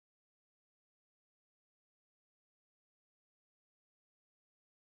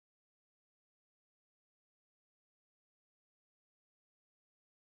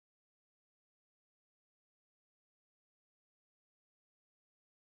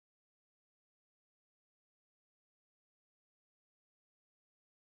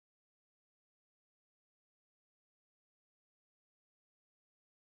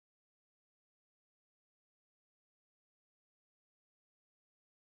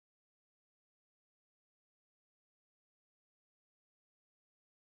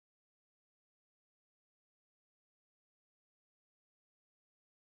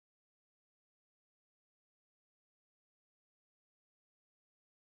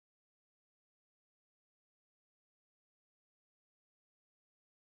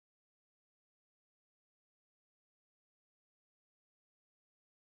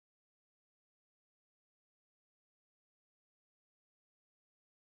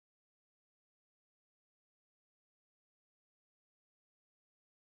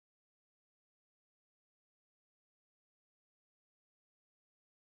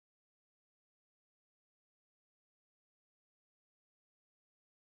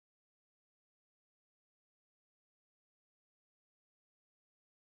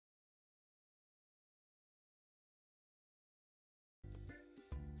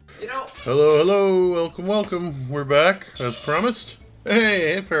You know. Hello, hello, welcome, welcome. We're back, as promised.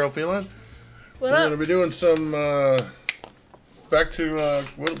 Hey, Feral Feline. What We're up? going to be doing some, back to,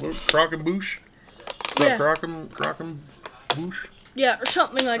 what Croquembouche? Yeah. Croquembouche? Yeah, or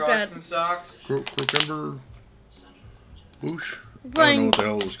something like Crocs that. and socks. Croquembouche? I don't know Playing. what the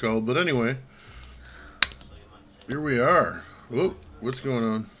hell it was called, but anyway. Here we are. Whoa, what's going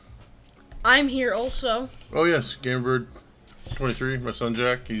on? I'm here also. Oh, yes, Gamebird 23, my son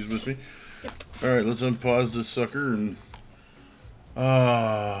Jack, he's with me. Alright, let's unpause this sucker and...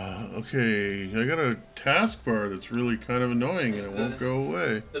 okay, I got a taskbar that's really kind of annoying and it won't go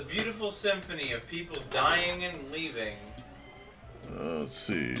away. The beautiful symphony of people dying and leaving. Let's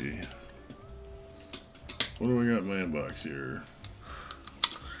see. What do we got in my inbox here?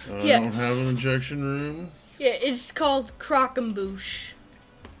 I Yeah. don't have an injection room. Yeah, it's called Croquembouche.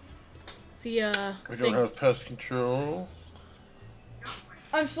 The, I don't thing. have pest control.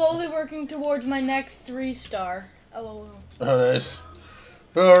 I'm slowly working towards my next 3-star. LOL. Oh, nice.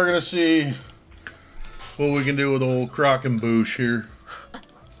 Well, we're gonna see what we can do with old Croquembouche here.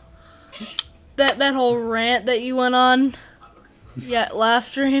 That whole rant that you went on, yeah,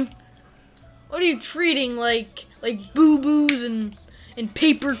 last stream. What are you treating like boo-boos and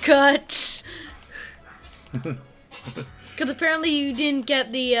paper cuts? Because apparently you didn't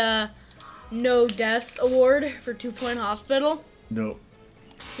get the no death award for 2 Point Hospital. Nope.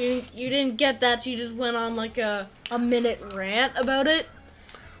 You didn't get that, so you just went on like a minute rant about it.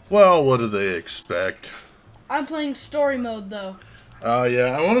 Well, what do they expect? I'm playing story mode though.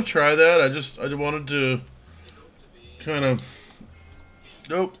 Yeah, I want to try that. I wanted to kind of...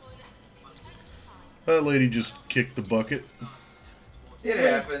 Nope. That lady just kicked the bucket. It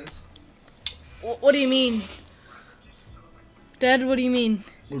happens. What do you mean? Dad, what do you mean?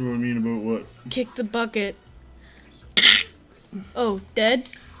 What do I mean about what? Kick the bucket. Oh, dead?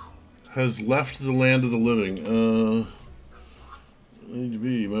 Has left the land of the living. Need to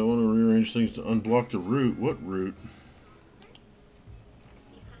be. You might want to rearrange things to unblock the route. What route?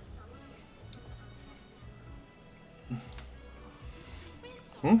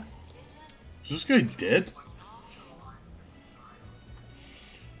 Huh? Is this guy dead?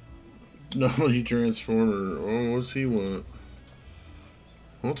 No, he transformer. Oh, what's he want?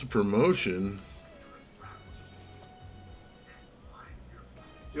 Wants a promotion.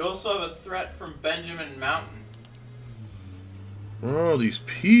 You also have a threat from Benjamin Mountain. Oh, these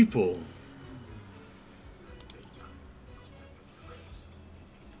people.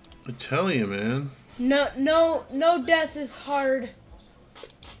 I tell you, man. No death is hard.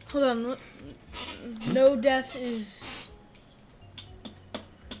 Hold on. No death is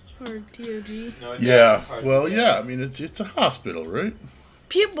hard. TOG. No, Yeah. it's hard Well, to yeah. I mean, it's a hospital, right?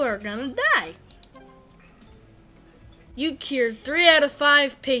 People are gonna die. You cured 3 out of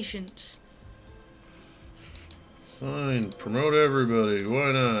 5 patients. Fine. Promote everybody.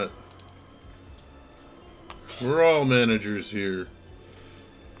 Why not? We're all managers here.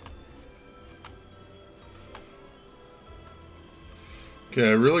 Okay,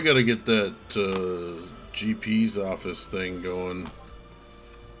 I really got to get that GP's office thing going.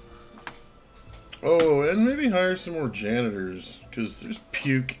 Oh, and maybe hire some more janitors, because there's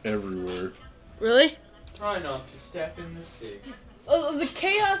puke everywhere. Really? Try not to step in the stick. Oh, the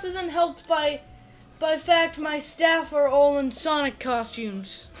chaos isn't helped by fact my staff are all in Sonic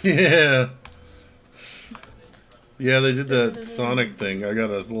costumes. Yeah. Yeah, they did that Sonic thing. I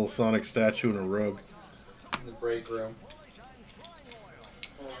got a little Sonic statue and a rug. In the break room.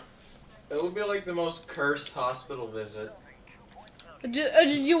 It would be like the most cursed hospital visit.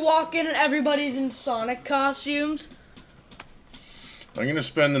 Did you walk in and everybody's in Sonic costumes? I'm gonna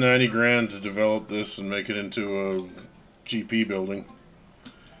spend the 90 grand to develop this and make it into a GP building.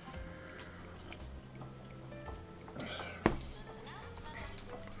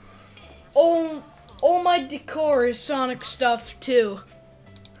 All my decor is Sonic stuff too.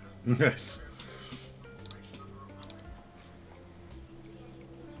 Nice.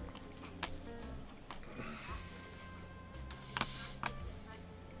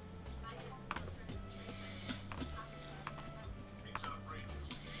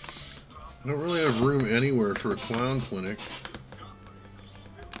 I don't really have room anywhere for a clown clinic.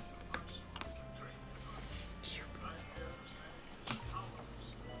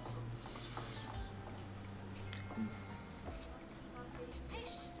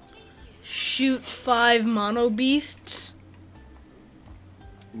 Shoot 5 mono beasts.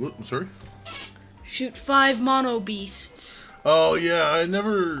 What? I'm sorry? Shoot 5 mono beasts. Oh, yeah, I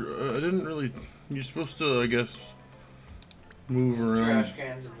didn't really... You're supposed to, I guess, move around Trash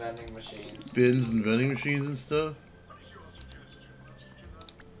cans and vending machines. bins and vending machines and stuff.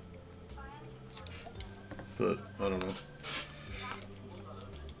 but I don't know.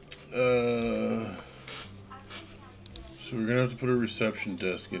 So we're gonna have to put a reception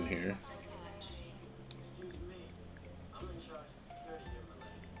desk in here.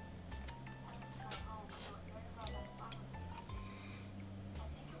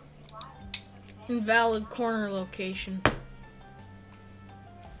 Invalid corner location.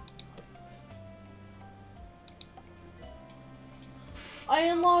 I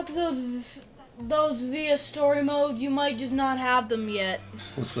unlocked those via story mode. You might just not have them yet.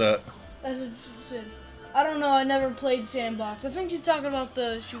 What's that? That's what she said. I don't know. I never played Sandbox. I think she's talking about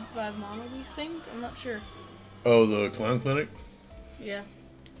the Shoot 5 Mono these things. I'm not sure. Oh, the clown clinic? Yeah.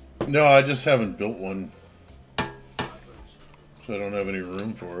 No, I just haven't built one. So I don't have any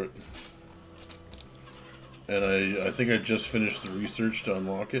room for it. And I think I just finished the research to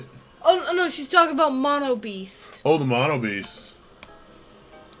unlock it. Oh, no. She's talking about Mono Beast. Oh, the Mono Beast.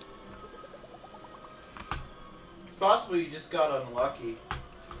 It's possible you just got unlucky.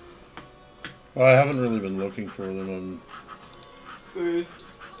 Well, I haven't really been looking for them. What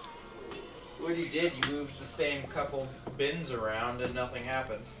you did, you moved the same couple bins around and nothing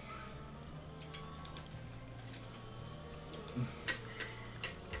happened.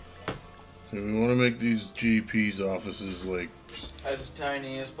 And we want to make these GP's offices like As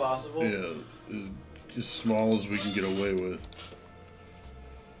tiny as possible? yeah, as small as we can get away with.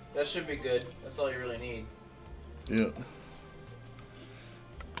 That should be good. That's all you really need. Yeah.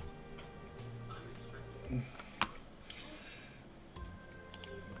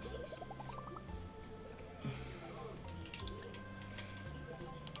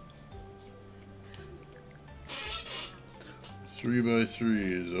 Three by 3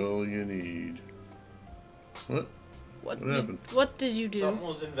 is all you need. What? What happened? What did you do? Something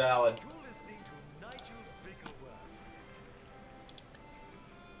was invalid.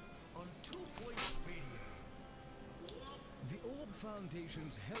 The Orb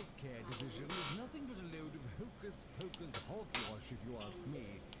Foundation's healthcare division is nothing but a load of hocus-pocus hogwash, if you ask me.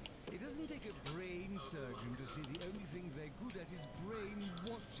 It doesn't take a brain surgeon to see the only thing they're good at is brain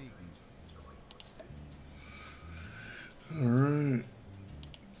watching. Alright.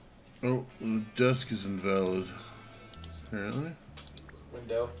 Oh, the desk is invalid. Apparently.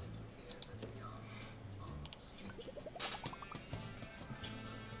 Window.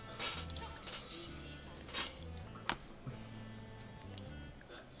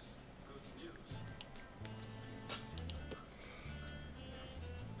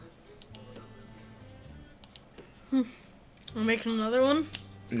 We're making another one?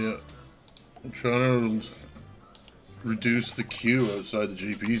 Yeah. I'm trying to reduce the queue outside the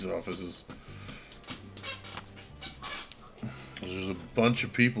GP's offices. There's a bunch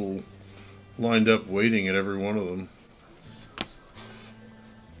of people lined up waiting at every one of them.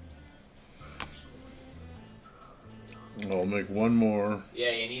 I'll make one more.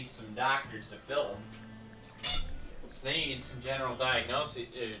 Yeah, you need some doctors to fill them. Then you need some general diagnostics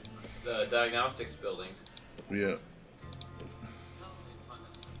buildings. Yeah.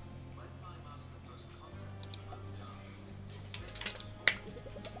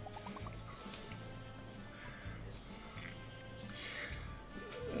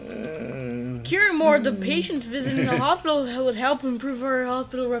 Curing more of the patients visiting the hospital would help improve our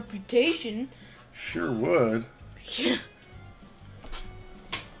hospital reputation. Sure would. Yeah.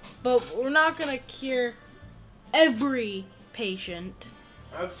 But we're not gonna cure every patient.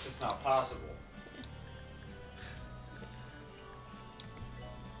 That's just not possible.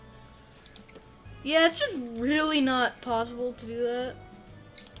 Yeah, it's just really not possible to do that.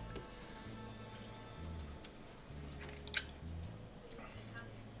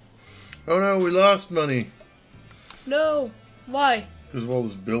 Oh no, we lost money. No. Why? Because of all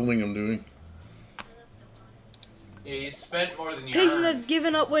this building I'm doing. Yeah, you spent more than you Patient earned. has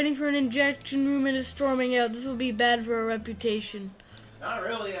given up waiting for an injection room and is storming out. This will be bad for our reputation. Not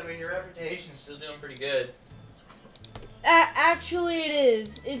really. I mean, your reputation's still doing pretty good. Actually, it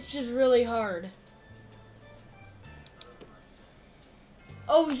is. It's just really hard.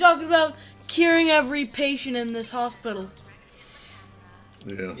 Oh, we're talking about curing every patient in this hospital.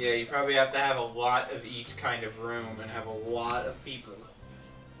 Yeah. Yeah, you probably have to have a lot of each kind of room and have a lot of people.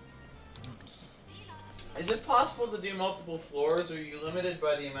 Is it possible to do multiple floors, or are you limited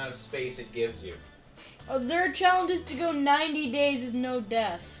by the amount of space it gives you? Their challenge is to go 90 days with no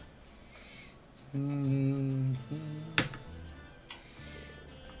death. Mm-hmm.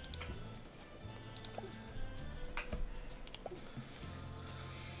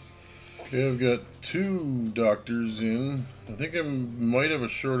 Okay, I've got 2 doctors in. I think I might have a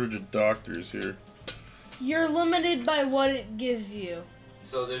shortage of doctors here. You're limited by what it gives you.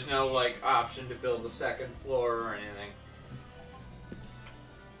 So there's no like option to build a second floor or anything.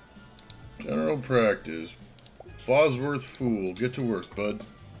 General practice. Bosworth Fool. Get to work, bud.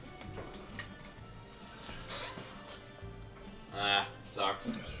 Ah,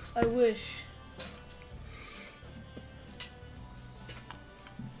 sucks. I wish.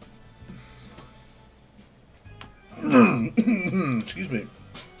 Excuse me.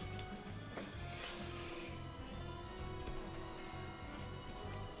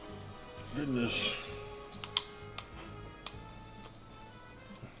 Goodness.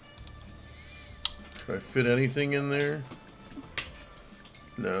 Can I fit anything in there?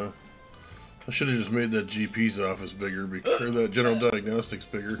 No. I should have just made that GP's office bigger, or that general diagnostics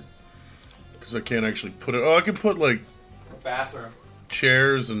bigger. Because I can't actually put it. Oh, I can put like Bathroom.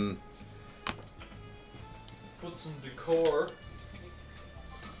 chairs and Put some decor.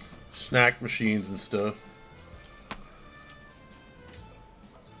 snack machines and stuff.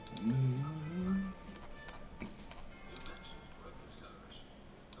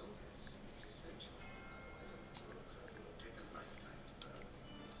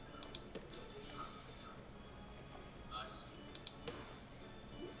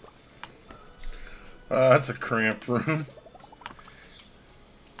 That's a cramped room.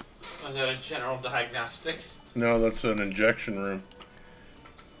 Was that a general diagnostics? No, that's an injection room.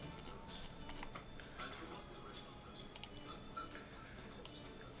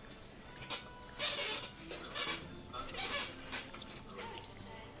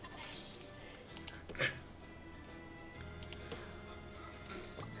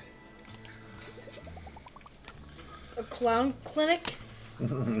 A clown clinic? Yep.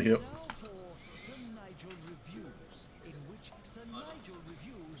 Now for Sir Nigel Reviews, in which Sir Nigel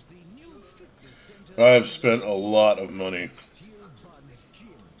reviews the new fitness center. I've spent a lot of money. Steel Buns Gym.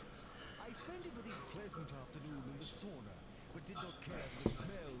 I spent a very pleasant afternoon in the sauna, but did not care for the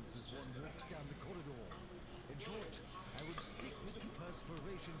smells as one walks down the corridor. In short, I would stick with the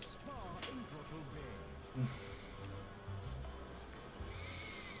perspiration spa in Croquembouche.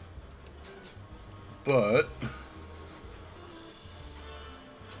 But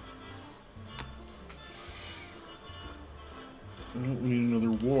we need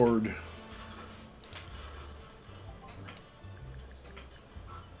another ward.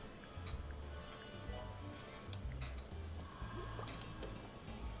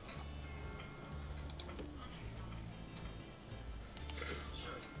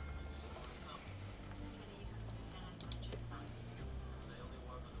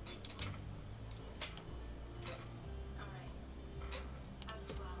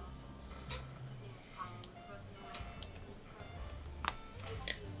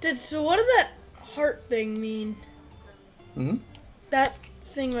 So what did that heart thing mean? Hmm? That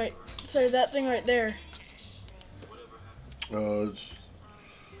thing right, sorry, that thing right there. It's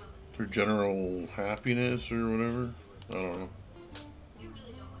for general happiness or whatever. I don't know.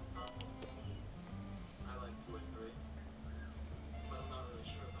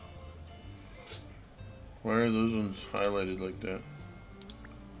 Why are those ones highlighted like that?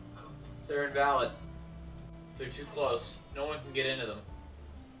 They're invalid. They're too close. No one can get into them.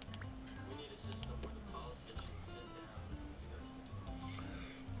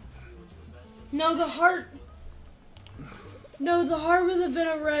 No, the heart. No, the heart with a bit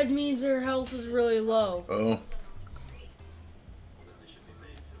of red means their health is really low. Oh.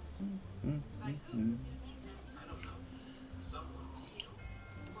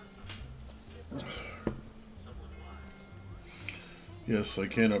 Yes, I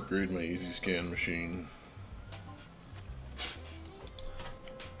can upgrade my easy scan machine.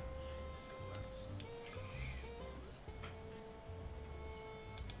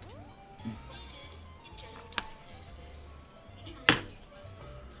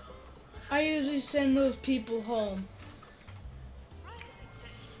 I usually send those people home.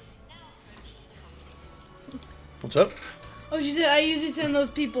 What's up? Oh, she said I usually send those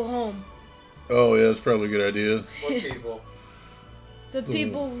people home. Oh, yeah, that's probably a good idea. What people? The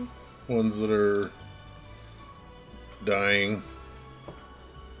people. Ones that are dying.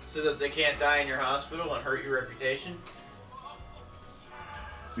 So that they can't die in your hospital and hurt your reputation?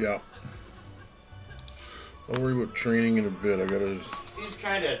 Yeah. I'll worry about training in a bit. I gotta. Seems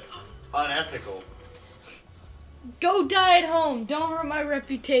kind of unethical. Go die at home. Don't hurt my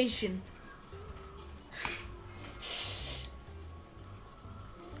reputation.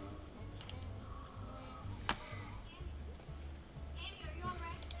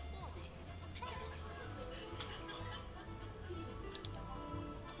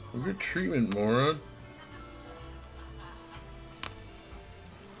 Good treatment, moron.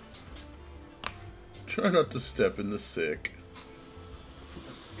 Try not to step in the sick.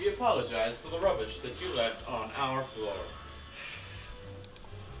 We apologize for the rubbish that you left on our floor.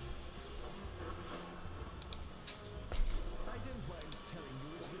 I don't mind telling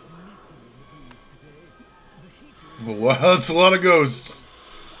you it's with Nico in the booth today. The heat is Wow, that's a lot of ghosts.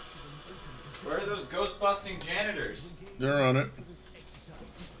 Where are those ghost-busting janitors? They're on it. this exercise.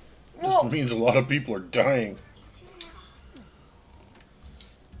 Well, This means a lot of people are dying.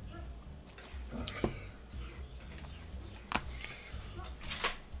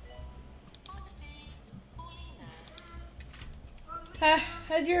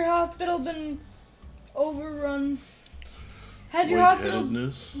 has your hospital been overrun? Has your hospital...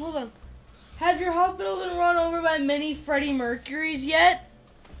 Lightheadedness. Hold on. Has your hospital been run over by many Freddie Mercurys yet?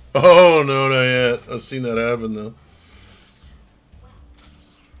 Oh, no, not yet. I've seen that happen, though.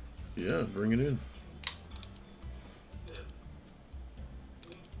 Yeah, bring it in.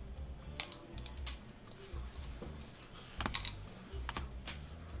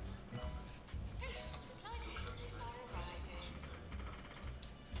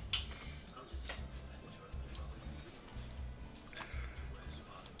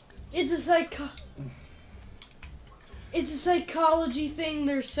 It's a psychology thing.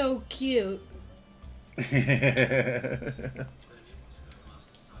 They're so cute.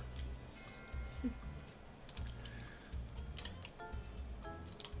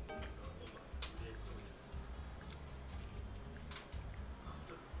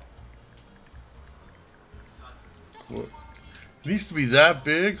 What? It needs to be that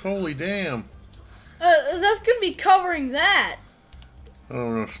big? Holy damn. That's gonna be covering that. I don't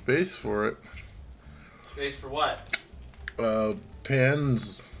have enough space for it. Space for what?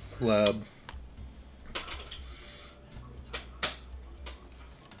 Pan's lab.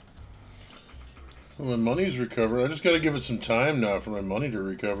 Well, my money's recovered. I just gotta give it some time now for my money to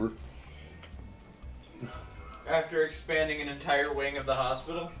recover. After expanding an entire wing of the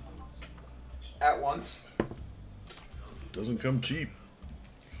hospital? At once? Doesn't come cheap.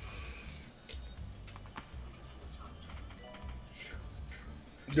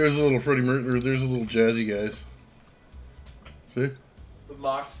 There's a little Freddie Mercury. There's a little jazzy guys. See? The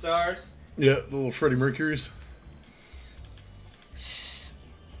mock stars? Yeah, the little Freddie Mercury's.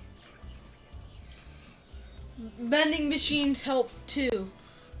 Vending machines help too.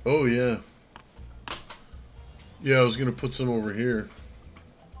 Oh yeah. Yeah, I was gonna put some over here.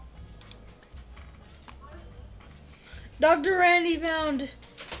 Dr. Randy Pound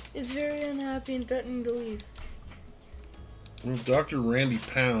is very unhappy and threatening to leave. Well, Dr. Randy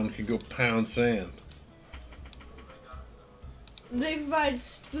Pound can go pound sand. They provide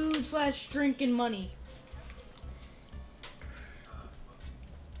food / drink and money.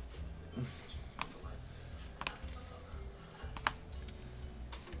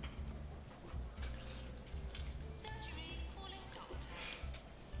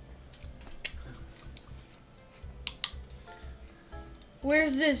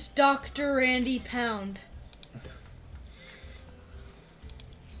 Where's this Dr. Randy Pound?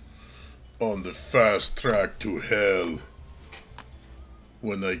 On the fast track to hell.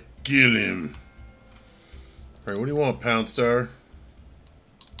 When I kill him. Alright, what do you want, Pound Star?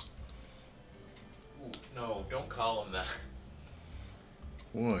 Ooh, no, don't call him that.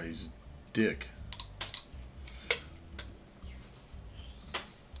 Why? He's a dick.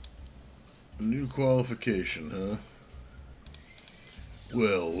 New qualification, huh?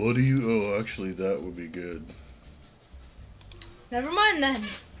 Well, what do you... Oh, actually, that would be good. Never mind then.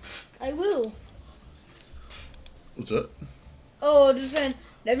 I will. What's that? Oh, just saying.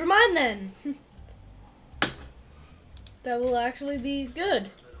 Never mind then. That will actually be good.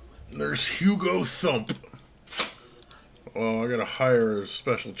 There's Hugo Thump. Oh, I gotta hire a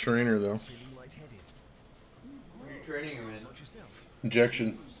special trainer, though. Feeling lightheaded. What are you training him in? Watch yourself.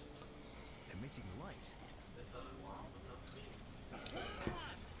 Injection. Emitting light.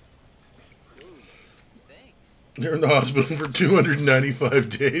 They're in the hospital for 295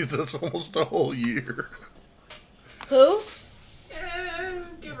 days. That's almost a whole year. Who?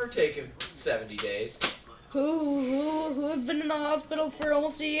 Give or take 70 days. Who has been in the hospital for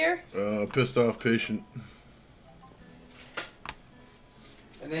almost a year? Pissed off patient.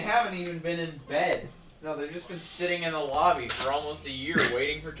 And they haven't even been in bed. No, they've just been sitting in the lobby for almost a year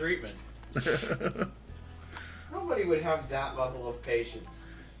waiting for treatment. Nobody would have that level of patience.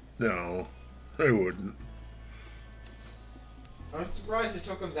 No, I wouldn't. I'm surprised it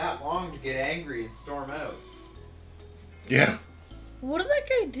took them that long to get angry and storm out. Yeah. What is that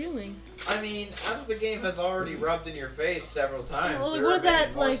guy doing? I mean, as the game has already rubbed in your face several times, Well, there what have is that,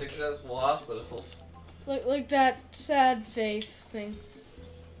 been more like- successful hospitals. Like that sad face thing.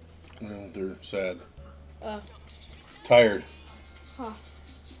 Well, they're sad. Uh, Tired. huh.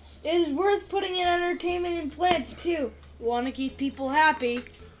 It is worth putting in entertainment and plants too. You want to keep people happy.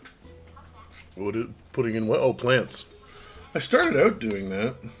 Putting in what? Oh, plants. I started out doing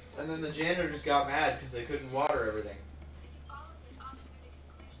that. And then the janitors got mad because they couldn't water everything.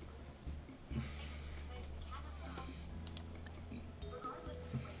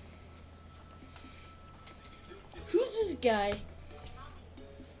 Who's this guy?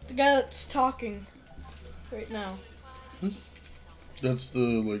 The guy that's talking right now. That's the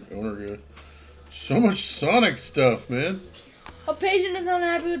like owner guy. So much Sonic stuff, man. A patient is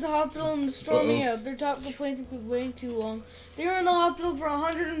unhappy with the hospital and is storming out. Their top complaints include waiting too long. They were in the hospital for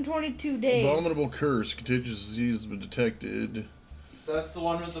 122 days. Abominable curse. Contagious disease has been detected. That's the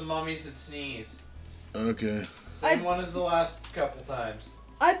one with the mummies that sneeze. Okay. Same one as the last couple times.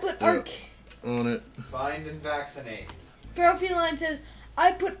 I put On it. Bind and vaccinate. Feral Feline says,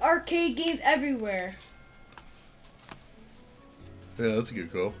 I put arcade games everywhere. Yeah, that's a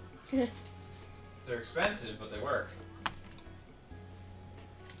good call. They're expensive, but they work.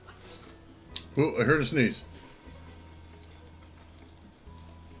 Oh, I heard a sneeze.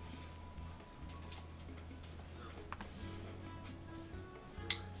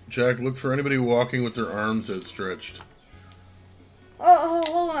 Jack, look for anybody walking with their arms outstretched. Oh,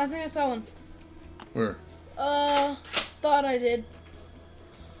 hold on. I think I saw one. Where? Thought I did.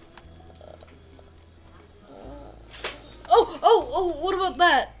 Oh, what about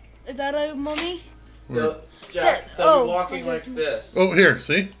that? Is that a mummy? Where? They'll be walking like this. Oh, here,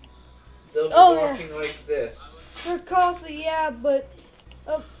 see? They'll be walking like this. They're costly, yeah, but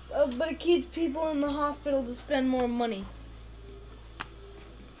it keeps people in the hospital to spend more money.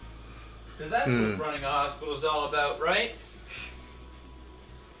 Because that's what running a hospital is all about, right?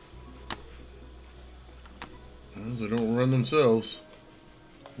 Well, they don't run themselves.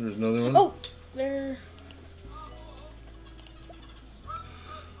 There's another one. Oh, there.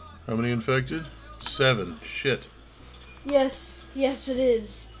 How many infected? 7. Shit. Yes, it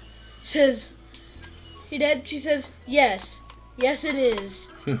is. Says, he dead? She says, yes it is.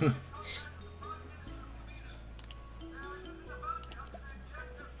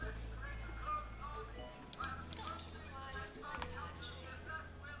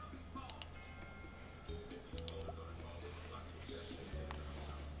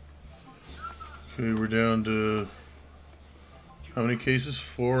 Okay, we're down to how many cases?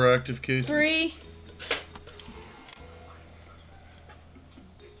 4 active cases? 3.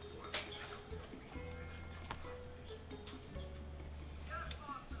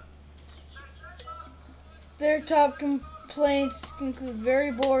 Their top complaints include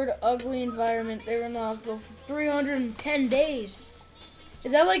very bored, ugly environment. They were in the hospital for 310 days.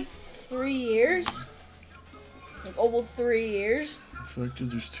 Is that like 3 years? Like over 3 years?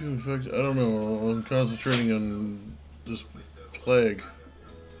 Infected, there's 2 infected. I don't know. I'm concentrating on this plague.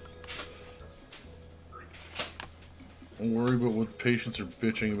 I'll worry about what patients are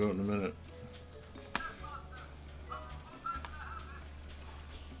bitching about in a minute.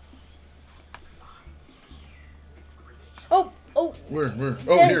 Oh. Where?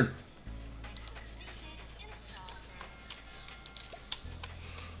 Oh, There. here.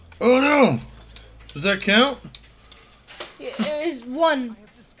 Oh no! Does that count? It's 1.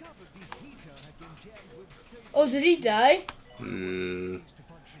 Oh, did he die?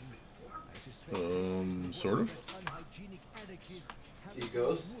 Sort of. He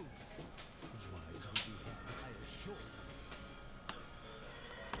goes.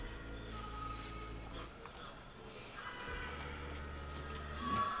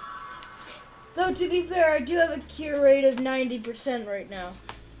 Though, to be fair, I do have a cure rate of 90% right now.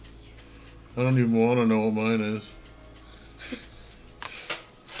 I don't even want to know what mine is.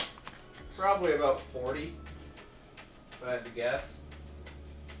 Probably about 40, if I had to guess.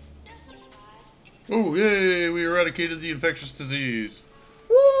 Oh, yay! We eradicated the infectious disease.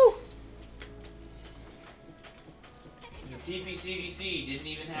 Woo! The TPCDC didn't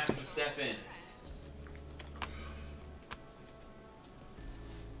even have to step in.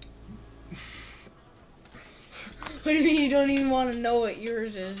 What do you mean you don't even want to know what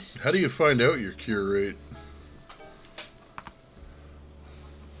yours is? How do you find out your cure rate?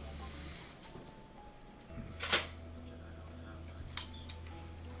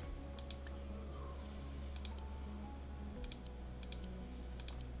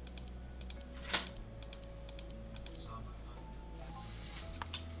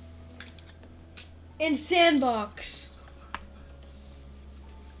 In Sandbox.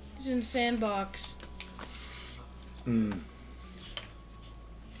 It's in Sandbox.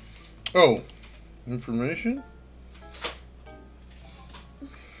 Oh, information?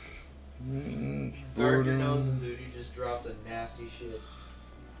 Guard your nose, Zudy just dropped a nasty shit.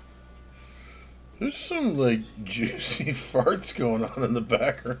 There's some, like, juicy farts going on in the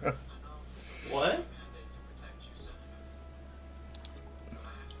background. What?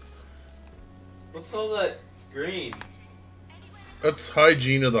 What's all that green? That's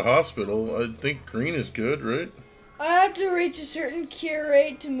hygiene of the hospital. I think green is good, right? I have to reach a certain cure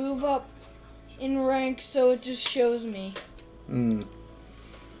rate to move up in rank, so it just shows me. Hmm.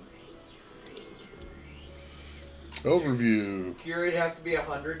 Overview. Cure rate have to be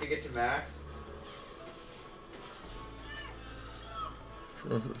 100 to get to max.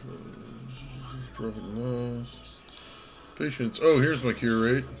 Profit loss. Patients. Oh, here's my cure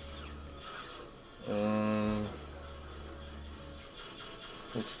rate.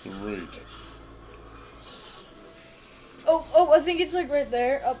 What's the rate? Oh, I think it's like right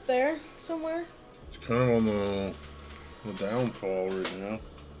there, up there, somewhere. It's kind of on the downfall right now.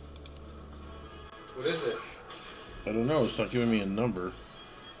 What is it? I don't know. It's not giving me a number.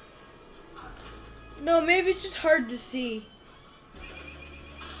 No, maybe it's just hard to see.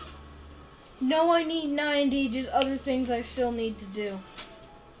 No, I need 90, just other things I still need to do.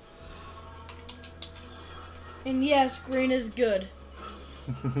 And yes, green is good.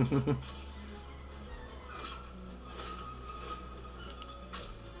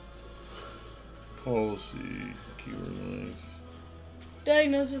 Policy. Cure life.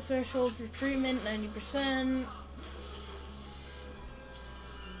 Diagnosis threshold for treatment, 90%.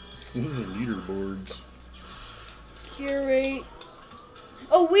 Those are leaderboards. Cure rate.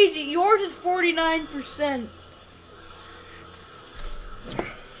 Oh, Ouija, yours is 49%.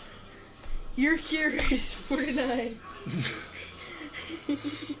 Your cure rate is 49.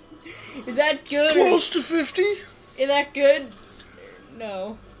 Is that good? Close to 50? Is that good?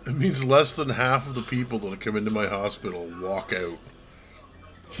 No. It means less than half of the people that come into my hospital walk out.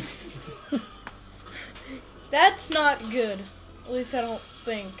 That's not good. At least I don't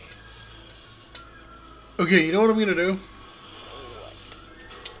think. Okay, you know what I'm going to do?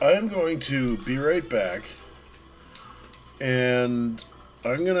 I am going to be right back. And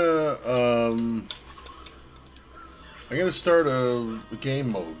I'm going to start a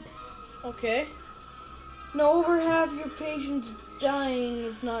game mode. Okay. No, over half your patients dying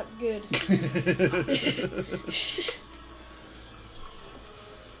is not good.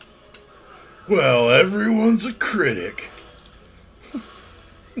 Well, everyone's a critic.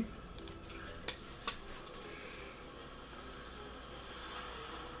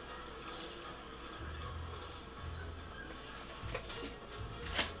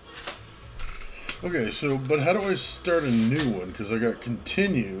 Okay, so, but how do I start a new one? Because I got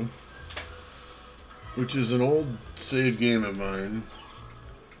continue, which is an old save game of mine.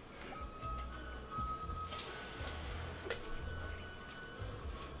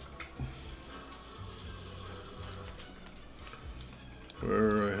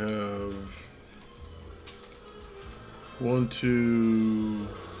 Where I have 1, 2,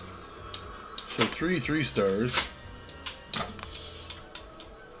 so 3 stars.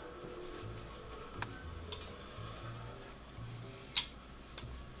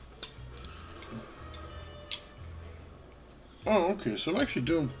 Oh, okay, so I'm actually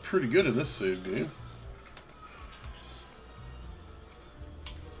doing pretty good in this save game.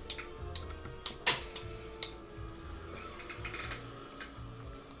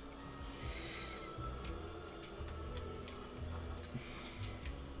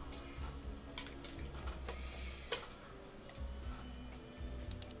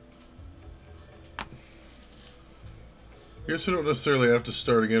 I guess I don't necessarily have to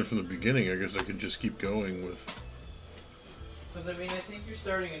start again from the beginning. I guess I could just keep going with... Because, I mean, I think you're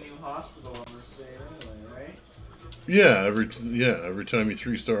starting a new hospital on this save anyway, right? Yeah, every time you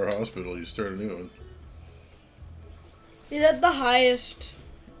 3-star a hospital, you start a new one. Is that the highest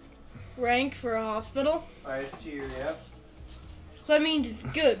rank for a hospital? Highest tier, yeah. So that means it's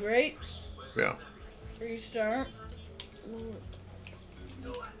good, right? Yeah. 3-star.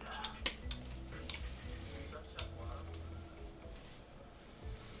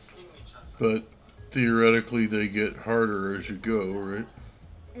 But theoretically, they get harder as you go, right?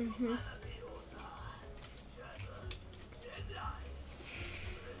 Mm-hmm.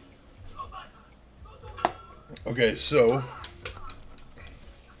 Okay, so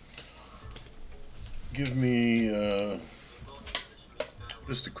give me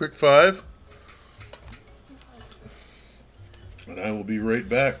just a quick 5, and I will be right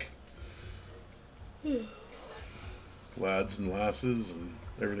back. Lads and lasses and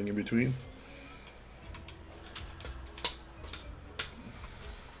everything in between.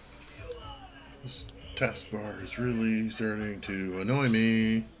 This taskbar is really starting to annoy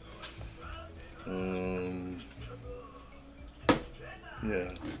me.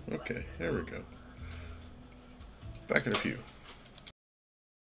 Yeah, okay, there we go. Back in a few.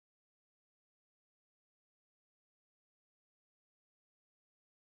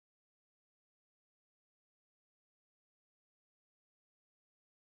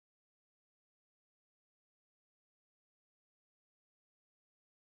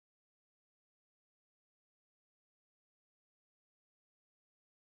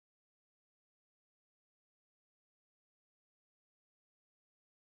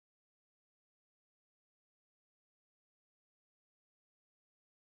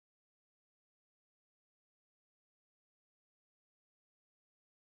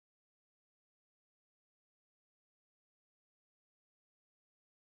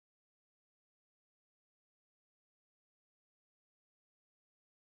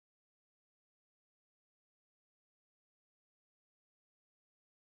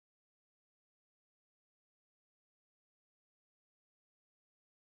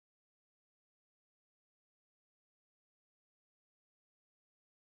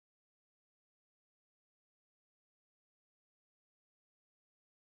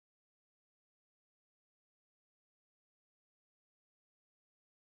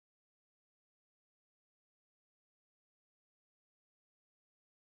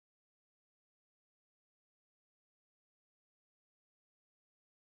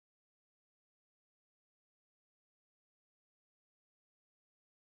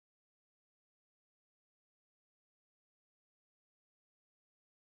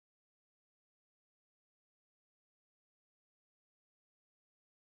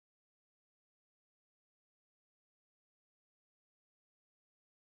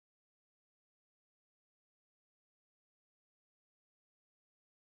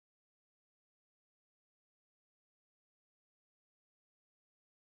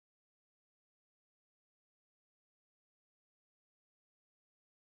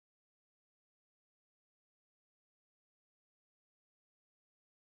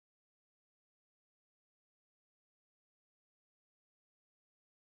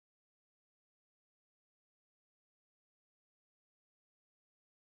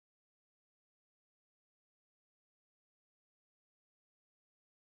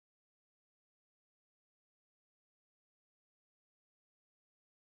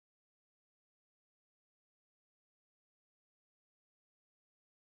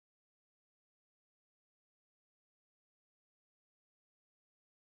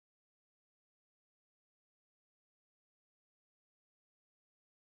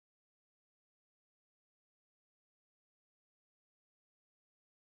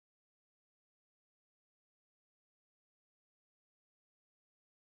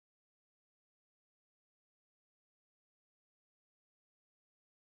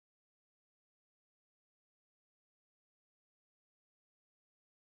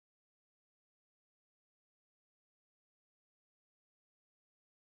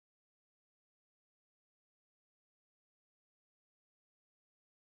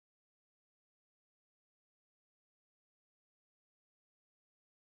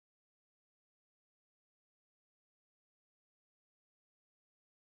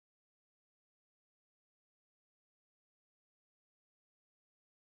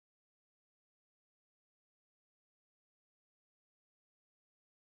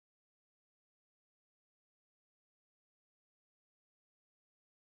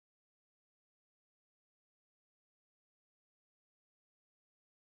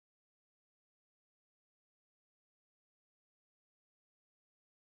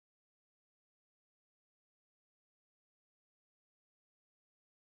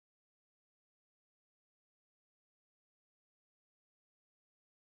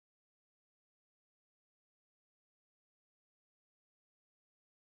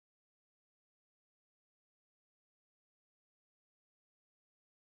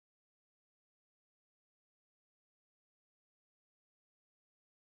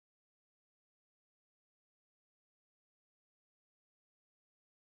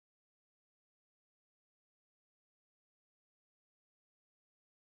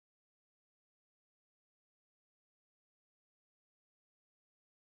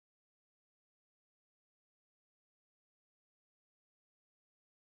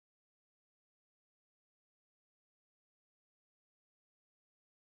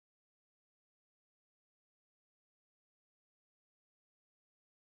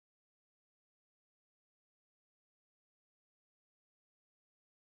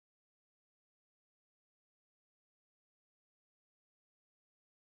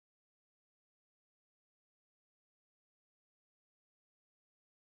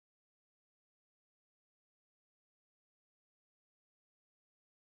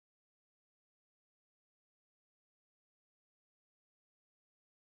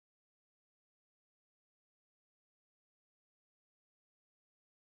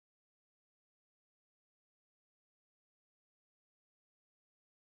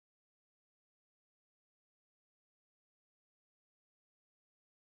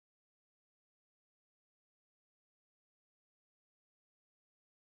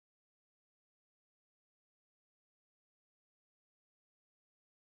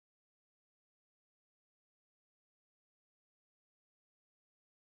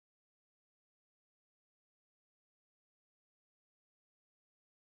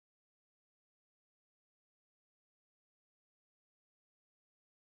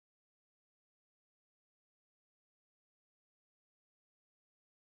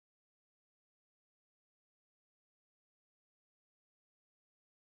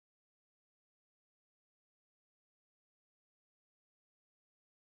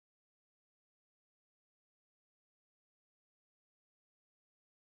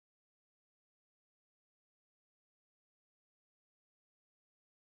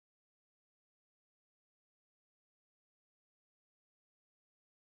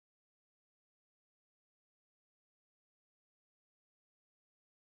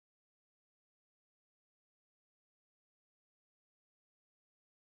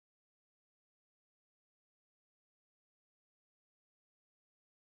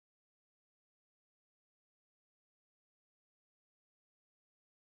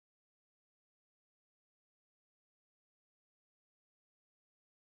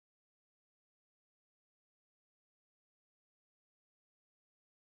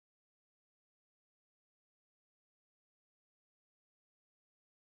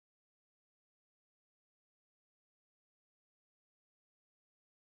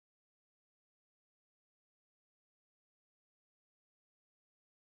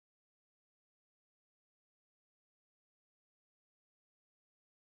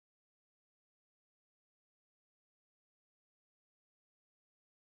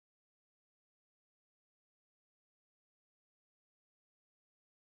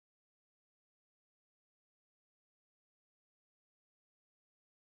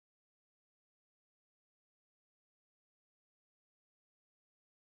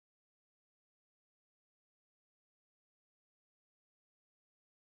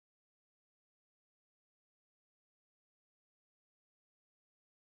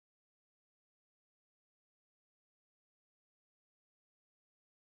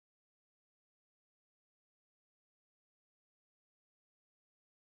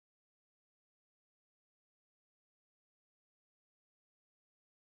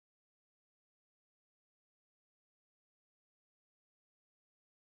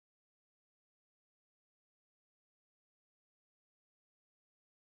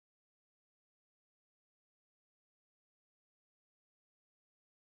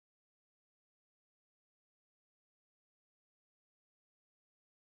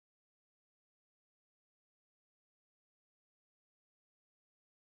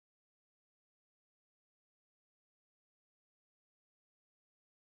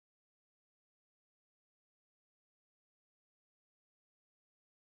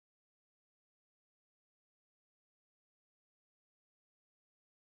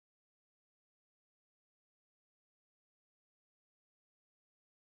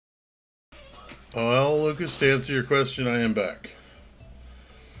 Well, Lucas, to answer your question, I am back.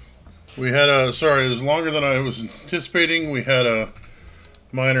 We had a, sorry, it was longer than I was anticipating. We had a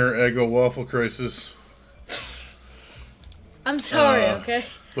minor Eggo waffle crisis. I'm sorry, okay?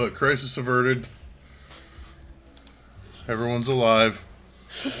 But crisis averted. Everyone's alive.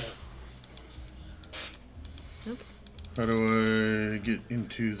 Nope. How do I get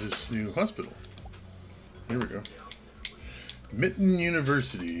into this new hospital? Here we go. Mitten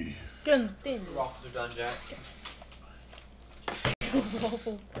University. Continue. The waffles are done, Jack.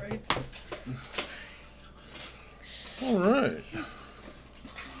 Waffle prices. Alright.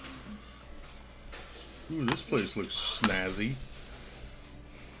 Ooh, this place looks snazzy.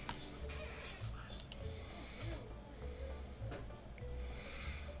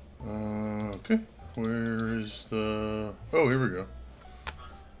 Okay. Where is the... Oh, here we go.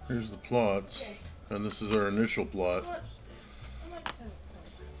 Here's the plots. And this is our initial plot.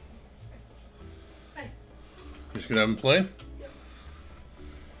 Just gonna have him play?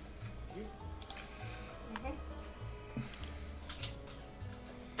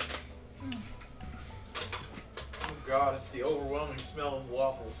 Oh god, it's the overwhelming smell of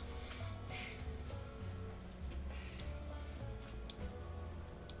waffles.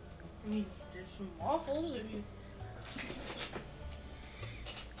 I mean, there's some waffles if you...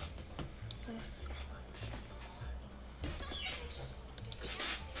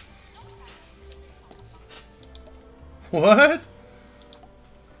 What?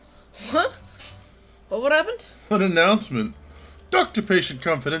 What? What happened? An announcement. Doctor-patient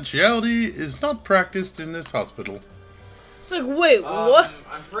confidentiality is not practiced in this hospital. Like, wait, what?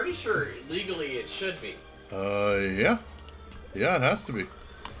 I'm pretty sure legally it should be. Yeah. Yeah, it has to be.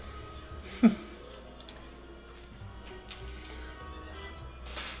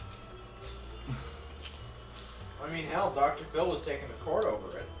 I mean, hell, Dr. Phil was taken to court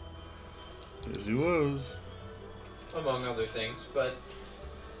over it, Yes, he was. among other things, but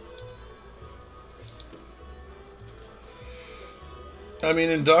I mean,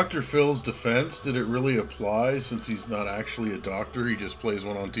 in Dr. Phil's defense, did it really apply since he's not actually a doctor? He just plays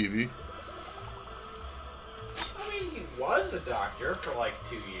one on TV? I mean, he was a doctor for like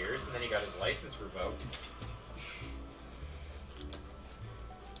 2 years, and then he got his license revoked.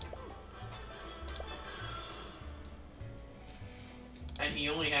 And he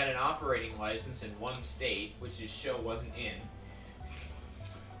only had an operating license in one state, which his show wasn't in.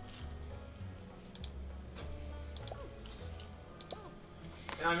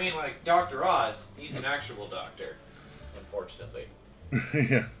 And I mean, like, Dr. Oz, he's an actual doctor, unfortunately.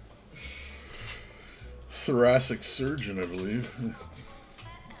 Yeah. Thoracic surgeon, I believe.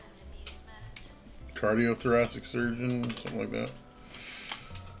 Cardiothoracic surgeon, something like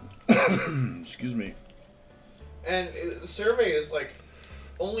that. Excuse me. And the survey is like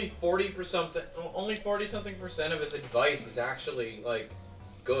only 40%, only 40-something% of his advice is actually like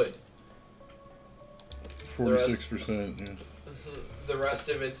good. 46%, yeah. The rest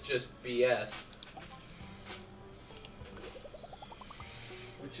of it's just BS.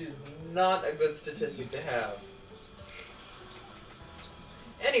 Which is not a good statistic to have.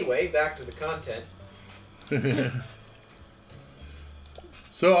 Anyway, back to the content.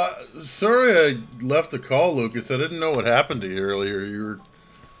 So, sorry I left the call, Lucas. I didn't know what happened to you earlier. You were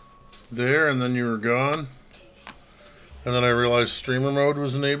there and then you were gone. And then I realized streamer mode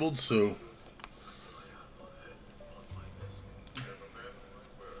was enabled, so...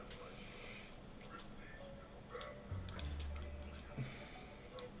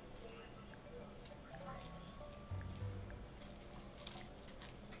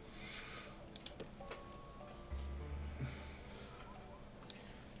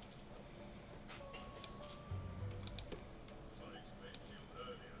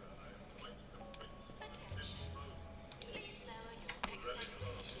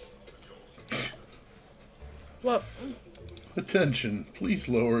 What? Attention, please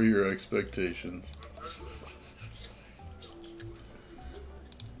lower your expectations.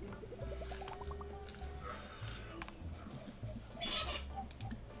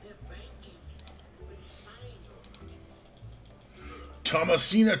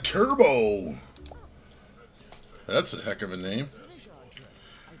 Thomasina Turbo! That's a heck of a name.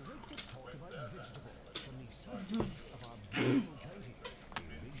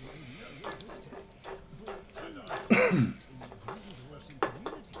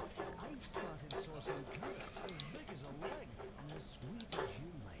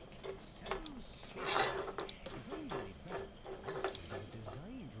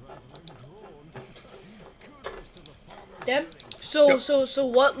 Deb? So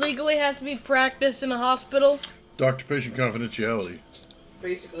what legally has to be practiced in a hospital? Doctor-patient confidentiality.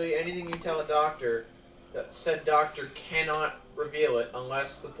 basically anything you tell a doctor, said doctor cannot reveal it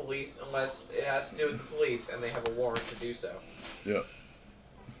unless it has to do with the police and they have a warrant to do so. Yeah.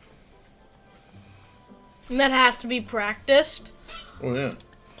 And that has to be practiced. Oh, yeah.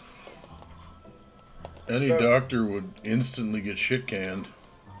 Any doctor would instantly get shit canned.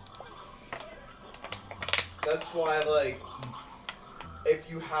 That's why, like, if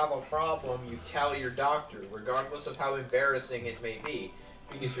you have a problem, you tell your doctor, regardless of how embarrassing it may be.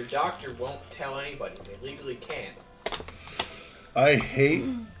 Because your doctor won't tell anybody. They legally can't. I hate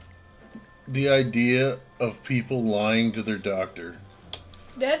the idea of people lying to their doctor.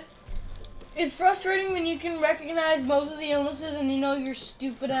 That it's frustrating when you can recognize most of the illnesses and you know your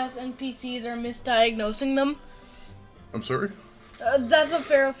stupid ass NPCs are misdiagnosing them. I'm sorry? That's what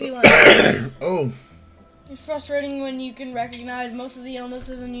feral feline. Oh. It's frustrating when you can recognize most of the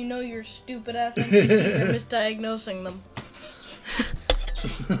illnesses and you know your stupid ass NPCs are misdiagnosing them.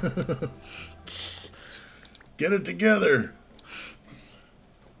 Get it together.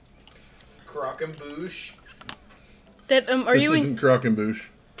 Croquembouche. That are This you isn't Croquembouche.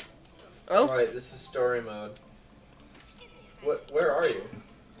 Oh. Alright, this is story mode. Where are you?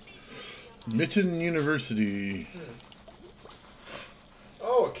 Mitten University.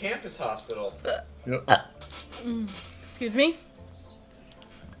 Oh, a campus hospital. Yep. Excuse me.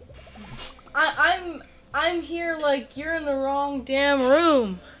 I'm here like you're in the wrong damn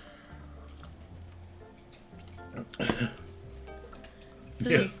room. Yeah.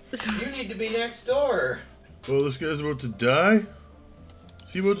 You need to be next door. Oh, this guy's about to die?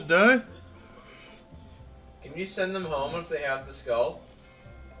 Is he about to die? Can you send them home if they have the skull?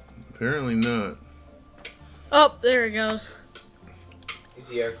 Apparently not. Oh, there he goes. Is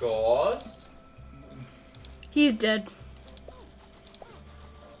he a ghost? He's dead.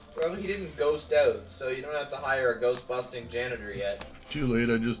 Well, he didn't ghost out, so you don't have to hire a ghost-busting janitor yet. Too late,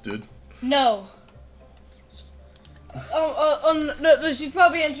 I just did. No. No, she's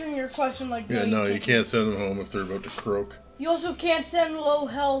probably answering your question like Yeah, no, you can't send them home if they're about to croak. You also can't send low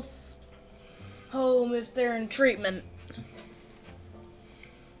health home if they're in treatment.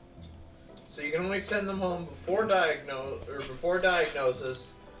 So you can only send them home before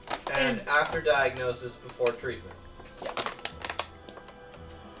diagnosis and after diagnosis before treatment.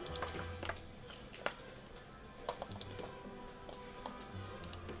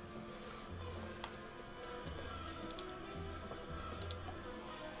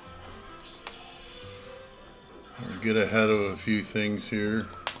 I'll get ahead of a few things here.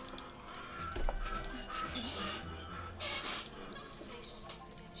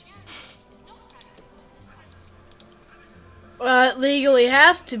 It legally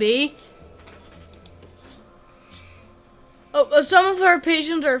has to be. Oh, if some of our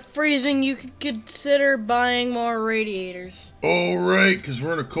patients are freezing, you could consider buying more radiators. Oh, right, because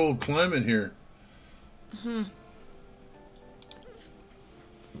we're in a cold climate here.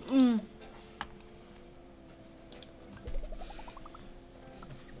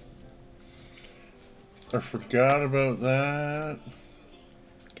 I forgot about that.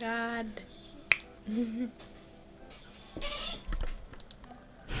 God.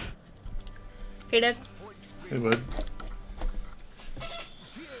 Hey, Dad. Hey, bud.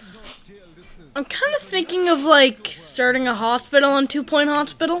 I'm kind of thinking of, like, starting a hospital on 2 Point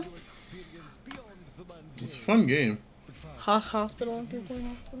Hospital. It's a fun game. Hospital on 2 Point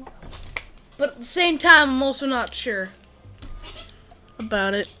Hospital. But at the same time, I'm also not sure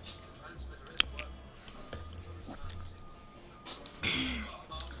about it.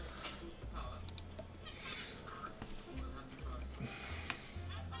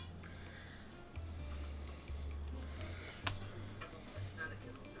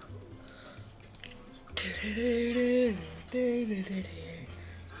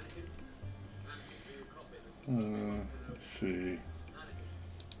 Let's see.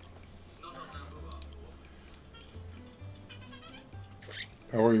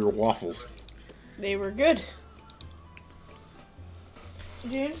 How are your waffles? They were good.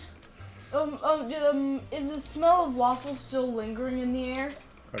 James? Is the smell of waffles still lingering in the air?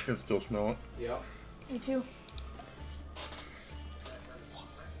 I can still smell it. Yeah. Me too.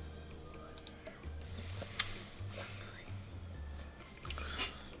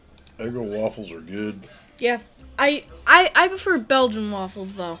 Eggo waffles are good. Yeah. I prefer Belgian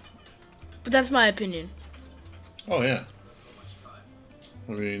waffles though. But that's my opinion. Oh, yeah.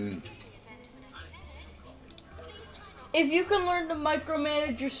 I mean, If you can learn to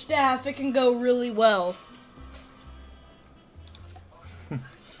micromanage your staff, it can go really well.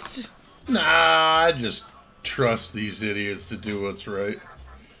 nah, I just trust these idiots to do what's right.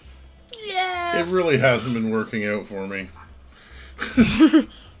 Yeah. It really hasn't been working out for me.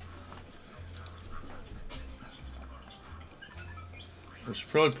 I should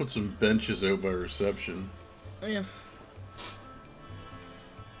probably put some benches out by reception. Yeah.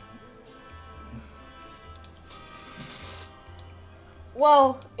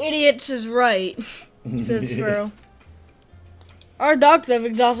 Well, idiots is right, says Furrow. Our doctors have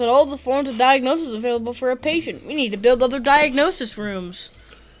exhausted all the forms of diagnosis available for a patient. We need to build other diagnosis rooms.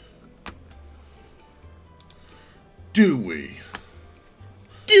 Do we?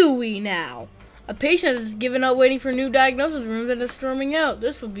 Do we now? A patient has given up waiting for new diagnosis rooms and is storming out.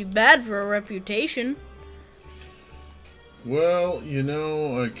 This would be bad for our reputation. Well, you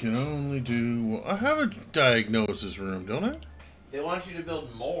know, I can only do... I have a diagnosis room, don't I? They want you to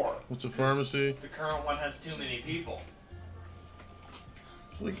build more. What's a pharmacy? The current one has too many people.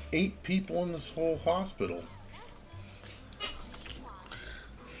 There's like 8 people in this whole hospital.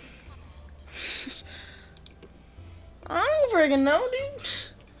 I don't freaking know, dude.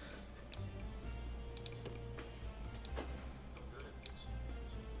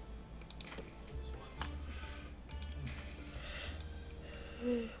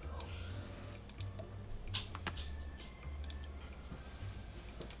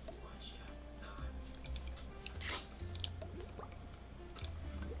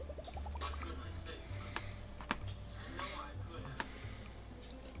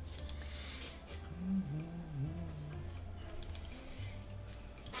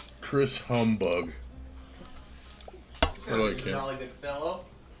 Chris Humbug. I like him. Jolly good fellow.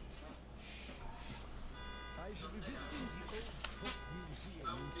 I shall be visiting the old Croquembouche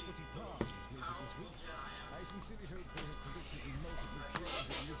Museum in Sweaty Palms later this week. I sincerely hope they have collected multiple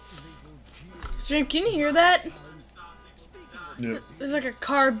cures of mislabeled gears. Jim, can you hear that? Yep. There's like a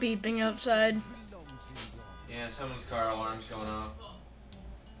car beeping outside. Yeah, someone's car alarm's going off.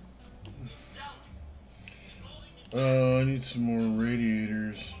 I need some more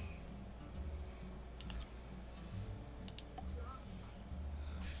radiators.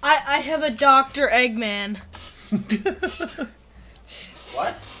 I have a Dr. Eggman.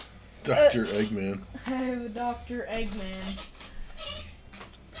 What? Dr. Eggman. I have a Dr. Eggman.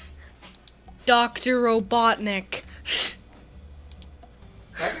 Dr. Robotnik.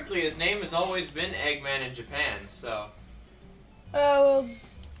 Technically, his name has always been Eggman in Japan, so... Oh,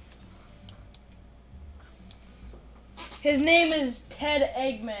 his name is Ted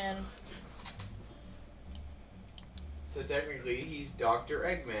Eggman. So technically, he's Dr.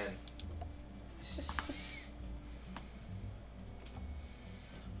 Eggman.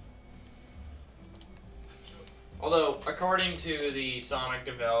 Although, according to the Sonic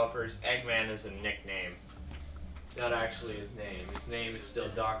developers, Eggman is a nickname. Not actually his name. His name is still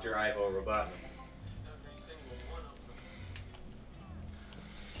Dr. Ivo Robotnik.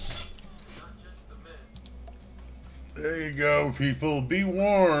 There you go, people. Be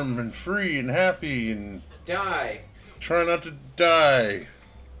warm and free and happy and Die! try not to die.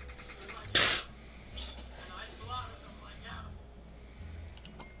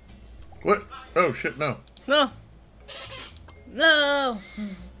 What? Oh, shit, no. No. No.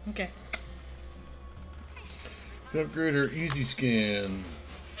 Okay. Upgrade our easy scan.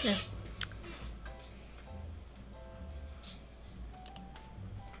 Yeah.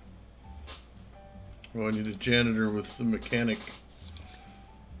 Oh, I need a janitor with the mechanic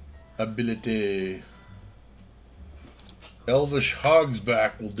ability. Elvish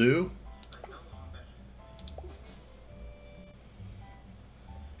Hogsback will do.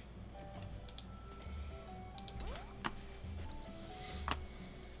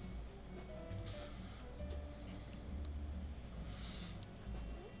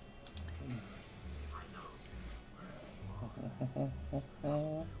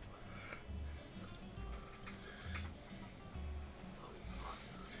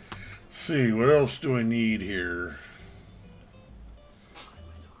 Let's see, what else do I need here?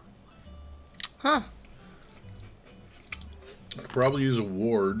 Huh. I'll probably use a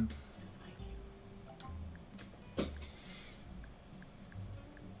ward. Feel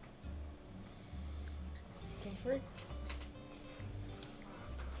free.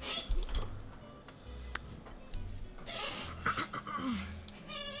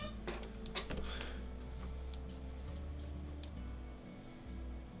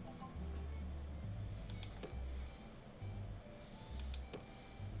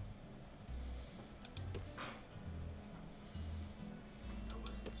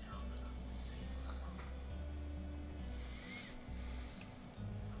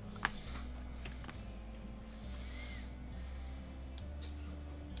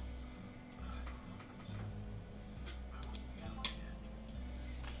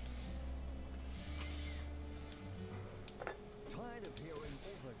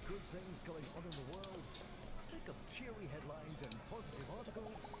 things going on in the world? Sick of cheery headlines and positive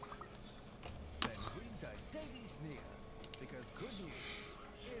articles? Then read the Daily Sneer, because good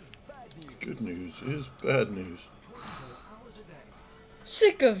news is bad news. Good news is bad news. 24 hours a day.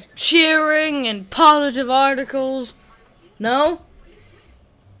 Sick of cheering and positive articles. No?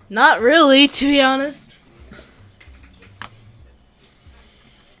 Not really, to be honest.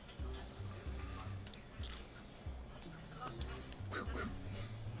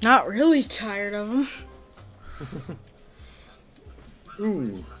 Not really tired of them.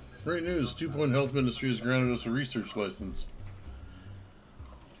 Ooh, great news. 2 Point Health Ministry has granted us a research license.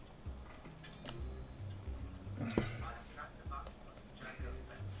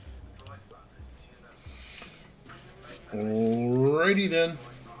 Alrighty then.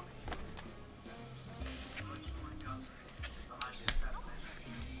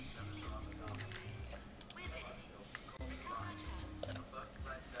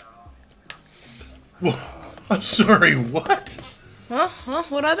 Whoa, I'm sorry, what? Huh?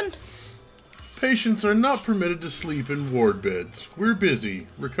 What happened? Patients are not permitted to sleep in ward beds. We're busy.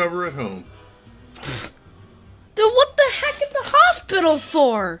 Recover at home. Then what the heck is the hospital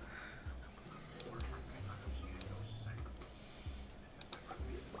for?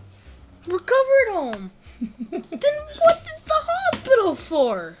 Recover at home. Then what is the hospital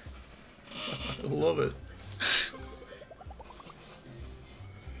for? I love it.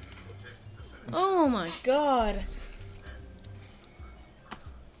 Oh my god.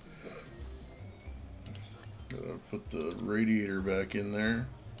 Gotta put the radiator back in there.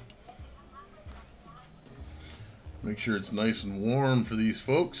 Make sure it's nice and warm for these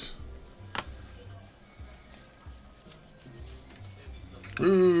folks.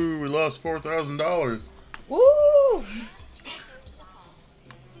 Ooh, we lost $4,000. Woo!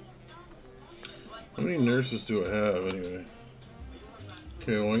 How many nurses do I have anyway?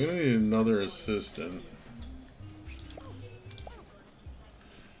 Okay, well, I'm gonna need another assistant.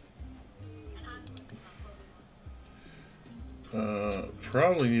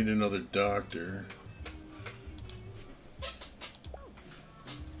 Probably need another doctor.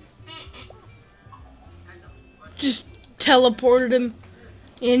 Just teleported him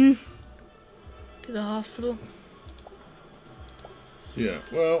in to the hospital. Yeah,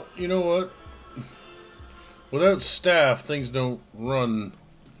 well, you know what? Without staff, things don't run.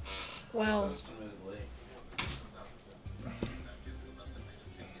 Well,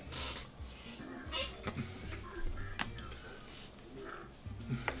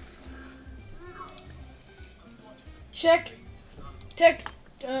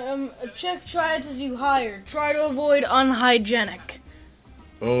 check triads as you hire. Try to avoid unhygienic.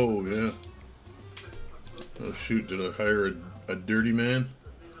 Oh, yeah. Oh, shoot, did I hire a dirty man?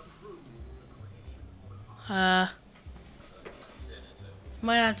 Might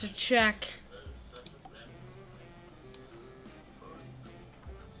have to check.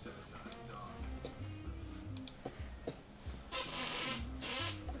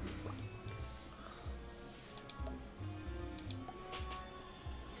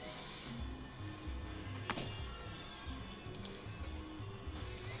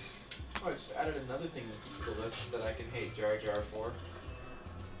 Oh, I just added another thing to the list that I can hate Jar Jar for.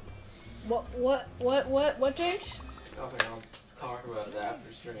 What, James? Okay, I'll talk about it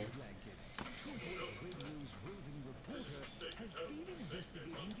after stream. Great news roving reporter has been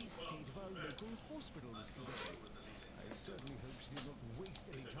investigating the state of our local hospitals today. I certainly hope she did not waste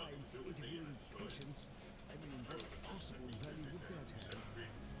any time interviewing patients. I mean, what possible value would that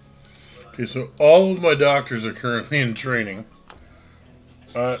have? Okay, so all of my doctors are currently in training.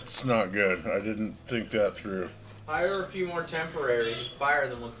 That's not good. I didn't think that through. Hire a few more temporaries and fire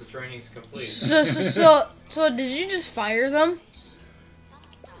them once the training's complete. So did you just fire them?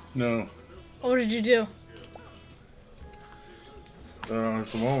 No. What did you do? At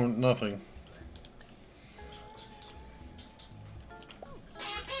the moment, nothing.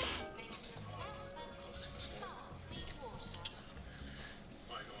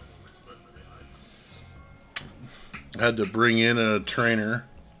 Had to bring in a trainer.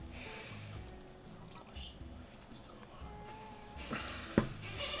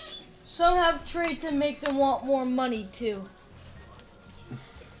 Some have traits that make them want more money too.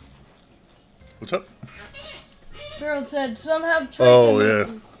 What's up? Cheryl said some have traits. Oh, that yeah. make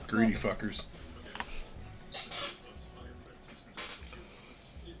them- Greedy fuckers.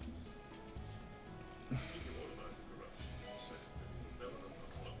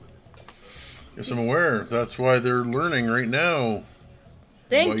 Yes, I'm aware. That's why they're learning right now.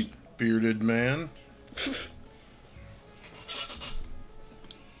 White bearded man.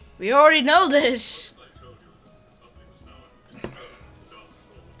 We already know this.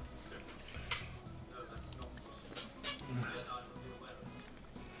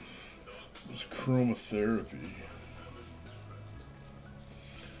 Chromotherapy.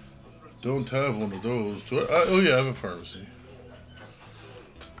 Don't have one of those. Oh yeah, I have a pharmacy.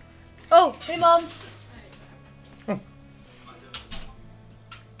 Oh, hey Mom. Oh.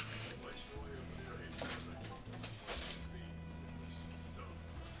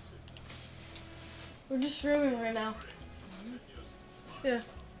 We're just streaming right now. Yeah,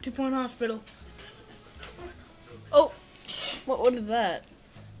 2 Point Hospital. Oh, what is that?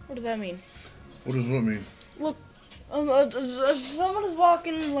 What does that mean? What does what mean? Look, someone is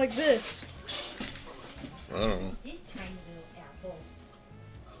walking like this. I don't know. This tiny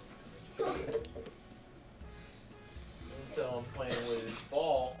little apple. Until I'm playing with his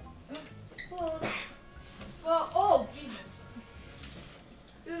ball. Oh, Jesus.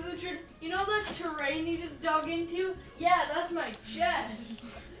 Richard, you know that terrain you just dug into? Yeah, that's my chest.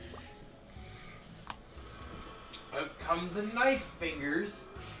 Out come the knife fingers.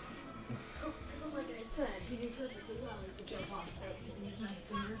 Like I said, he knew perfectly well he could jump off places and use knife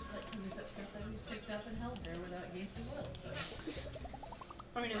fingers, but he was upset that he was picked up and held there without against his will. So.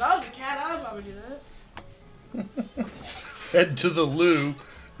 I mean, if I was a cat, I'd probably do that. Head to the loo.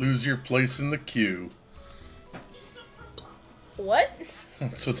 Lose your place in the queue. What?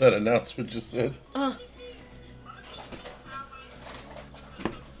 That's what that announcement just said. In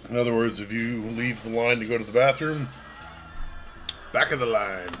other words, if you leave the line to go to the bathroom, back of the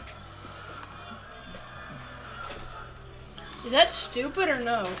line. Is that stupid or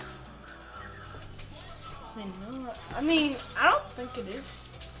no? I mean, I don't think it is.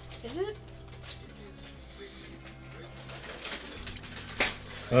 Is it?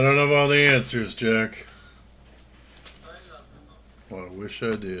 I don't know all the answers, Jack. Well, I wish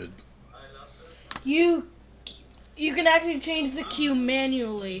I did. You can actually change the queue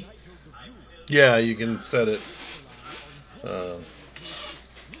manually. Yeah, you can set it.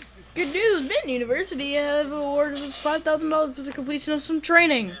 Good news, Benton University have awarded us $5,000 for the completion of some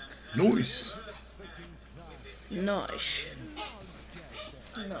training. Nice. Nice.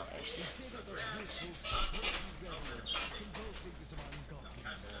 Nice.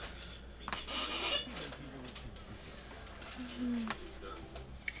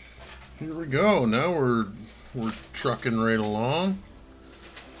 Here we go. Now we're trucking right along.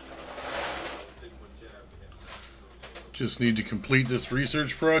 Just need to complete this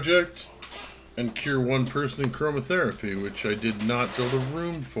research project and cure one person in chromotherapy, which I did not build a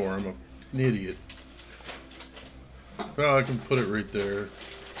room for. I'm an idiot. Well, I can put it right there.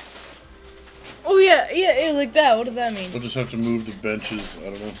 Oh yeah, like that. What does that mean? We'll just have to move the benches. I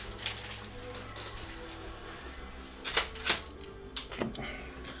don't know.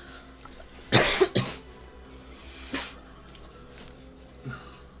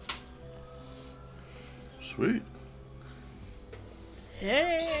 Sweet.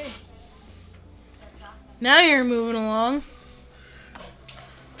 Hey. Now you're moving along.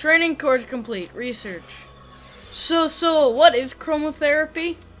 Training course complete. Research. So what is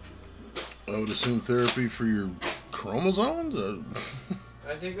chromotherapy? I would assume therapy for your chromosomes?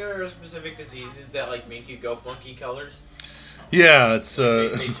 I think there are specific diseases that like make you go funky colors. Yeah, it's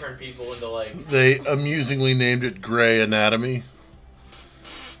They turn people into like. they amusingly named it Grey Anatomy.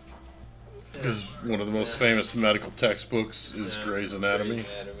 Because one of the most famous medical textbooks is Grey's Anatomy. Grey's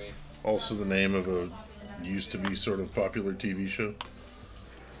Anatomy. Also the name of a used to be sort of popular TV show.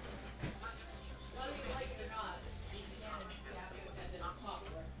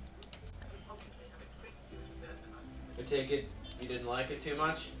 I take it you didn't like it too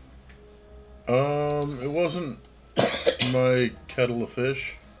much? It wasn't my kettle of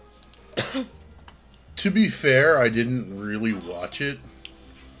fish. To be fair, I didn't really watch it.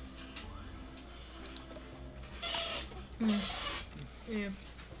 Yeah.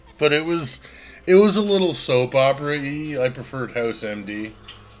 But it was a little soap opera-y. I preferred House MD.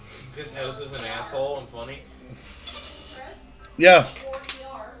 Because House is an asshole and funny. Yeah.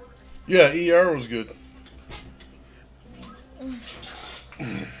 Yeah, ER was good.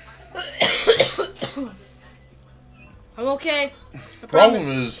 I'm okay. I Problem promise.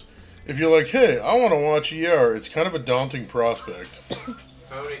 is, if you're like, hey, I want to watch ER, it's kind of a daunting prospect.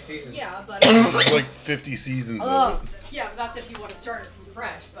 How many seasons? Yeah, but There's like 50 seasons of it. yeah, but that's if you want to start it from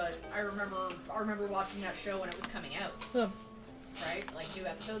fresh. But I remember watching that show when it was coming out, Hold on. right? Like new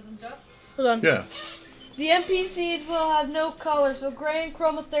episodes and stuff. Hold on. Yeah. The NPCs will have no color, so gray and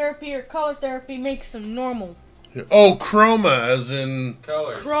chromotherapy or color therapy makes them normal. Oh, chroma, as in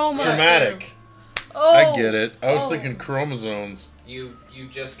Colors. chromatic. Oh, I get it. I was Oh. thinking chromosomes. You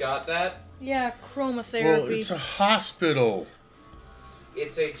just got that? Yeah, Well, chromotherapy. it's a hospital.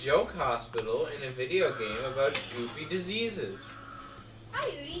 It's a joke hospital in a video game about goofy diseases. Hi,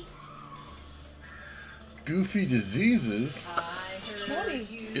 Udi. Goofy diseases?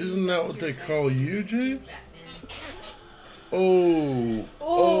 Isn't that what they call you, James? Oh.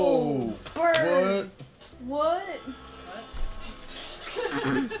 Oh. Bird. What?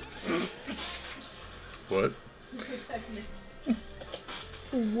 What?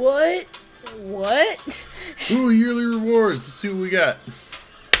 What? What? Ooh, yearly rewards. Let's see what we got.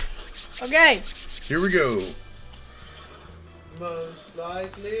 Okay. Here we go. Most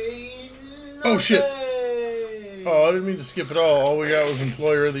likely. Oh, shit. nothing. Oh, I didn't mean to skip it all. All we got was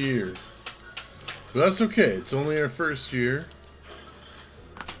Employer of the Year. But that's okay. It's only our first year.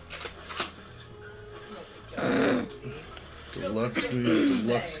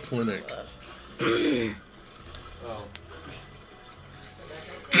 Deluxe Clinic. Oh.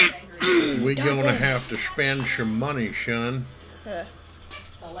 We gonna have to spend some money, son. I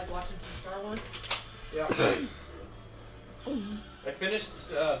like watching some Star Wars. Yeah. I finished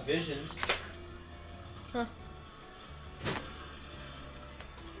Visions. Huh.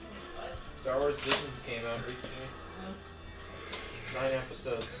 Star Wars Visions came out recently. 9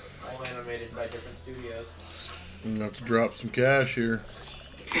 episodes, all animated by different studios. I'm gonna have to drop some cash here.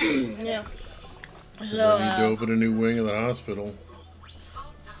 Yeah. So, I need to open a new wing of the hospital.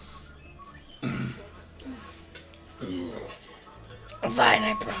 fine,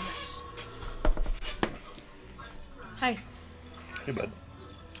 I promise. Hi. Hey, bud.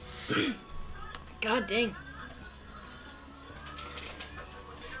 God dang.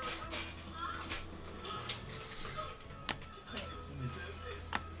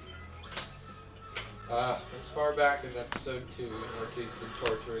 As far back as episode 2, when Ortiz been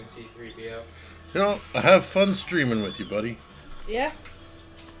torturing C-3PO. You know, I have fun streaming with you, buddy. Yeah.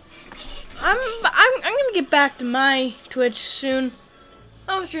 I'm gonna get back to my Twitch soon.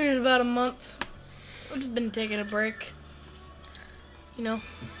 I was streaming about a month. I've just been taking a break. You know.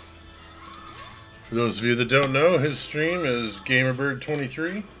 For those of you that don't know, his stream is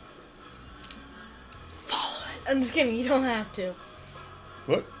GamerBird23. Follow it. I'm just kidding. You don't have to.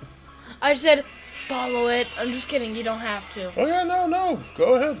 What? I said follow it. I'm just kidding. You don't have to. Oh yeah, no.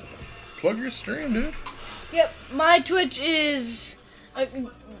 Go ahead. Plug your stream, dude. Yep. My Twitch is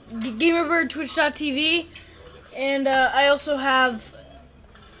GamerBird Twitch.tv, and I also have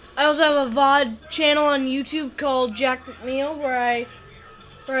a VOD channel on YouTube called Jack McNeil, where I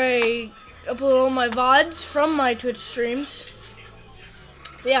upload all my VODs from my Twitch streams.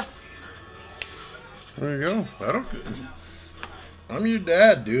 Yeah. There you go. I'm your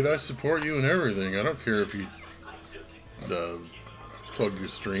dad, dude. I support you in everything. I don't care if you plug your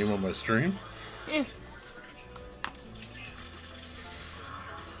stream on my stream. Yeah.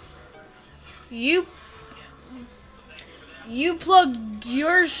 You plugged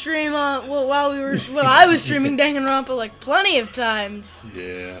your stream on while I was streaming Danganronpa like plenty of times.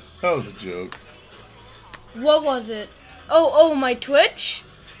 Yeah, that was a joke. What was it? Oh, my Twitch?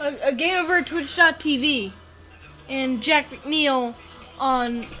 A GameOver Twitch.tv. And Jack McNeil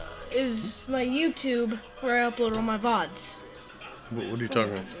is my YouTube where I upload all my VODs. What are you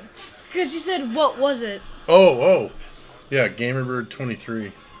talking about? Because you said, what was it? Oh. Yeah,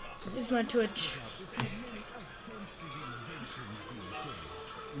 GamerBird23. It's my Twitch.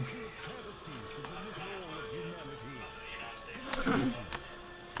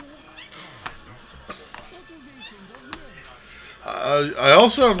 I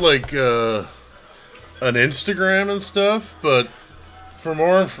also have like an Instagram and stuff, but for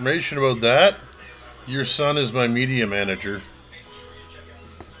more information about that, your son is my media manager.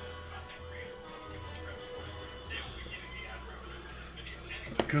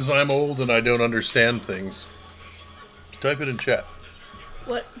 Because I'm old and I don't understand things. Type it in chat.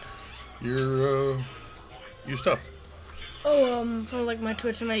 What? Your stuff. Oh, from like my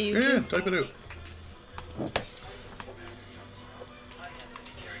Twitch and my YouTube. Yeah, type it out.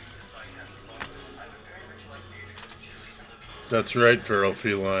 That's right, Feral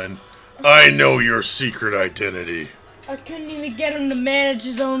Feline. I know your secret identity. I couldn't even get him to manage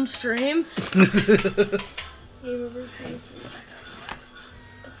his own stream.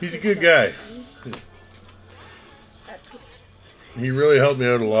 He's a good guy. He really helped me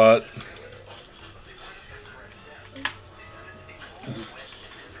out a lot.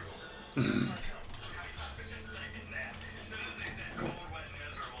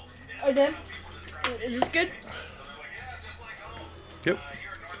 Okay. Is this good? Yep.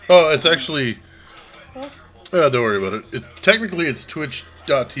 Oh, it's actually... don't worry about it. Technically, it's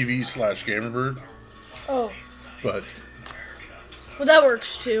twitch.tv/GamerBird. Oh. But... Well, that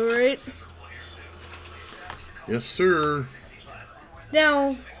works too, right? Yes, sir.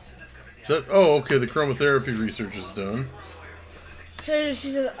 Now... Oh, okay, the chromotherapy research is done. She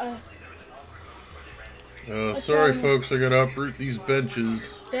said, Sorry, folks. I gotta uproot these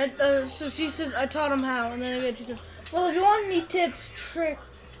benches. So she says, I taught him how, and then again she says, well, if you want any tips, tricks,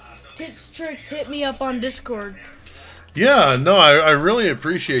 hit me up on Discord. Yeah, no, I really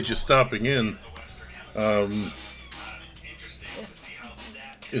appreciate you stopping in.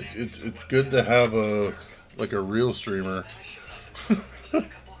 It's good to have a real streamer.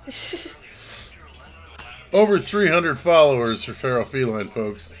 Over 300 followers for Feral Feline,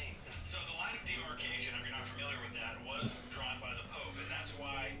 folks.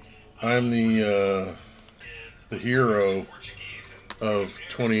 I'm the hero of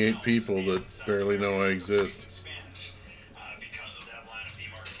 28 people that barely know I exist.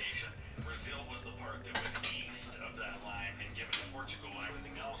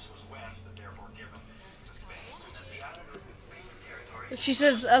 She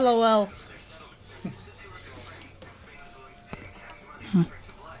says, LOL.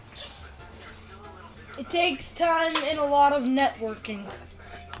 It takes time and a lot of networking.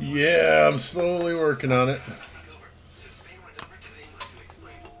 Yeah, I'm slowly working on it.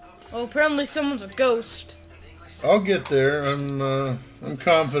 Well, apparently someone's a ghost. I'll get there. I'm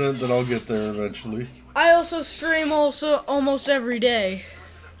confident that I'll get there eventually. I also stream almost every day.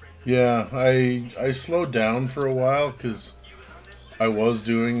 Yeah, I slowed down for a while because I was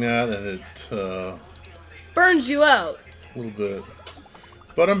doing that and it burns you out a little bit.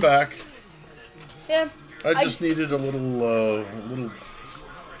 But I'm back. Yeah. I just needed a little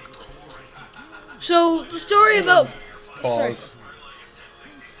So the story about pause.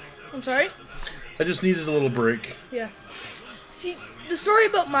 I'm sorry? I just needed a little break. Yeah. See, the story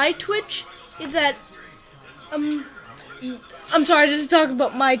about my Twitch is that I'm sorry, just to talk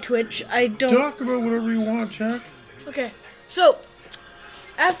about my Twitch. I don't talk about whatever you want, Jack. Okay. So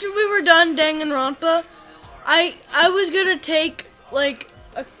after we were done Danganronpa, I was gonna take like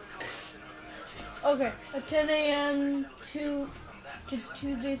a 10 a.m. to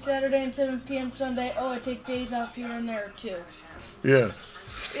Tuesday, Saturday, and 7 p.m. Sunday. Oh, I take days off here and there too. Yeah.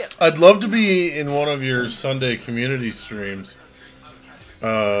 Yeah. I'd love to be in one of your Sunday community streams.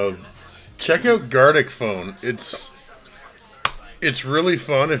 Check out Gardic Phone. It's really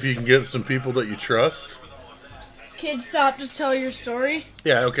fun if you can get some people that you trust. Kids, stop. Just tell your story.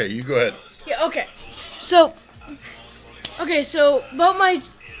 Yeah, okay. You go ahead. Yeah, okay. So about my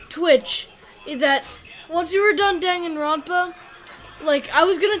Twitch is that once we were done Danganronpa, like, I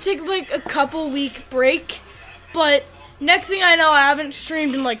was going to take, like, a couple week break, but next thing I know, I haven't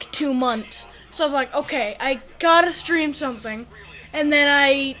streamed in, like, 2 months. So I was like, okay, I gotta stream something. And then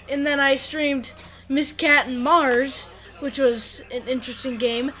I streamed Miss Cat and Mars, which was an interesting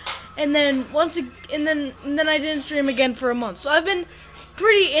game. And then and then I didn't stream again for a month. So I've been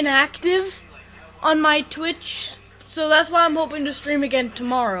pretty inactive on my Twitch. So that's why I'm hoping to stream again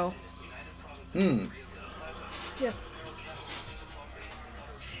tomorrow. Yeah.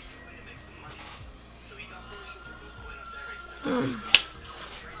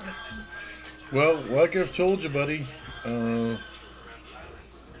 Well, like I've told you, buddy,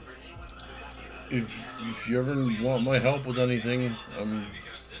 if you ever want my help with anything,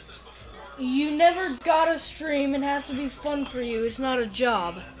 You never gotta stream. It has to be fun for you. It's not a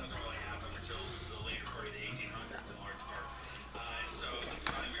job.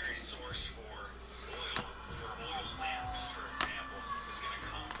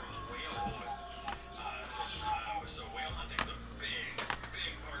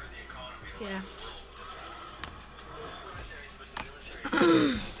 Yeah.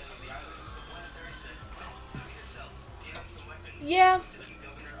 Yeah.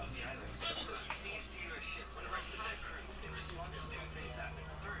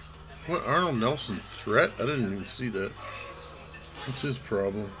 What, Arnold Nelson threat? I didn't even see that. What's his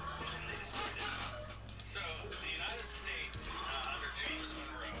problem?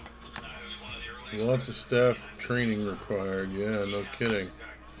 Lots of staff training required. Yeah, no kidding.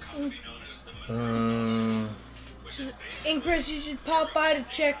 And Chris, you should pop by to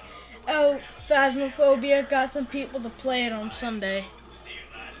check out Phasmophobia. Got some people to play it on Sunday.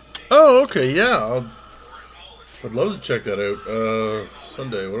 Oh, okay, yeah. I'd love to check that out.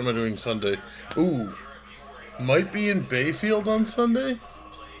 Sunday. What am I doing Sunday? Ooh. Might be in Bayfield on Sunday.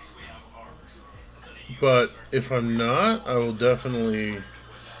 But if I'm not, I will definitely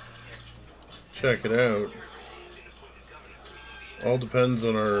check it out. All depends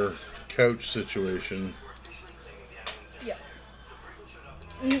on our couch situation. Yeah.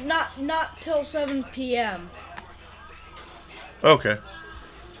 Not till 7 p.m. Okay.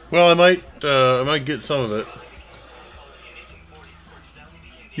 Well, I might get some of it.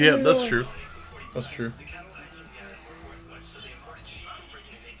 Yeah, that's true. That's true.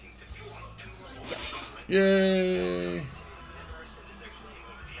 Yay!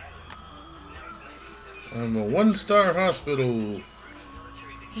 I'm a 1-star hospital.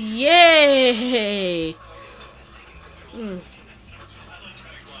 Yay!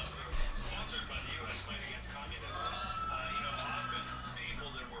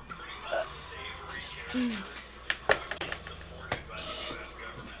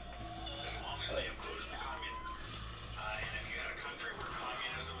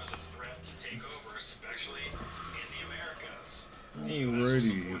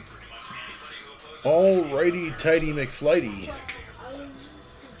 Alrighty. Alrighty, tidy McFlighty.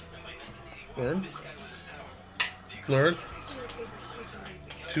 Learn.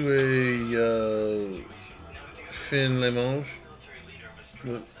 To a fin le mange.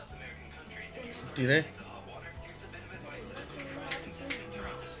 Dîner.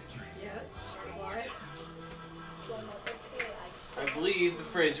 Yes. What? I believe the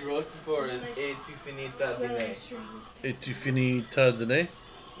phrase you were looking for is "Et tu finis ta dîner." Et tu finis ta dîner?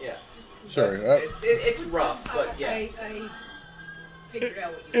 Yeah. Sorry. It's rough, but yeah. I figured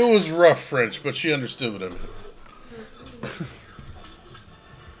out what you It was rough French, but she understood what I meant.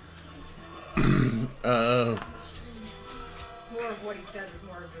 More of what he said was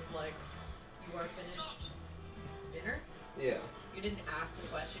more of just like, you are finished dinner? Yeah. You didn't ask the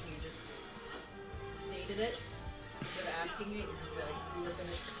question, you just stated it. Instead of asking it, you just like, you were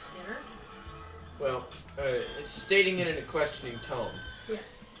finished dinner? Well, it's stating it in a questioning tone. Yeah.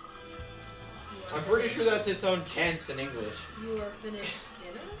 I'm pretty sure that's its own tense in English. You are finished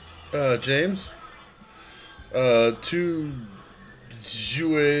dinner? James? To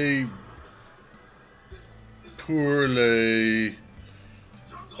jouer pour les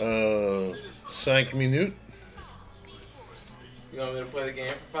 5 minutes. You want me to play the game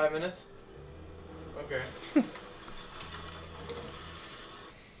for 5 minutes? Okay.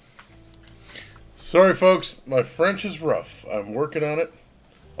 Sorry, folks. My French is rough. I'm working on it.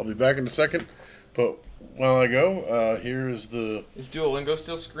 I'll be back in a second. But while I go, here is the Is Duolingo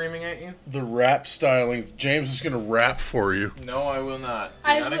still screaming at you? rap styling. James is going to rap for you. No, I will not. Do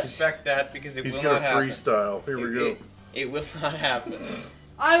I not will- expect that because it He's will going not to happen. freestyle. Here we go. It will not happen.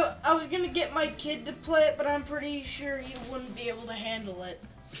 I was gonna get my kid to play it, but I'm pretty sure he wouldn't be able to handle it.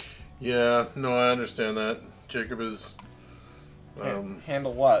 Yeah, no, I understand that. Jacob is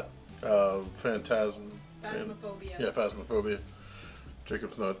Handle what? phantasm. Phasmophobia. Yeah, phasmophobia.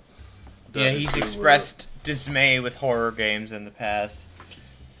 Jacob's not. Yeah, that he's into, expressed dismay with horror games in the past.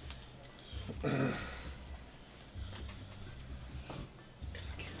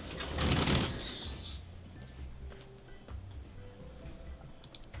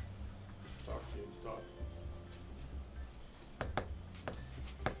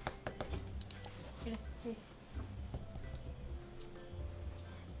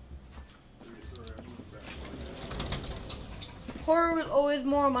 Horror was always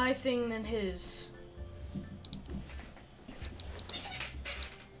more my thing than his.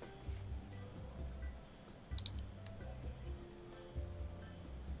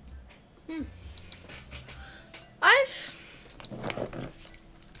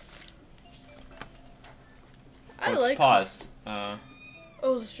 I like. Paused. Oh,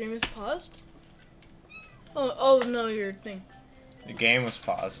 the stream is paused. Oh no, your thing. The game was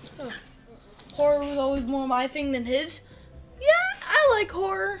paused. Horror was always more my thing than his. Yeah, I like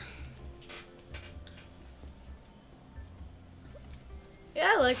horror.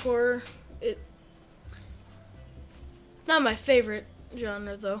 Yeah, I like horror. It not my favorite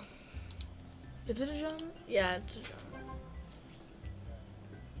genre though. Is it a genre? Yeah, it's a genre.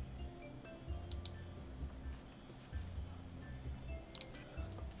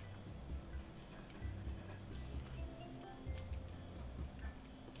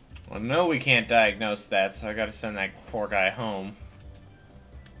 Well, no, we can't diagnose that, so I gotta send that poor guy home.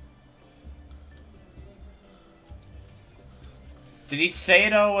 Did he say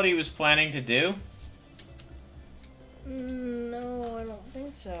at all what he was planning to do? No, I don't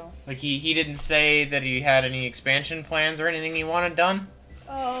think so. Like, he didn't say that he had any expansion plans or anything he wanted done?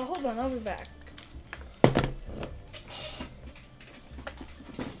 Hold on, I'll be back.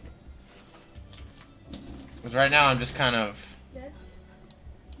 Because right now I'm just kind of... Dad,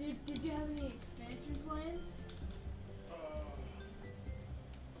 did you have any expansion plans?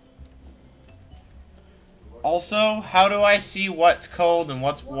 Also, how do I see what's cold and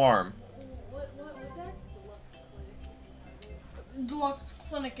what's warm? What was that? Deluxe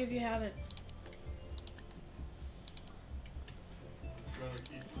Clinic if you have it.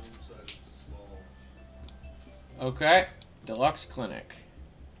 Okay, Deluxe Clinic.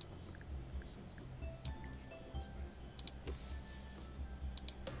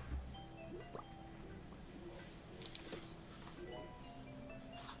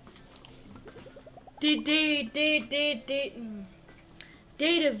 Data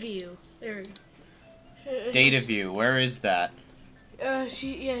view. There we go. Data view. Where is that?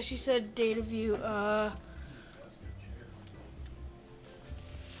 She said data view. I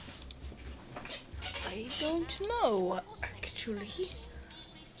don't know actually.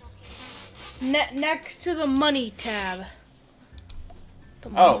 Next to the money tab. The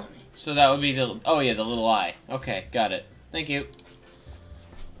Oh, money. so that would be the. Oh yeah, the little eye. Okay, got it. Thank you.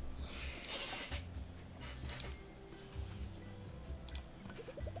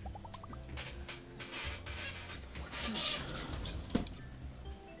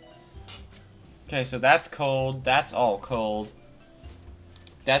 Okay, so that's cold. That's all cold.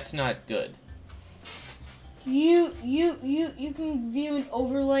 That's not good. You can view an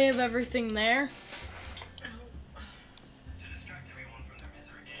overlay of everything there. To distract everyone from their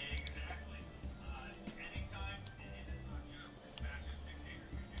misery. Exactly. Anytime, and it's not just fascist dictators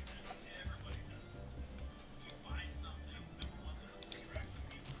who do this. Everybody does this. You find something, number one, that will distract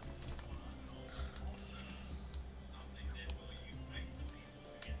the people from what's going on, and also something that will unite the people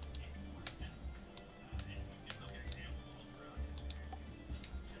against a foreign enemy. And you can look at examples all throughout history.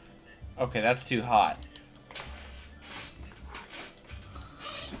 Just that. Okay, that's too hot.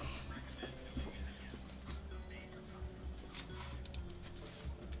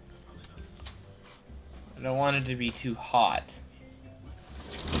 I don't want it to be too hot.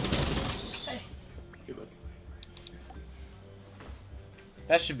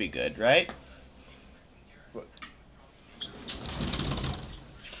 That should be good, right?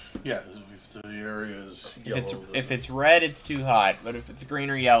 Yeah, if the area is yellow. If it's red, it's too hot. But if it's green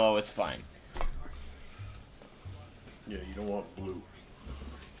or yellow, it's fine. Yeah, you don't want blue.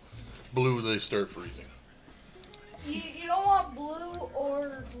 Blue, they start freezing. You don't want blue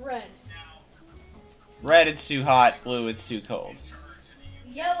or red. Red, it's too hot. Blue, it's too cold.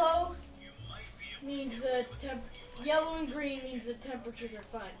 Yellow means yellow and green means the temperatures are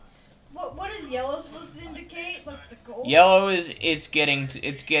fine. What is yellow supposed to indicate? Like the cold? Yellow is it's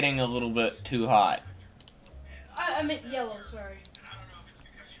getting a little bit too hot. I meant yellow. Sorry.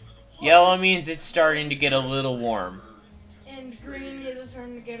 Yellow means it's starting to get a little warm. And green is it's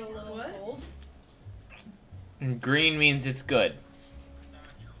starting to get a little cold. And green means it's good.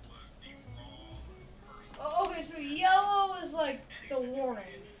 Okay, so yellow is like the warning.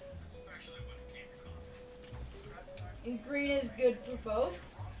 And green is good for both.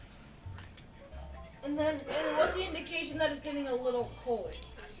 And then what's the indication that it's getting a little cold?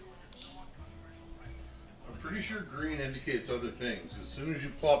 I'm pretty sure green indicates other things. As soon as you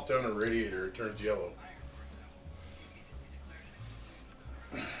plop down a radiator, it turns yellow.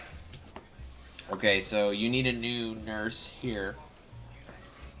 Okay, so you need a new nurse here.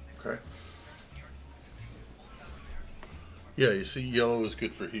 Okay. Yeah, you see, yellow is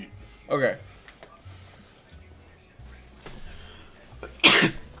good for heat. Okay.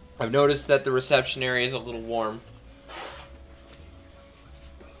 I've noticed that the reception area is a little warm.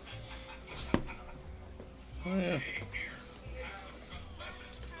 Oh, yeah.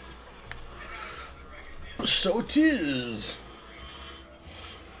 So it is.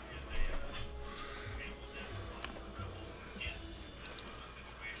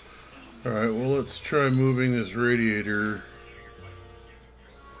 Alright, well, let's try moving this radiator.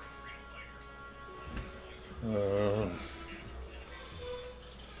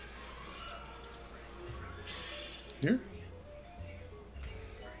 Here?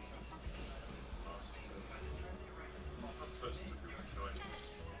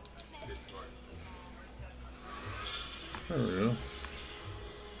 There we go.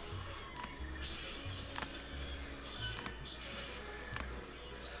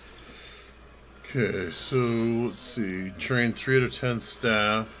 Okay, so let's see. Train 3 out of 10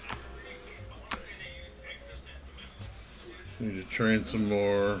 staff. Need to train some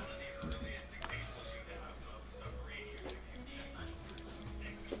more.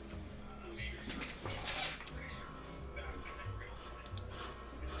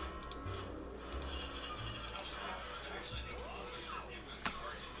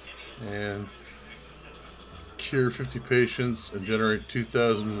 And cure 50 patients and generate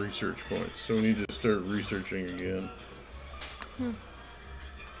 2,000 research points. So we need to start researching again.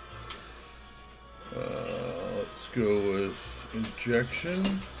 Let's go with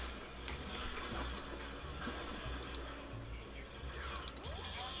injection.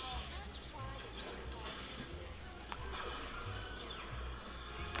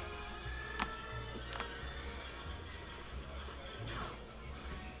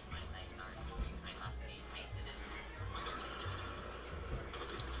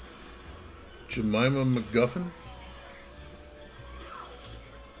 Jemima McGuffin.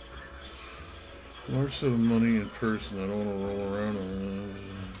 Well, Source of money in person. I don't want to roll around on.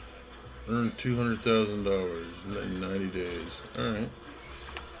 Earn $200,000 in 90 days. All right.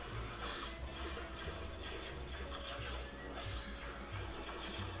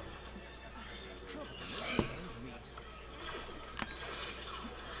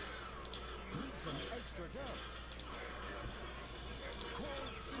 Some extra dough. Call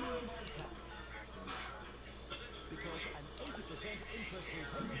soon by cash. Because an 80% interest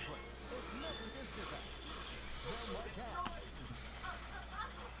repayment rate is never discounted. Sell my cash.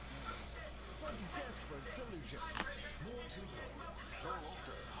 For desperate solution. More to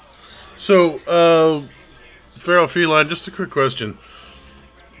So, Feral Feline, just a quick question.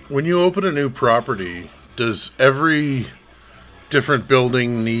 When you open a new property, does every different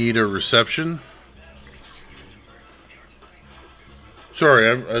building need a reception? Sorry,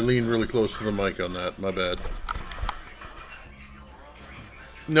 I leaned really close to the mic on that. My bad.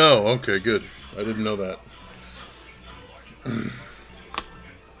 No, okay, good. I didn't know that.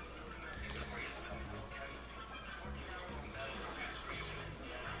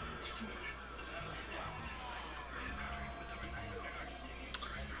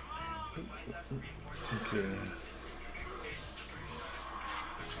 Okay.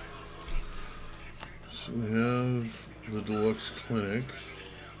 So we have the deluxe clinic.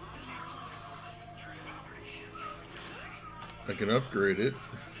 I can upgrade it. So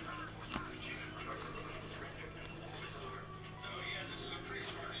yeah, this is a pretty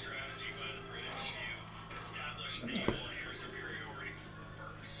smart strategy by the British. You establish naval air superiority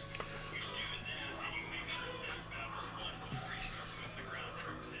first. You do that, and you make sure that battle's won before you start putting the ground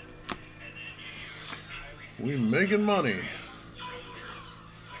troops in. And then you use highly We skilled making money. ground troops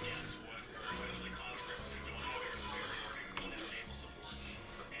against what are essentially conscripts who don't have air superiority, who don't have naval support.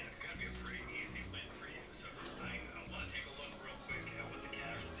 And it's going to be a pretty easy win for you. So I want to take a look real quick at what the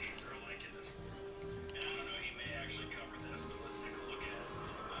casualties are like in this war. And I don't know, he may actually cover this, but let's take a look at it.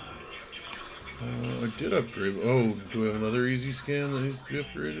 You have 255 I did upgrade. Oh, do we have another easy scan that needs to be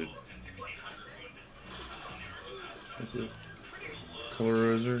upgraded? and 1,600 wounded on the Argentine side. That's it.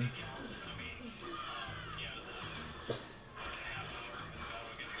 Colorizer.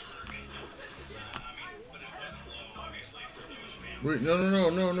 Wait, no,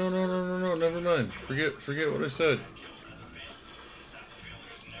 never mind. Forget what I said.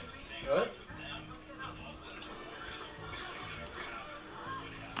 What?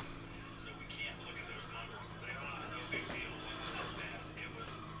 So we can't look at those numbers and say, oh, no big deal, it wasn't that bad. It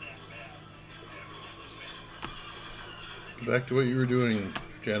was that bad to every one of those families. Back to what you were doing,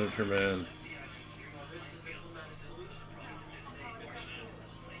 Janitor Man.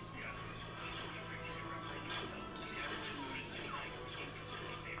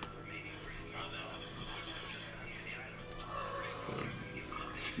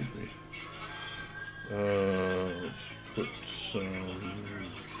 Excuse me. Let's put some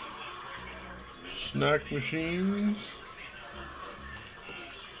snack machines. Let's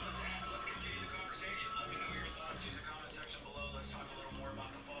continue the conversation. Let me know your thoughts. Use the comment section below. Let's talk a little more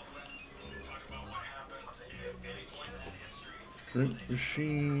about the Falklands. Talk about what happened at any point in that history. Drink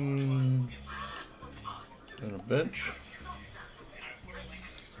machine. And a bench.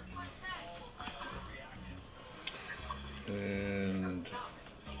 And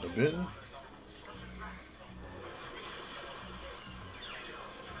a bin.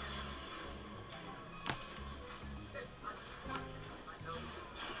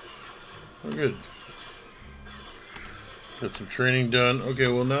 We're good. Got some training done. Okay,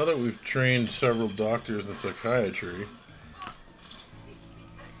 well now that we've trained several doctors in psychiatry,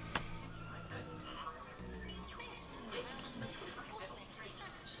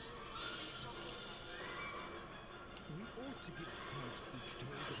 We ought to give thanks each day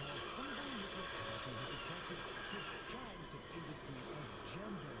that our humble little capital has attracted such giants of industry as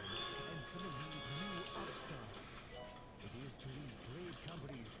Jumbo and some of these new upstarts. It is to these brave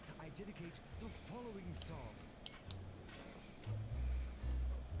companies I dedicate the following song.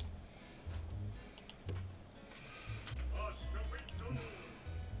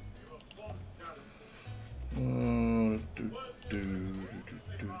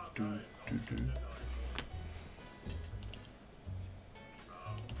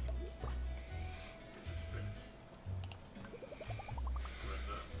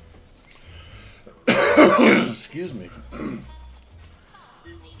 excuse me.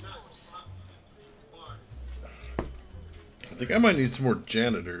 I think I might need some more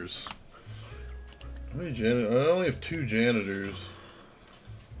janitors. How many I only have 2 janitors.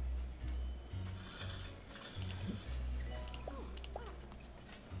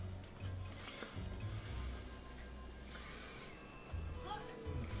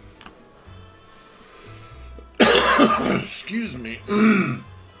 Excuse me.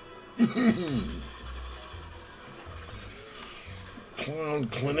 Clown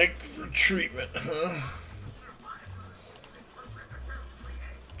clinic for treatment, huh?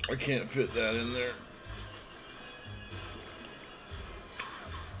 I can't fit that in there.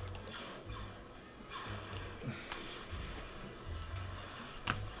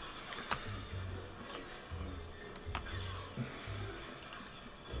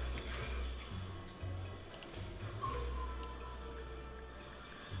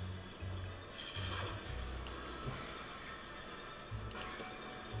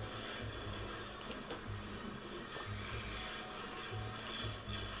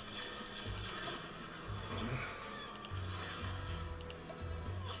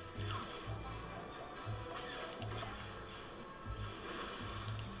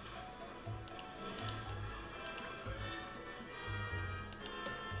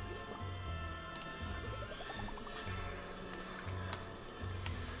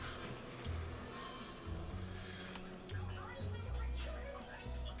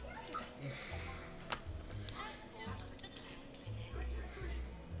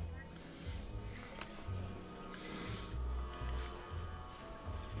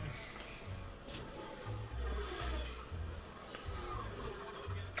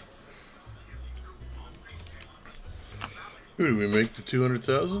 Who did we make the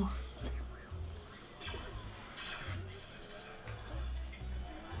 200,000?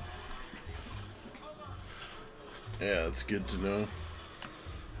 Yeah, that's good to know.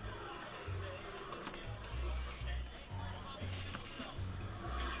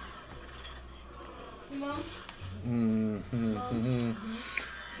 Mom?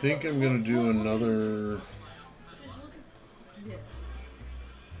 Think I'm gonna do another.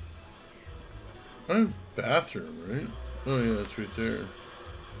 I have bathroom, right? Oh yeah, it's right there.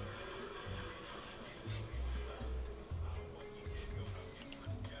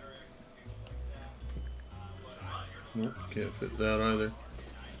 Nope, can't fit that either.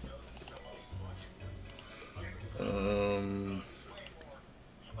 I'm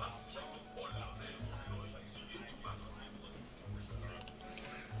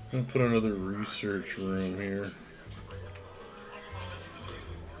gonna put another research room here.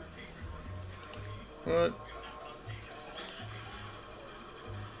 What?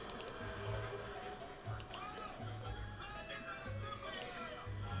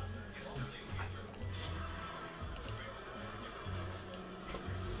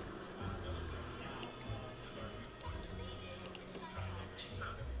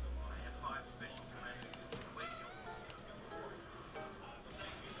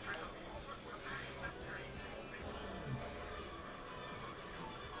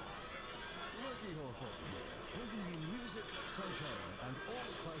 Bringing you music, sunshine, and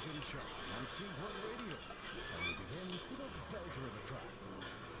all-fashion charm on C1 Radio. And we begin with a belter of a track.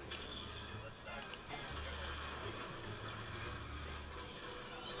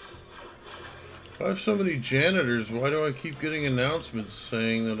 If I have so many janitors, why do I keep getting announcements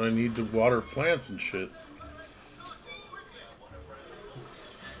saying that I need to water plants and shit?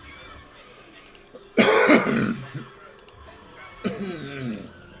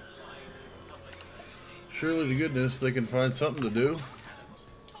 Surely to goodness they can find something to do.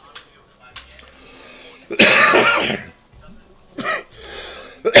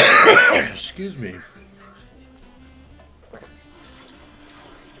 Excuse me.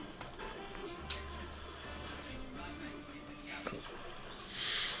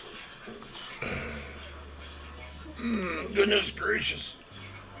 Goodness gracious.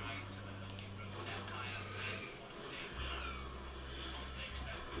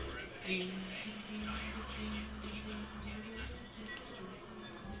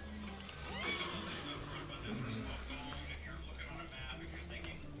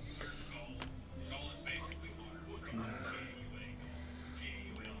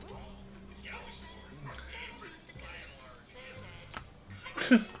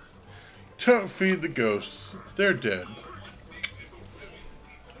 Don't feed the ghosts. They're dead.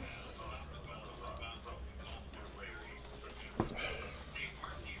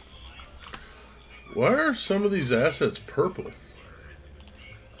 Why are some of these assets purple?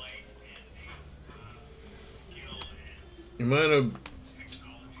 Am I in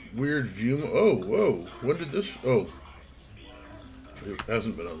a weird view? Oh, whoa. When did this? Oh. It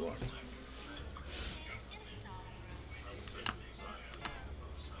hasn't been unlocked.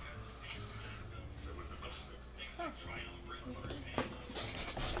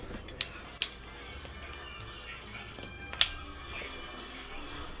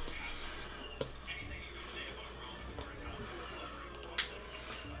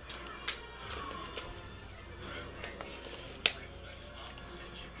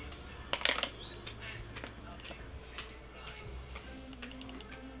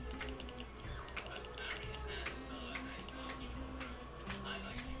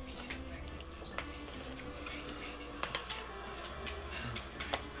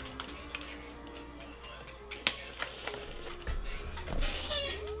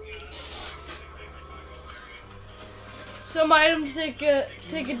 Some items take a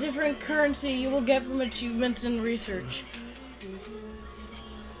different currency you will get from achievements in research.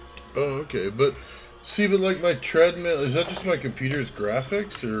 Oh, okay. But see, but like my treadmill, is that just my computer's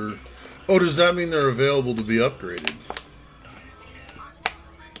graphics, or oh, does that mean they're available to be upgraded?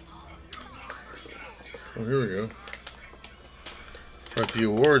 Oh, here we go. At the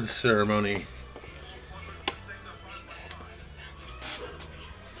awards ceremony.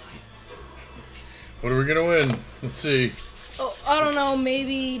 What are we gonna win? Let's see. Oh, I don't know.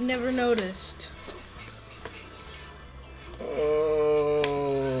 Maybe never noticed.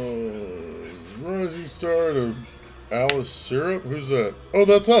 Rising Star to Alice Syrup? Who's that? Oh,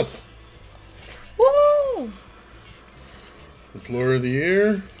 that's us. Woo! Employer of the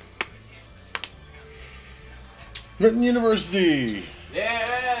Year. Renton University.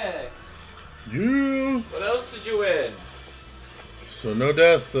 Yeah! Yeah. What else did you win? So no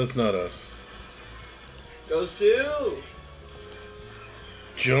deaths, that's not us. Goes to...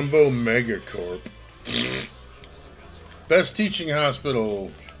 Jumbo Megacorp. Best teaching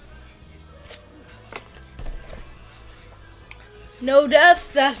hospital. No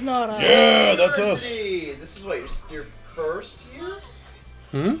deaths. That's not us. Yeah, that's us. University. This is what, your first year?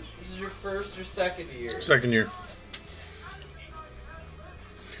 Hmm? This is your first or second year? Second year.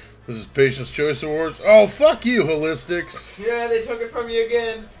 This is Patient's Choice Awards. Oh, fuck you, Holistics. Yeah, they took it from you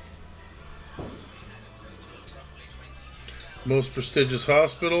again. Most prestigious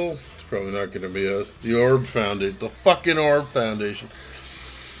hospital. It's probably not going to be us. The Orb Foundation. The fucking Orb Foundation.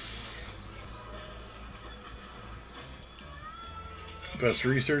 Best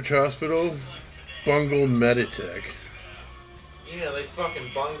research hospital. Bungle Meditech. Yeah, they fucking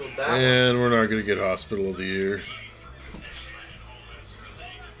bungled that one. And we're not going to get Hospital of the Year.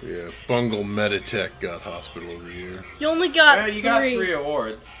 Yeah, Bungle Meditech got Hospital of the Year. You only got Yeah, you got 3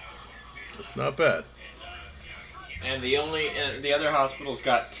 awards. That's not bad. And the other hospitals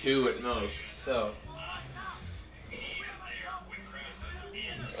got 2 at most, so.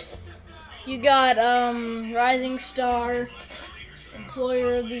 You got Rising Star,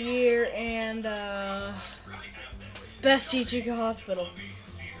 Employer of the Year, and Best Teaching Hospital.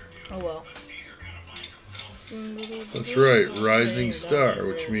 Oh well. That's right, Rising Star,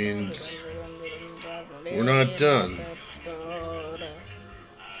 which means we're not done.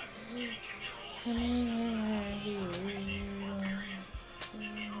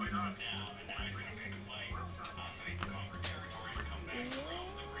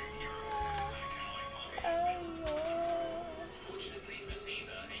 Fortunately for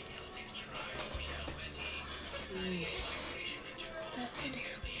Caesar, a Celtic tribe of the Helvetii was planning a migration into Gaul in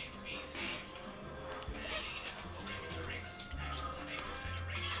 58 BC. Their leader, Orycteryx, had formed a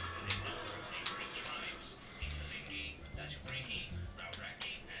confederation with a number of neighboring tribes, Italingi, Latubrigi,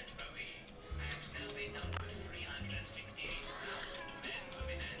 Rauraki, and Boii, and now they numbered 368,000 men,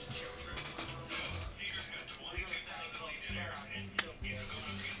 women, and children. So, Caesar's got 22,000 legionnaires, and he's a good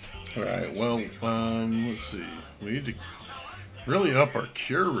piece now. Alright, well, let's see. We need to really up our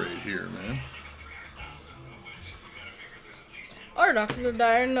cure rate here, man. Our doctor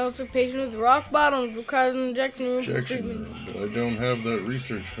diagnosed a patient with rock bottom, requires an injection room for Injection, treatment. but I don't have that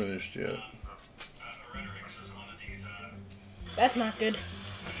research finished yet. That's not good.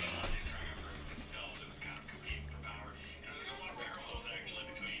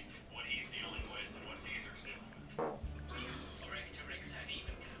 Orycteryx had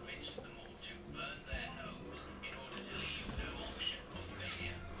even convinced them all to burn their homes in order to leave no option of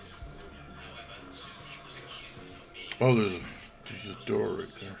failure. However, soon he was accused of being Oh, there's a door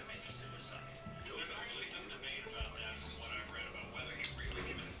right there. commit suicide. There's actually some debate about that from what I've read about whether he really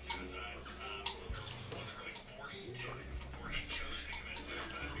committed suicide, or wasn't really forced to, or he chose to commit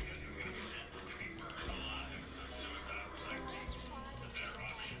suicide because he was going to be sentenced to be burned alive. So suicide was like the better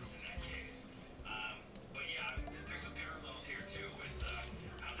option in that case. But yeah, there's some parallels here too with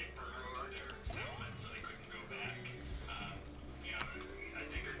how they burned their settlement so they couldn't go back. Yeah, I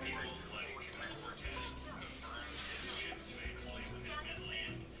think of people like Cortez who burned his ships famously when his men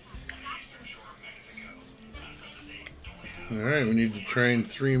land on the eastern shore of Mexico, so that they don't have Alright, we need to train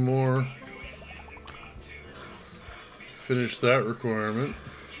 3 more. Finish that requirement.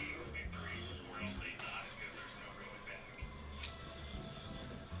 or else they die because there's no going back.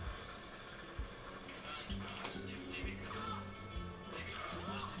 Was too difficult. Difficult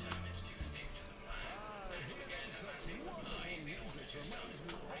was determined to stick to the plan and began amassing supplies in order to start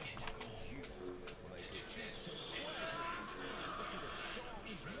pouring into Gaul. To do this, they would have to pass the border of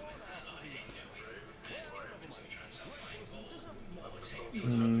the Roman ally Dowie and the province of Transalpine Gaul, or take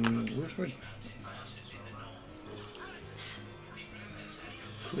the Where's my mountain passes in the north. The Romans had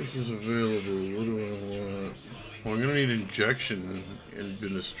built a courses available? What do I want? Well, I'm gonna need injection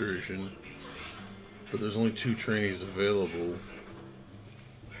administration, but there's only 2 trainees available.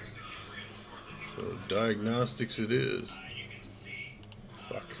 So diagnostics it is.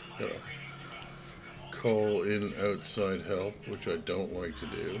 Fuck. Gotta call in outside help, which I don't like to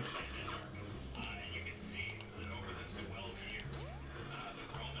do.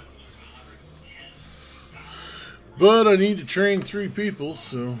 But I need to train 3 people,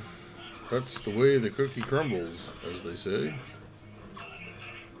 so that's the way the cookie crumbles, as they say.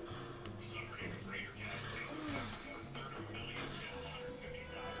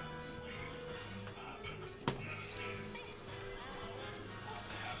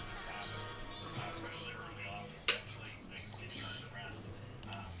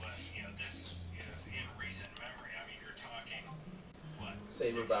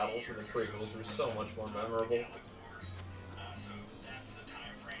 Saber battles in the prequels were so much more memorable.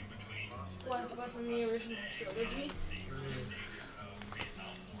 What from the original trilogy?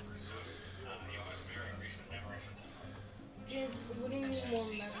 James, what do you mean more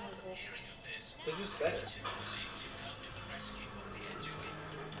memorable? They're just better.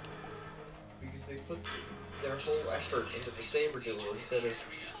 Because they put their whole effort into the saber duel instead of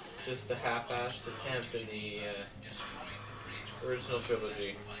just the half-assed attempt in the original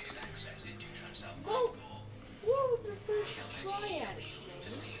trilogy. Well, what was the first try at it,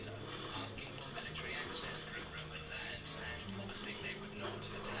 James?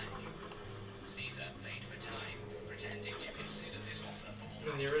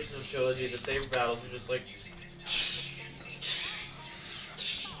 In the original trilogy, the saber battles are just like...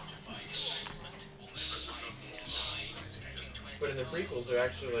 But in the prequels, they're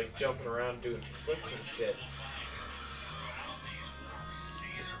actually like jumping around doing flips and shit.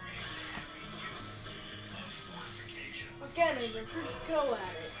 Again, in the first go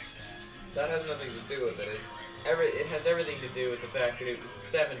at it. That has nothing to do with it. It has everything to do with the fact that it was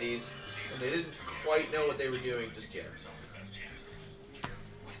the 70s, and they didn't quite know what they were doing just yet.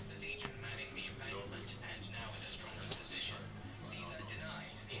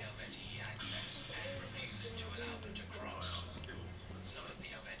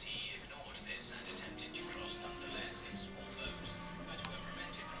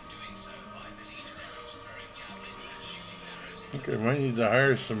 I think I might need to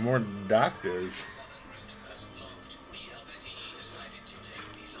hire some more doctors.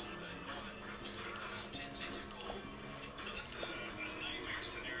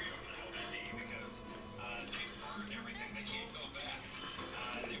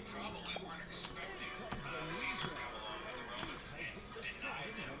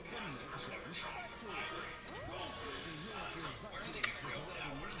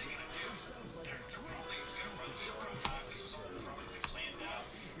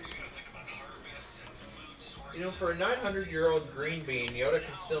 You know, for a 900-year-old green bean, Yoda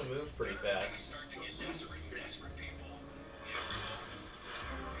can still move pretty fast.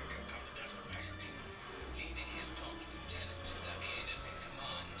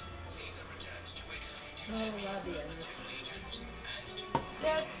 Oh, Labia.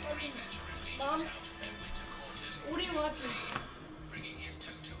 Dad, Mom, what are you watching?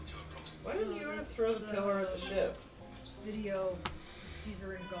 Why didn't you throw the pillar at the ship? Video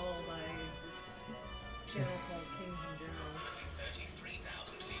Caesar and Gaul by this channel called Kings and Generals.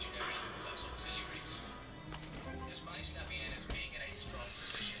 33,000 legionaries plus auxiliaries. Despite Labienus being in a strong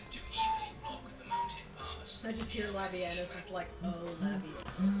position to easily block the mountain pass, I just hear Labienus, it's like, oh,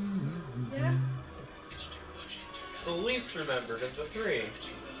 Labienus. Yeah? The least remembered of the 3.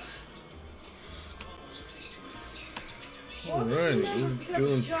 Alright, we're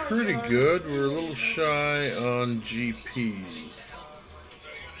doing pretty good. We're a little shy on GPs.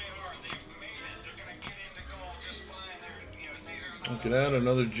 We could add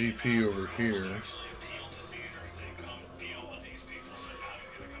another GP over here. Is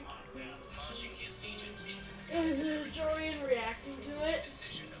the historian reacting to it?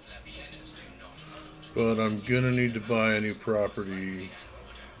 But I'm gonna need to buy a new property.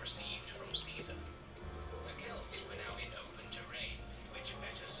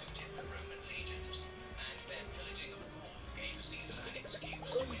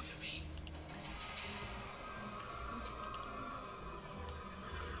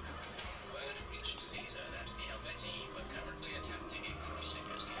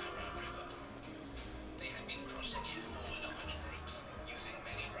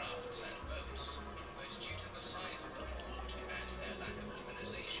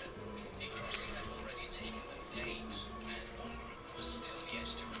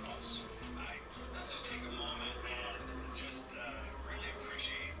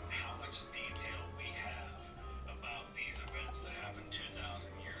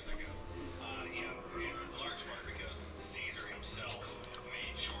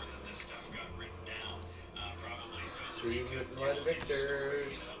 History is written by the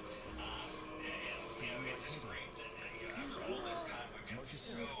victors. It's just great that after all this time we've got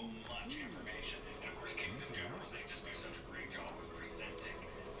so much information. And of course, Kings of Generals, they just do such a great job of presenting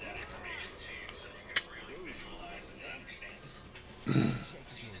that information to you so you can really visualize it and understand it.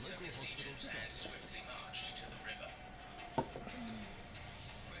 Caesar took his legions and swiftly marched to the river.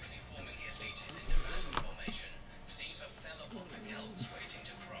 Quickly forming his legions into battle formation, Caesar fell upon the Celts waiting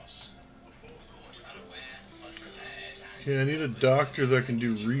to cross. Caught unaware, unprepared, and Okay, I need a doctor that can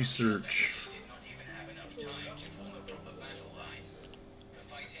do research. did not even have enough time to form a proper battle line. The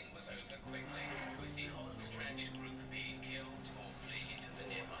fighting was over quickly, with the whole stranded group being killed or fleeing into the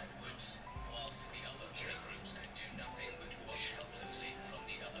nearby woods, whilst the other three groups could do nothing but watch helplessly from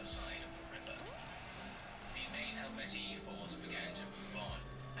the other side of the river. The main Helvetii force began to move on,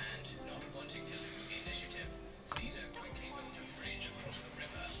 and not wanting to lose the initiative, Caesar quickly built a bridge across the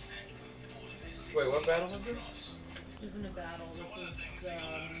river and moved all of his 6 Wait, what battle legions was this? across. This isn't a battle.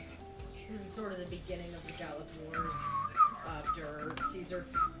 This is sort of the beginning of the Gallic Wars. After Caesar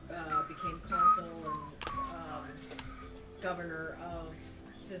became consul and governor of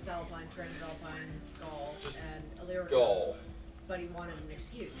Cisalpine, Transalpine, Gaul, Just and Illyricum. Gaul. But he wanted an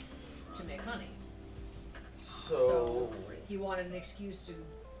excuse to make money. So He wanted an excuse to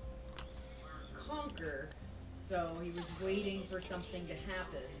conquer, so he was waiting for something to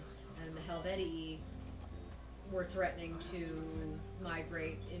happen, and the Helvetii were threatening to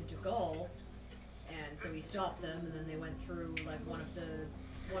migrate into Gaul, and so he stopped them, and then they went through like one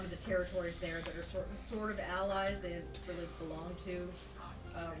of the territories there that are sort of allies. They didn't really belong to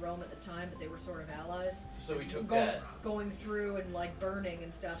Rome at the time, but they were sort of allies. So we took that. Going through and like burning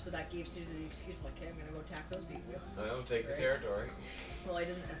and stuff, so that gave Caesar the excuse, like, okay, I'm gonna go attack those people. I don't take the Right. territory. Well, he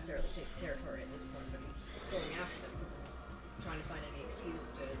doesn't necessarily take the territory at this point, but he's going after them because he's trying to find any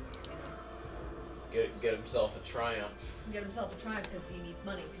excuse to, you know, Get himself a triumph. get himself a triumph because he needs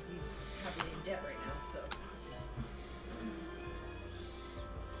money because he's heavily in debt right now. So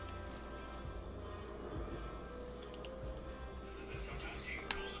This is it. Sometimes he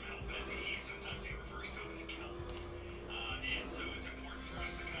calls them Helvetii, sometimes he refers to them as Celts. And so it's important for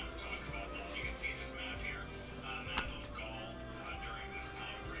us to kind of talk about that. You can see this map here, map of Gaul during this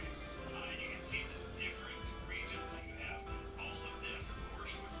time frame. And you can see the different regions that you have. All of this, of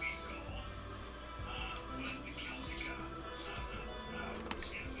course, would be Gaul. But the Celtica,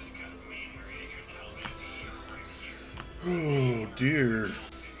 is this kind of main area here. The Helvetii are right here. Oh dear.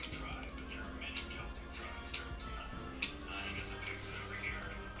 Celtic tribe, but there are many Celtic tribes during this time. You get the pics over here,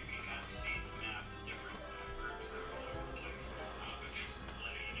 and you can kind of see the map, the different groups that are all over the place. But just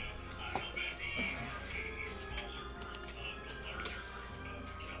letting you know, Helvetii are a smaller group of the larger group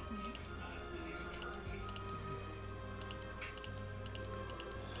of Celts that he's referring to.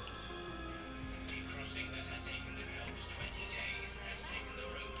 The crossing that had taken the Celts 20 days has taken the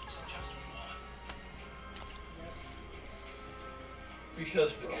Romans just one.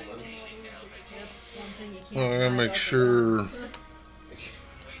 Because Romans. that's one thing you can't. Well, I gotta deny make about the sure Romans.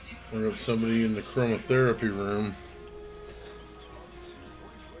 we got somebody in the chromotherapy room.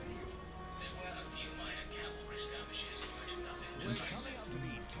 There were a few minor cavalry skirmishes, but nothing decisive. To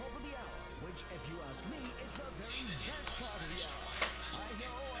the top of the hour, which, if you ask me, is the very Caesar did best once part of the manage to hour. find a plan of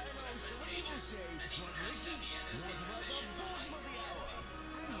things that was advantageous, and even had Labienus in position behind the enemy.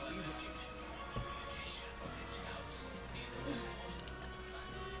 However, due to poor communication from his scouts, Caesar was forced to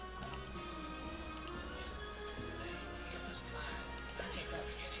this delayed Caesar's plan, and he was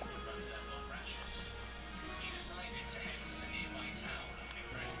beginning to run low on rations. He decided to head for the nearby town of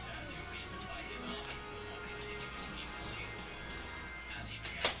Erecta to resupply his army before continuing in pursuit. As he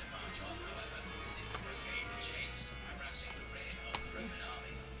began to march off, however, Dimmico gave chase, harassing the rear of the Roman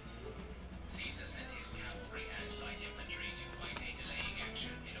army. Caesar sent his cavalry and light infantry to fight a delaying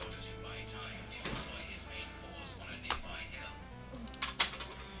action in order to buy time to deploy his main force on a nearby hill.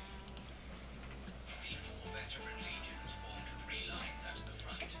 The 4 veteran legions formed 3 lines at the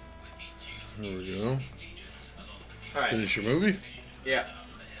front, with the 2 There we newly go. added legions along the All right. Finish your movie? position Yeah. up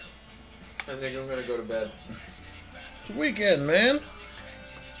the hill. I think I'm gonna go to bed. Tested in battle. It's a weekend, man. Not expected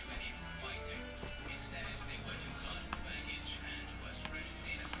to do any fighting. Instead, they were to guard the baggage and were spread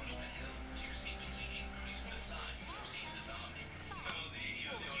thin across the hill to seemingly increase the size of Caesar's army. So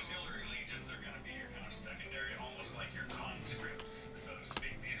the auxiliary legions are going to be your kind of secondary, almost like your conscripts, so to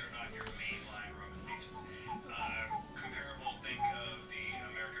speak. These are not your mainline Roman legions. Comparable, think of the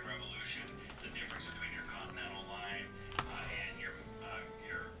American Revolution, the difference between your continental line and your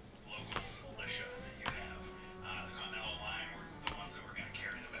local militia that you have. The Continental Line were the ones that were going to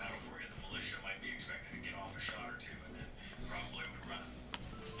carry the battle for you. The militia might be expected to get off a shot or two and then probably would run.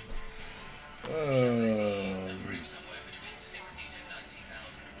 Somewhere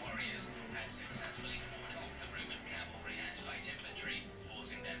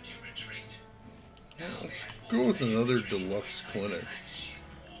go with another deluxe clinic.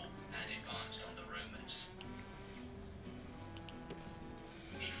 And advanced on the Romans.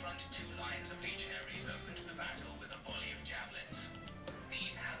 The front two lines of legionaries opened the battle with a volley of javelins.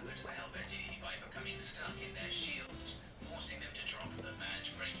 These hampered the Helvetii by becoming stuck in their shields, forcing them to drop them and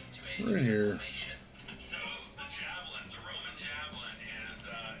break into a Right here. formation. So the javelin, the Roman javelin, is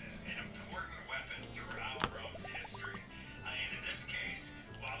an important weapon throughout Rome's history. And in this case,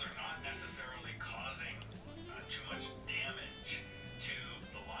 while they're not necessarily causing too much damage to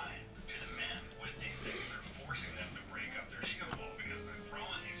the line, to the men with these things, they're forcing them to break up their shield wall because they're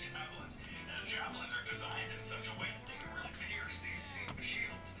throwing these javelins. And the javelins are designed in such a way that they can really pierce these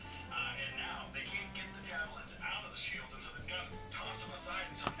shields. And now they can't get the javelins out of the shields, and so they've got to toss them aside.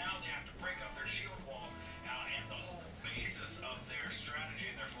 And so now they have to break up their shield wall, and the whole basis of their strategy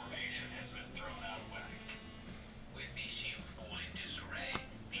and their formation has been thrown out of whack. With the shield all in disarray,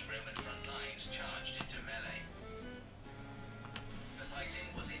 the Roman front lines charged into melee. The fighting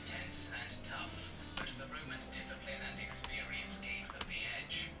was intense and tough, but the Romans' discipline and experience gave them the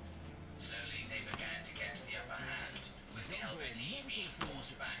edge. Slowly they began to get the upper hand, with the Helvetii being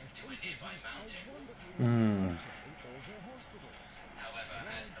forced back to a nearby mountain. However,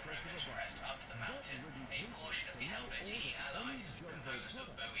 as the Romans pressed up the mountain, a portion of the Helvetii allies, composed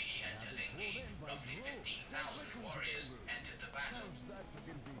of Boii and Telingi, roughly 15,000 warriors, entered the battle.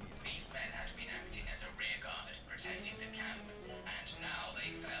 These men had been acting as a rear guard, protecting the camp, and now they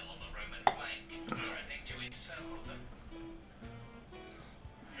fell on the Roman flank, threatening to encircle them.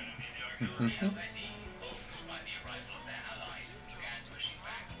 Gonna need the The auxiliary. Helvetii, bolstered by the arrival of their allies, began pushing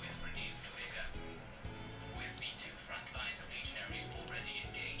back with renewed vigor. With the two front lines of legionaries already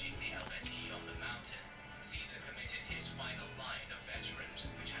engaging the Helvetii on the mountain, Caesar committed his final line of veterans,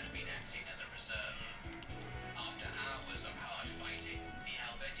 which had been acting as a reserve. After hours of hard fighting, the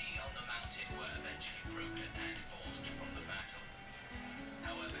Helvetii on the mountain were eventually broken and forced from the battle.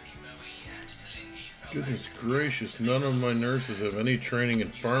 However, the Boii and Telingi fell Goodness back. gracious, none of my nurses have any training in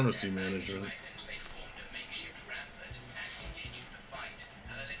pharmacy management. They formed a makeshift rampart and continued the fight,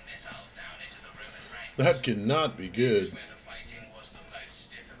 hurling missiles down into the Roman ranks. That cannot be This is good. where the fighting was the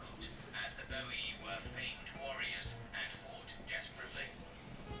most difficult, as the Boii were famed warriors and fought desperately.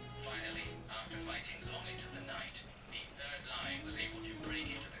 Finally, after fighting long into the night, the third line was able to break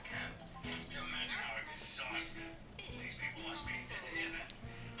into the camp. Can you imagine how exhausted these people must be? This isn't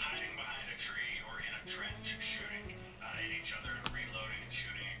hiding behind a tree or in a trench shooting at each other and reloading and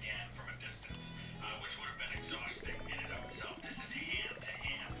shooting again from a distance, which would have been exhausting in and of itself. This is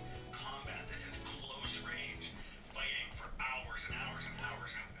hand-to-hand combat. This is close range fighting for hours and hours and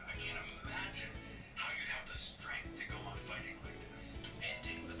hours. I can't imagine how you'd have the strength to go on fighting like this.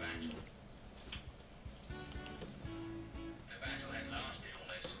 Ending the battle. The battle had lasted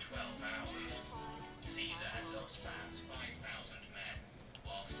almost 12 hours. Caesar had lost perhaps 5,000 men,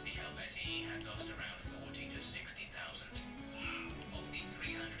 whilst the Helvetii had lost around 40 to 60,000. Of the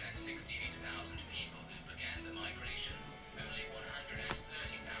 368,000 people who began the migration, only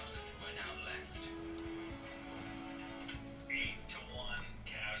 130,000 were now left. 8-to-1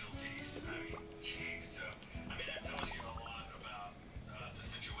 casualties. I mean, geez. So, I mean, that tells you a lot about the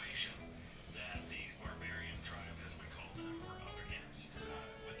situation that these barbarian tribes, as we call them, were up against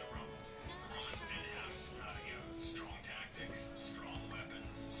with the Romans. The Romans did have, strong tactics, strong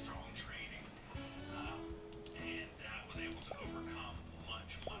weapons, strong training, and that was able to overcome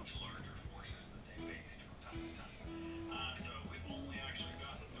much, much larger forces that they faced from time to time. So we've only actually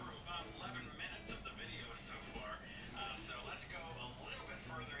gotten through about 11 minutes of the video so far. So let's go a little bit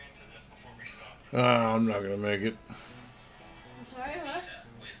further into this before we stop. I'm not gonna make it. Sorry, what? Caesar,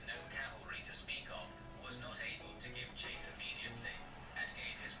 with no cavalry to speak of, was not able to give chase immediately, and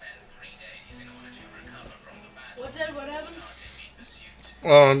gave his men 3 days in order to recover from the battle. What happened? Started the pursuit.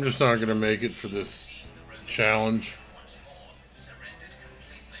 Oh, I'm just not gonna make it for this Seeing the Romans challenge. once more, surrendered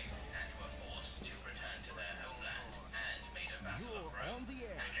completely and were forced to return to their homeland and made a vassal of Rome,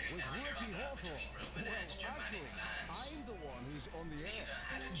 acting as a buffer between Roman and Germanic lands. I'm the one who's on the Caesar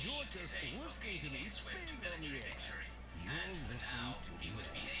had achieved his aim of gaining a swift military victory, and for now, he would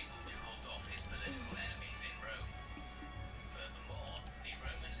be able to hold off his political enemies in Rome. Furthermore, the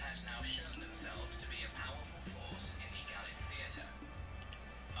Romans had now shown themselves to be a powerful force in the Gallic theatre.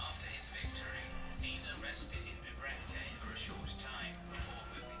 After his victory, Caesar rested in Bibracte for a short time before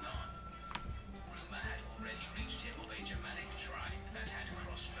moving on. Rumor had already reached him of a Germanic tribe that had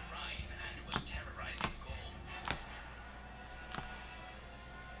crossed the Rhine and was terrorizing Gaul.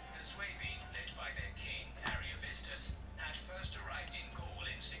 The Suebi, led by their king, Ariovistus, had first arrived in Gaul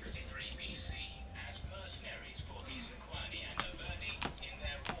in 63 BC as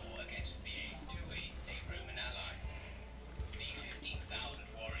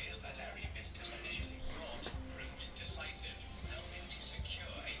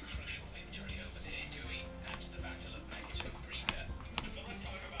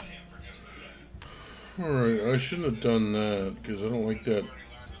Alright, I shouldn't have done that, because I don't like that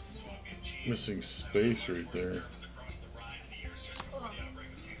missing space right there. Across the Rhine in the years just before the outbreak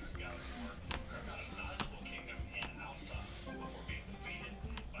of Caesar's Gallic War, about a sizable kingdom in Alsace before being defeated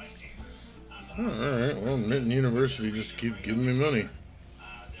by Caesar. Alright, well, Mitten University just keep giving me money.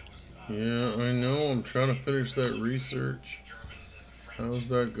 There was Yeah, I know, I'm trying to finish that research. Germans and the French How's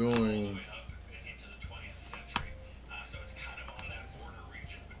that all the going? way up into the 20th century. So it's kind of on that border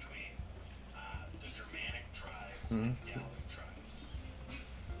region between the Germanic tribes and the Gallic tribes.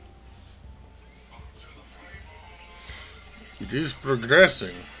 It is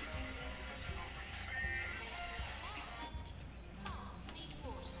progressing.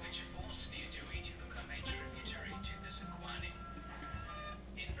 Which forced the Aedui to become a tributary to the Sequani.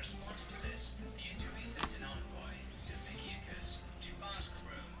 In response to this, the Aedui sent an envoy, Diviciacus, to ask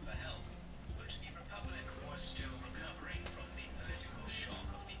Rome for help, but the Republic was still recovering from the political shock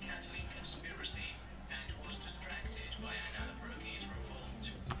of the Catiline conspiracy and was distracted by Analabroghi's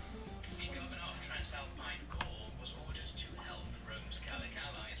revolt. The governor of Transalpine Gaul was ordered to help Rome's Gallic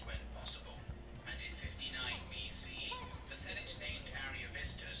allies when possible, and in 59 BC, the Senate named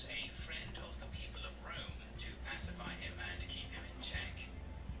Ariovistus a friend of the people of Rome to pacify him and keep him in check.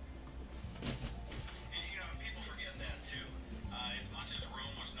 And, people forget that too. As much as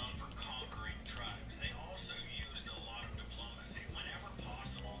Rome was known for conquering tribes, they also used a lot of diplomacy. Whenever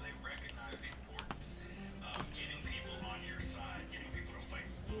possible, they recognized the importance of getting people on your side, getting people to fight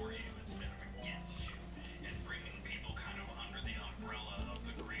for you instead of against you, and bringing people kind of under the umbrella of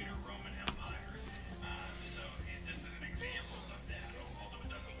the greater Roman Empire. This is an example of that, although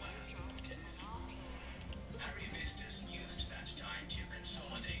it doesn't last in this case. Ariovistus used that time to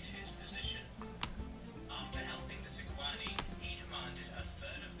consolidate his position. After helping the Sequani, he demanded a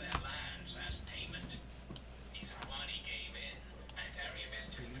third of their lands as payment. The Sequani gave in, and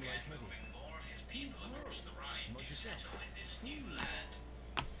Ariovistus began moving more of his people across the Rhine to settle in this new land.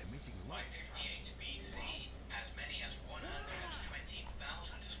 By 58 BC, as many as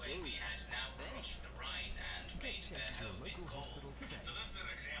 120,000 Suebi had now crossed the Rhine and made their home in Gaul. So this is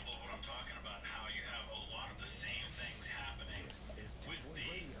an example of what I'm talking about, how you have a lot of the same things happening with the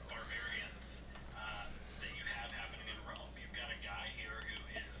barbarians that you have happening in Rome. You've got a guy here who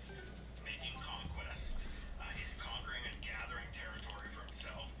is making conquest. He's conquering and gathering territory for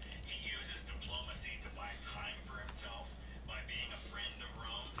himself. He uses diplomacy to buy time for himself by being a friend of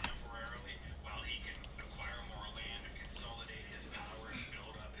Rome temporarily, while he can acquire more land and consolidate his power and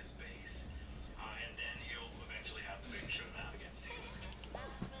build up his base. And then he'll eventually have the big showdown against Caesar.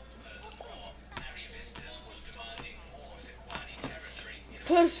 Furthermore, Ariovistus was demanding more Sequani territory in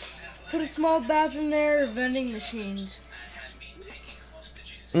order to settle Put a small bathroom there, vending machines. and had been taking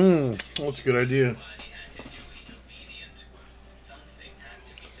hostages. That's a good idea. Sequani and Aedui obedient. Something had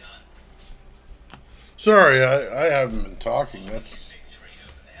to be done. Sorry, I haven't been talking. That's Victory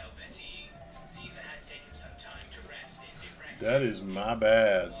over the Helvetii, Caesar had taken some time to rest in Erectus. that is my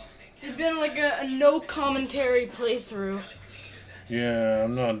bad. It's been like a no commentary playthrough. Yeah,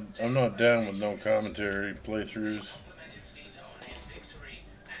 I'm not down with no commentary playthroughs. Complimented Caesar on his victory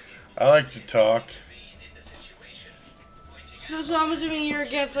and I like to talk. intervened in the situation, pointing So I'm assuming you're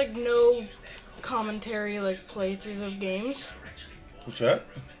against like no commentary like playthroughs of games. What's that?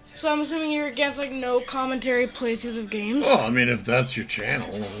 So I'm assuming you're against like no commentary playthroughs of games. Well, I mean, if that's your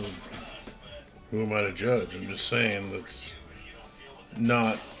channel, who am I to judge? I'm just saying that's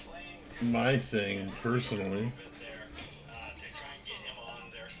not my thing personally. there to try and get him on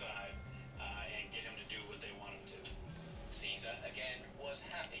their side and get him to do what they want him to. Caesar again was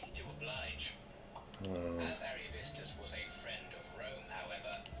happy to oblige. As Ariovistus was a friend of Rome,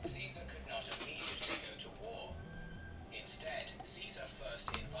 however, Caesar could not immediately go to war. Instead, Caesar first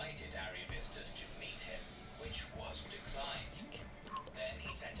invited Ariovistus to meet him, which was declined. Then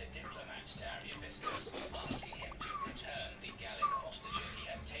he sent a diplomat to Ariovistus, asking him to return the Gallic hostages he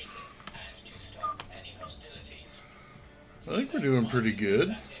had taken and to stop any hostilities. I think we're doing pretty good.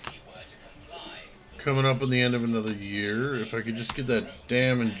 That if he were to comply, Coming up on the end of another year, if I could just get that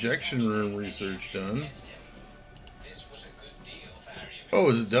damn injection room research done. this was a good deal for Ariovistus. Oh,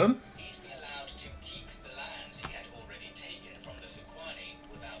 is it done? He'd be allowed to keep the lands he had already taken from the Sequani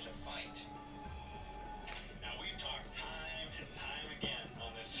without a fight. Now we've talked time and time again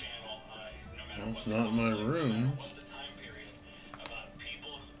on this channel, no matter Well, what it's not in my room. what the time period, about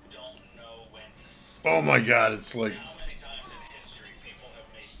people who don't know when to stop. Oh my god, it's like How many times in history people have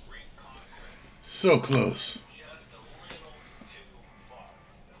made great conquests so close. just a little too far?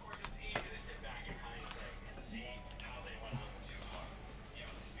 Of course, it's easy to sit back in hindsight and see how they went a little too far.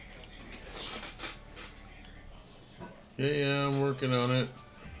 Because you can say Caesar had gone a little too far. Yeah, I'm working on it.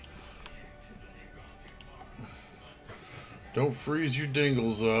 Don't freeze your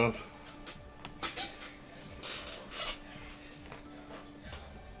dingles off.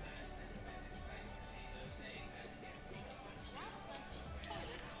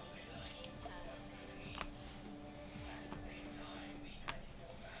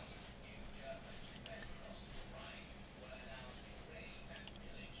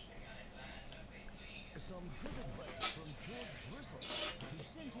 Some good advice from George Bristle, who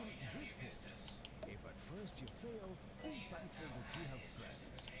sent in this quote. If at first you fail, be thankful that you have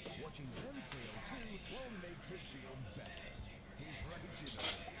friends. Watching them fail too will make you feel better. He's right, you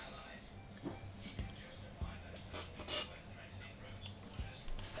know.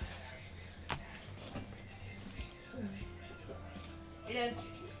 Hey, Dad.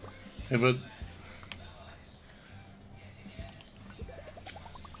 Hey, bud.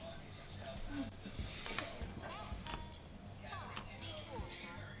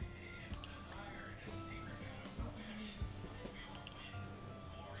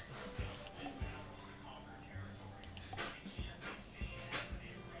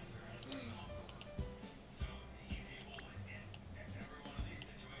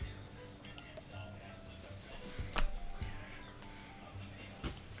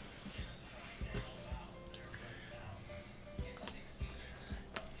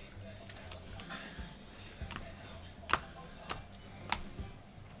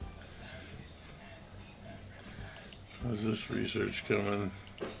 How's this research coming?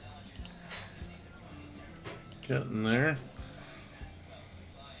 Getting there.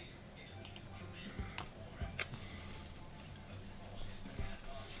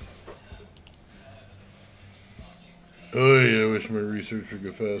 Oh yeah, I wish my research would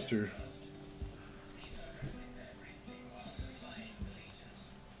go faster.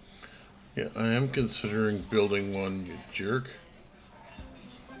 Yeah, I am considering building one, you jerk.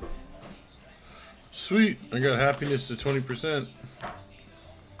 Sweet, I got happiness to 20%.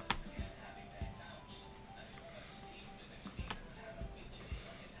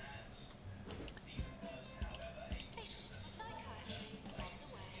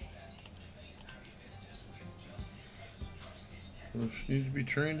 What she needs to be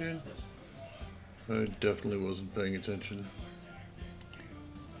trained in? I definitely wasn't paying attention.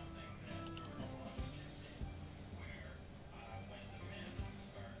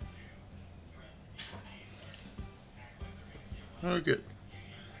 Oh, good.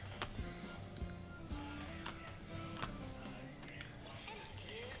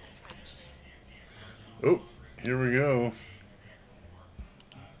 Oh, here we go.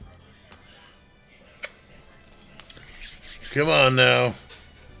 Come on now.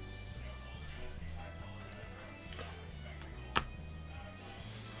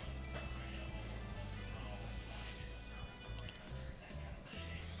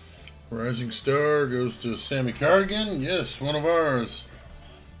 Rising Star goes to Sammy Carrigan. Yes, one of ours.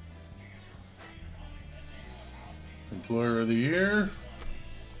 Employer of the Year.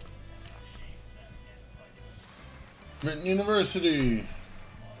 Minton University.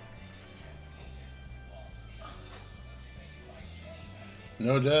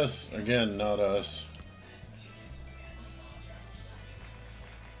 No deaths. Again, not us.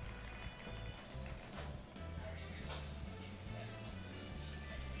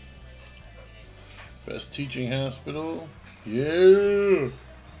 Best teaching hospital. Yeah.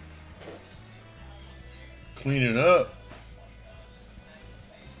 Clean it up.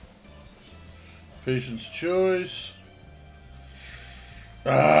 Patient's choice.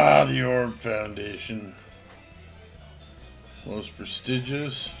 Ah, the Orb Foundation. Most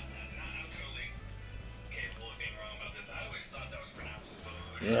prestigious. I'm totally capable of being wrong about this. I always thought that was pronounced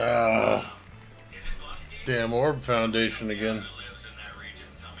Boosh. Ah, Is it Buskies? damn Orb Foundation again. Whoever lives in that region,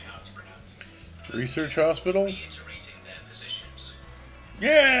 tell me how it's pronounced. Research hospital. Reiterating their positions.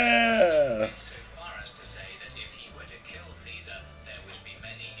 Yeah. Went so far as to say that if he were to kill Caesar, there would be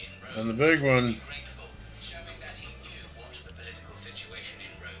many in Rome And the big one. grateful, showing that he knew what the political situation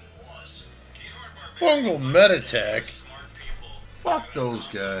in Rome was. These weren't Bungle barbarians, Meditech. smart people. Fuck those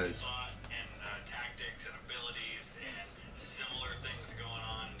guys. Thought and tactics and abilities and similar things going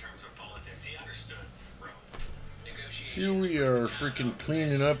on in terms of politics. He understood Rome. Here Negotiations we are freaking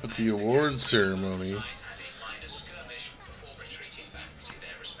cleaning up at the awards ceremony. sides had a minor skirmish before retreating back to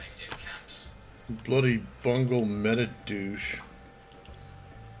their respective camps. Bloody bungle meta douche.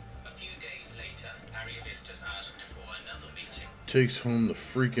 A few days later, Ariovistus asked for another meeting. Takes home the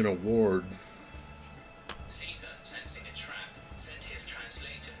freaking award. Caesar, sensing a trap, sent his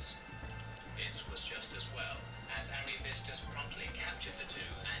translators. This was just as well, as Ariovistus promptly captured the two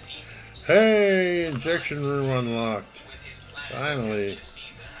and even considered Hey, injection room unlocked. with his plan Finally. to capture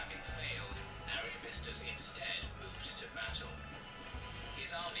Caesar having failed. Ariovistus instead moved to battle.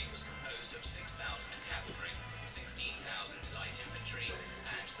 consist of 6,000 cavalry, 16,000 light infantry,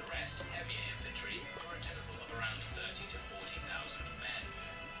 and the rest heavier infantry, for a total of around 30 to 40,000 men.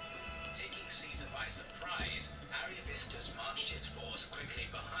 Taking Caesar by surprise, Ariovistus marched his force quickly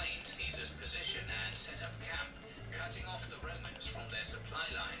behind Caesar's position and set up camp, cutting off the Romans from their supply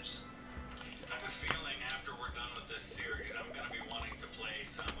lines. I have a feeling after we're done with this series, I'm going to be wanting to play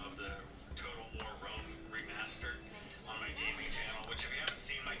some of the Total War Rome Remastered on my gaming channel, which if you haven't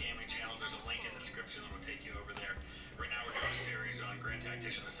seen my gaming channel, there's a link in the description that will take you over there. Right now we're doing a series on Grand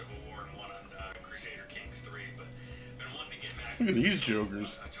Tactician, the Civil War, and one on Crusader Kings 3, but I've been wanting to get back Look at into these some,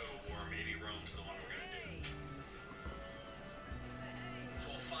 jokers. Total War, maybe Rome's the one we're going to do.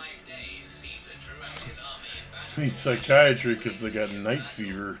 For 5 days, Caesar drew out his army in battle. Need psychiatry because they got night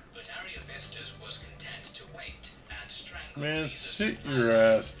fever. But Ariovistus was content to wait and strangle Man, Caesar's sit supply your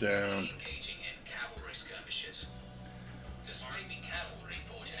line, ass down. engaging in cavalry skirmishes. The Suebi cavalry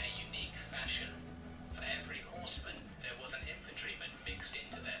fought in a unique fashion. For every horseman, there was an infantryman mixed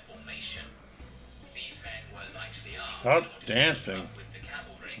into their formation. These men were lightly armed. Stop in order to dancing. keep up with the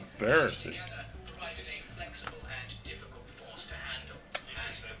cavalry, Embarrassing. which together provided a flexible and difficult force to handle,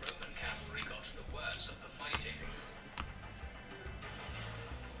 as the Roman cavalry got the worst of the fighting.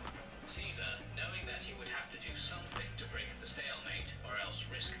 Caesar, knowing that he would have to do something to break the stalemate, or else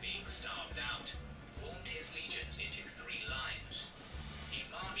risk being starved out, formed his legions into 3 lines. He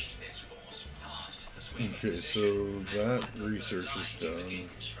marched this force past the Suebi Okay, position, so and that worked the research line is to begin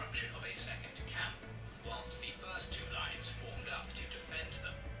done. construction of a second camp, whilst the first 2 lines formed up to defend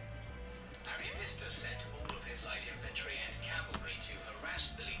them. Ariovistus sent all of his light infantry and cavalry to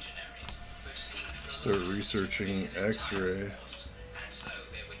harass the legionaries, but seemed Start reluctant to researching meet his entire X-ray. force, and so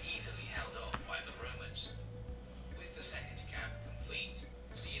they were easily held off by the Romans. With the second camp complete,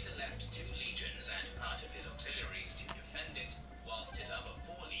 Caesar left 2 legions and part of his auxiliaries to defend it, whilst his other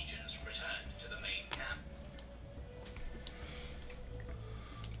 4 legions returned to the main camp.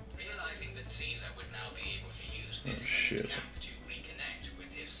 Realizing that Caesar would now be able to use this shit. second camp to reconnect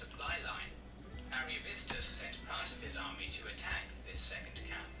with his supply line, Ariovistus sent part of his army to attack this second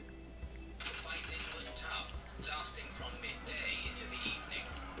camp. The fighting was tough, lasting from midday into the evening,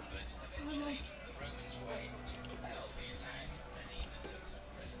 but eventually the Romans were able to repel the attack and even took some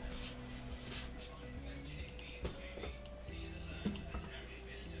prisoners. On questioning these Suebi, Caesar learned that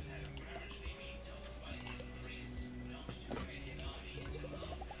Ariovistus had apparently been told by his priests not to cut his army into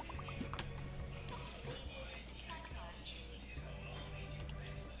half the Punic Room. He used his whole army to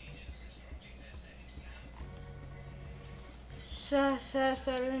prevent the legions constructing their second camp.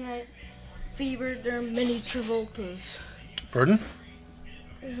 Saturday Night Fever, there are many Travoltas. Pardon?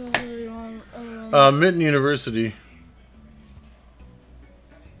 There's already one. Mitten University.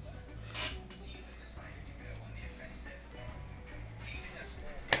 Caesar decided to go on the offensive. Leaving a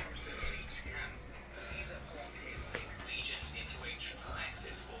small garrison in each camp, Caesar formed his 6 legions into a triple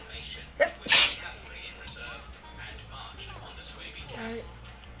axis formation with the cavalry in reserve and marched on the Suebi camp. Alright.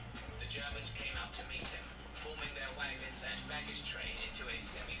 The Germans came out to meet him, forming their wagons and baggage train into a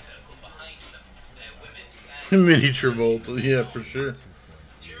semicircle behind them, their women standing. Mini Travolta, yeah, for sure.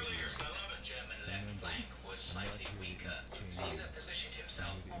 Cheerleaders, the German left flank was slightly weaker. Caesar positioned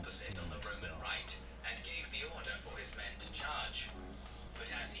himself opposite on the Roman right and gave the order for his men to charge.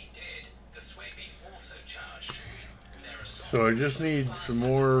 But as he did, the Suebi also charged. Their assault So I just was need fast some and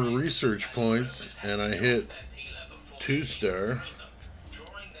more decisive research as points, the Romans had and I to hit drop their pillar before 2 the star. Romans threw them,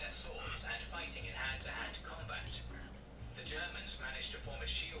 drawing their swords and fighting in hand-to-hand combat. The Germans managed to form a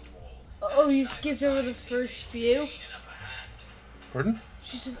shield wall. Oh, and you neither skipped over the side seemed first able to few? gain an upper hand. Pardon?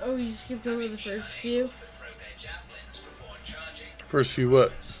 She says, oh, you skipped over the first few. To throw their javelins before charging, First few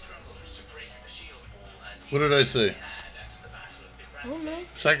what? struggled to break the shield wall as What did I say? they had at the Battle of Oh Bibracte.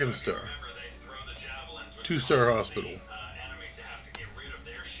 no. Second star. Remember, they throw the javelins, which 2-star causes hospital. the enemy to have to get rid of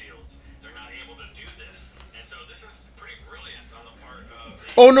their shields. They're not able to do this, and so this is pretty brilliant on the part of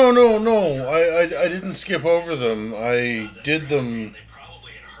the Oh, no. I didn't skip over them. I did them they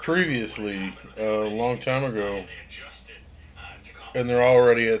probably had heard previously, a long time ago. they adjusted to compensate. And they're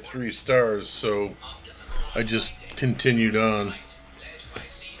already at 3 stars, so I just continued on. Led by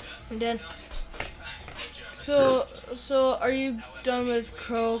Caesar, And then, started to push back the German so are you done with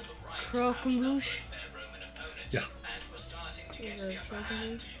Croquembouche? their Roman opponents Yeah. and were starting to get Is it the upper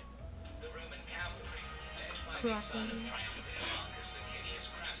hand. Croquembouche? The Roman cavalry, led by the son of Croquembouche. triumphant Marcus Licinius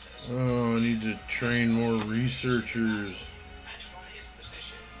Crassus, Oh, I need to train more researchers. and from his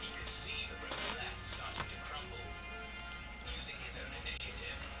position he could see the Roman left starting to crumble. Using his own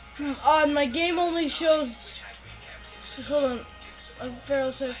initiative, Odd, my game only shows. which had been kept in Hold on.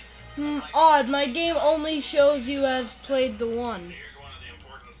 Pharaoh said, odd, my game only shows you as played the one. Here's one of the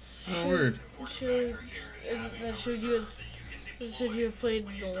importance Oh, weird. That showed you have played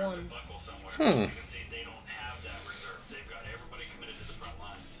the one. Hmm. They don't have that reserve. They've got everybody committed to the front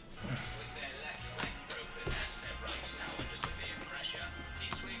lines. With their left flank broken and their right now under severe pressure, the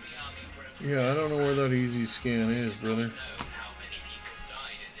Swaby army broke. Yeah, I don't know where that easy scan is, brother. Known how many people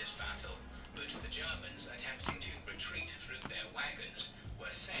died in this battle, but the Germans attempting to retreat through their wagons were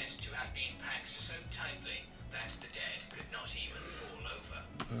said to have been packed so tightly that the dead could not even fall over.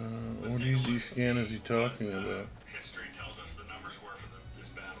 What easy scan is he talking about? History tells us the numbers were for this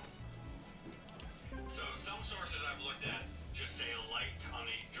battle. So some sources I've looked at just say light on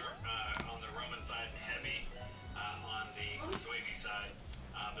the Roman side and heavy on the Swaby side.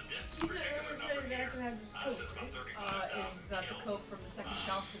 But this particular number here says about 35,000 Is that the killed. coke from the second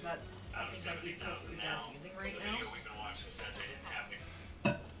shelf? Because that's Out of I think that's the coke 70,000 your now. dad's using The right now. video we've been watching said they didn't have any.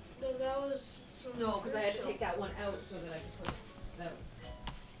 No, that was. No, because I had to take that one out so that I could put that.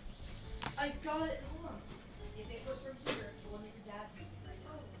 I got it. Hold on. If it was from here, it's the one that your dad's using right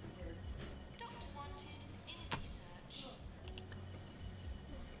now. Doctor wanted in research.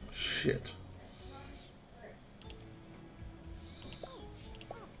 Shit.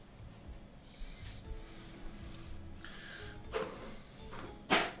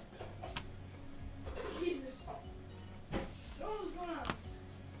 Jesus. What was going on?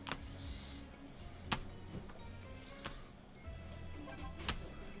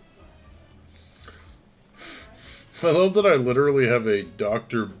 I love that I literally have a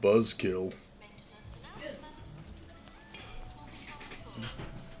Dr. Buzzkill. Maintenance announcement. Bids will be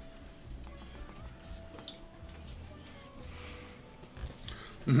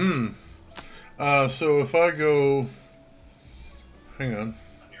helpful. So if I go... Hang on.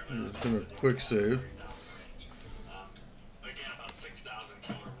 I'm just gonna quick save. Again, about 6,000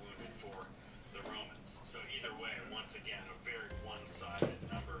 killed or wounded for the Romans. So either way, once again, a very one-sided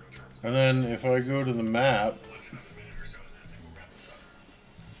number in terms of And then if I go to the map... what's another minute or so, and then I think we'll wrap this up.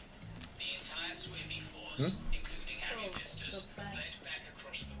 The entire Swaby force, including Ariovistus, fled back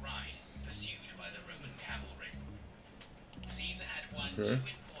across the Rhine, pursued by the Roman cavalry. Caesar had won Okay.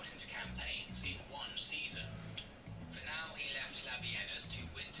 2 important campaigns in one season. For now, he left Labienus to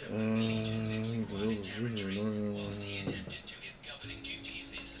winter with the legions in Sequanic territory, whilst he attended to his governing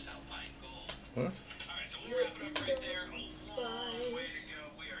duties in Cisalpine Gaul. What? Alright, so we'll wrap it up right there. A long way to go.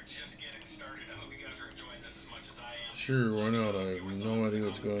 We are just getting started. I hope you guys are enjoying this as much as I am. Sure, why not? I have no idea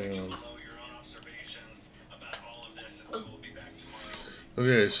what's going on. Below your own observations about all of this, and we will be back tomorrow.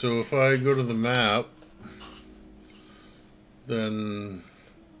 Okay, so if I go to the map, then...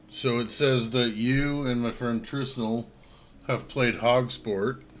 So it says that you and my friend Trisnell have played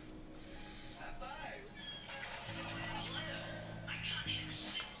Hogsport.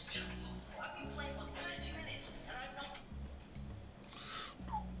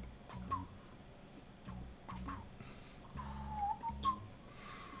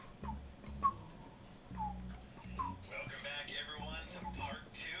 Welcome back, everyone, to part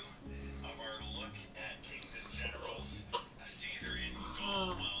 2 of our look at Kings and Generals. Caesar in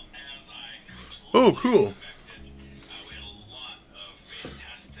Gaul. Well, as I Oh, completely cool. expected, we had a lot of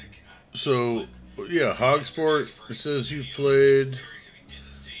fantastic So, yeah, Hogsport, it says you've played, series. If you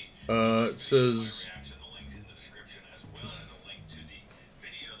didn't see it says, reaction, the link's in the description, as well as a link to the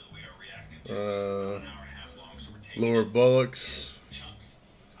video that we are reacting to. It's about an hour and a half long, so we're taking Lower Bullocks, chunks,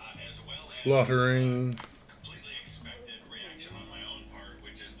 as well as Fluttering, completely expected reaction on my own part,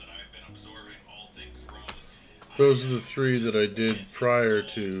 which is that I've been absorbing all things Rome. those are the 3 that I did prior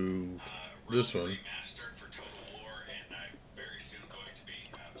to this one. Remastered for Total War, and I'm very soon going to be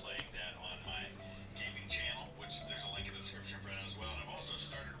playing that on my gaming channel, which there's a link in the description for that as well. And I've also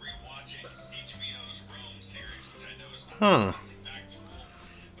started rewatching HBO's Rome series, which I know is not Huh. completely factual,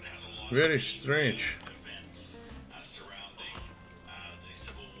 but it has a lot Very of strange. events surrounding the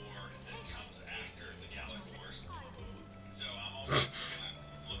Civil War that comes after the Gallic Wars. So I'm also going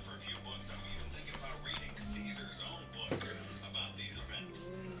to look for a few books. I'm even thinking about reading Caesar's own book about these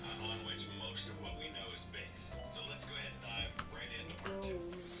events, on which most of what we know is based. So let's go ahead and dive right into part 2.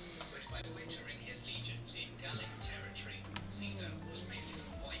 But by wintering his legions in Gallic territory, Caesar was making a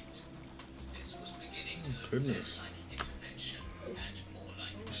point. This was beginning to look Goodness. less like intervention and more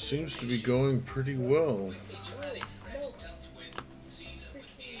like Seems to be going pretty well. with the Germanic threat dealt with, Caesar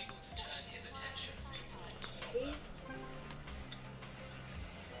would be able to turn his attention to Gaul.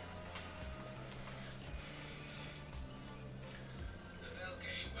 The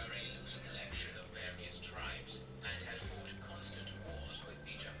Belgae were a loose collection of various tribes and had fought constant wars with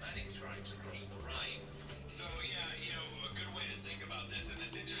the Germanic tribes across the Rhine. So yeah, a good way to think about this, and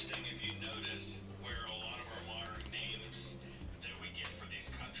it's interesting if you notice where a lot of our modern names that we get for these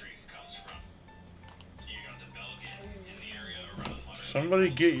countries Somebody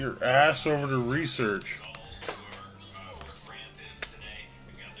get your ass over to research. Gauls, where France is today.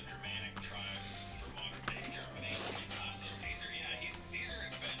 We've got the Germanic tribes from modern day Germany. So Caesar, Caesar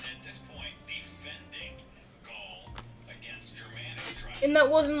has been at this point defending Gaul against Germanic tribes. And that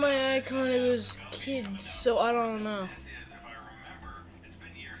wasn't my icon, it was kids, so I don't know. This is, if I remember, it's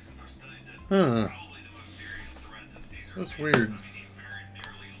been years since I've studied this, Hmm. probably the most serious threat that Caesar That's faces. weird. I mean, he very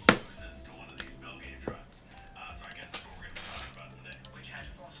nearly loses to one of these Belgae tribes. So I guess that's what we're going to be talking about today. which had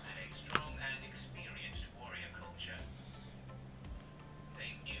fostered a strong and experienced warrior culture.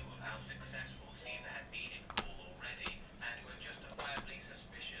 They knew of how successful Caesar had been in Gaul already and were justifiably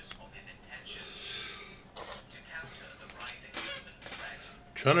suspicious of his intentions. To counter the rising human threat,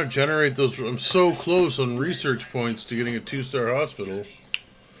 Trying to generate those. I'm so close on research points to getting a 2-star hospital.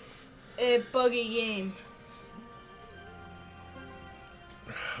 A buggy game.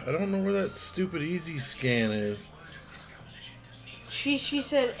 I don't know where that stupid easy scan is. She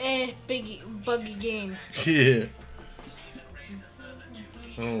said, buggy game. Yeah. Caesar raised a further 2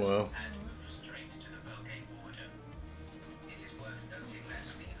 legions Oh well. and moved straight to the Belgae border. It is worth noting that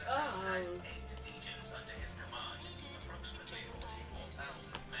Caesar now had 8 legions under his command, approximately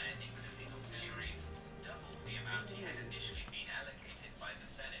 44,000 men, including auxiliaries, double the amount he had initially been allocated by the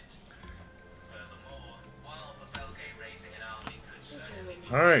Senate. Furthermore, while the Belgae raising an army could certainly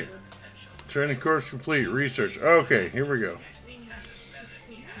be All right. seen as a potential Training course complete. Research. Okay, here we go. against the casus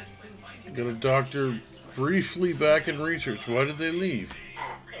belli he had when fighting Got a doctor briefly back in research. Why did they leave?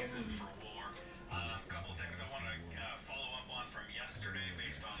 Reason for war. A couple things I want to follow up on from yesterday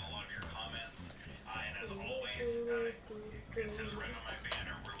based on a lot of your comments. And as always, it says right on my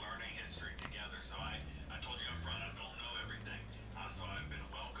banner, we're learning history together. So I told you up front, I don't know everything. So I've been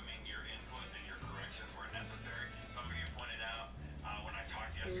welcoming your input and your corrections where necessary. Some of you pointed out when I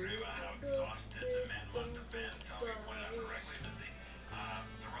talked yesterday about how exhausted the men must have been. Some of you pointed out correctly that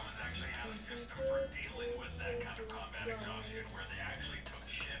the Romans actually had a system for dealing with that kind of combat exhaustion where they actually took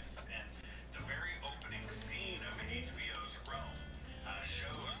shifts. And the very opening scene of HBO's Rome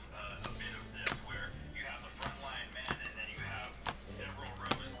shows a bit of this where you have the frontline men and then you have several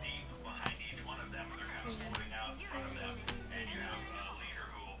rows deep behind each one of them, and they're kind of moving out in front of them, and you have a leader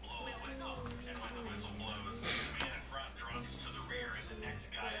who will blow a whistle, and when the whistle blows, the man in front drops to the rear and the next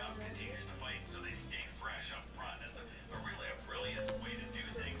guy up continues to fight, so they stay fresh up front. It's really a brilliant way to do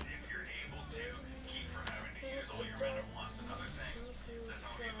things if you're able to keep from having to use all your men at once. Another thing that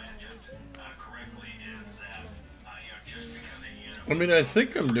some of you mentioned correctly is that just because a unit I mean, I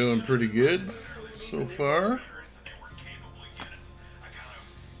think I'm doing pretty good so far. veterans and they were capable units. I kind of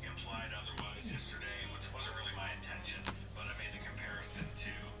implied otherwise yesterday, which wasn't really my intention, but I made the comparison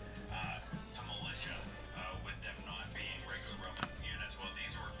to militia with them not being regular Roman units. Well,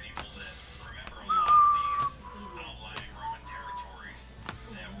 these were people that remember a lot of these outlying Roman territories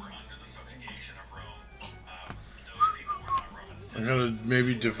that were under the subjugation of Rome. Those people were not Roman I citizens. gotta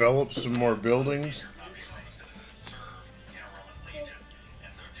maybe develop some more buildings. Not being Roman citizens serve in a Roman legion,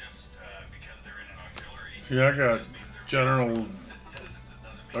 and so just because they're in an auxiliary. See, I got just means they're general. citizens. It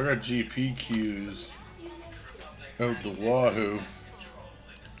doesn't I got GPQs out the wahoo. control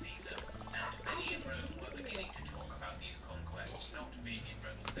over Caesar, and many in Rome were beginning to talk about these conquests not being in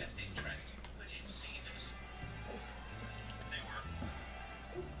Rome's best interest, but in Caesar's. they were.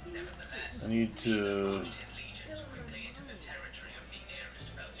 Nevertheless, I need Caesar to. launched his legions quickly into the territory of the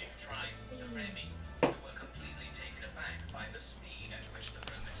nearest Belgic tribe, the Remi, who were completely taken aback by the speed at which the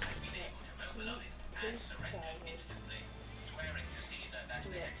Romans had been able to mobilize and surrendered instantly, swearing to Caesar that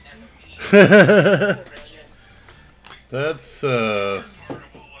they had never been in operation. That's Part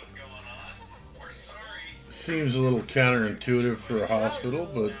of what was going on. We're sorry. seems a little counterintuitive for a hospital,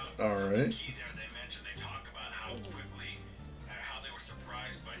 but all right. Key there, they mentioned, they talk about how quickly, how they were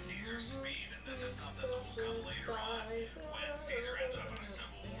surprised by Caesar's speed, and this is something that will come later on when Caesar ends up in a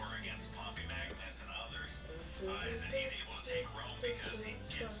civil war against Pompey Magnus and others. Is that he's able to take Rome because he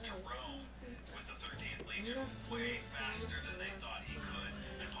gets to Rome with the 13th Legion way faster than they thought he could,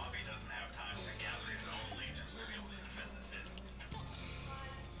 and Pompey doesn't have time to gather his own legions to be able to defend the city.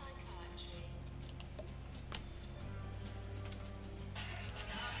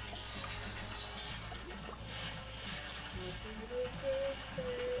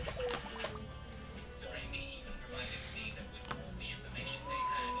 The Remi even provided Caesar with all the information they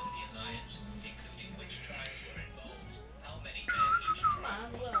had on the alliance, including which tribes were involved, how many men each tribe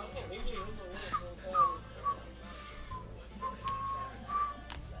was contributing, and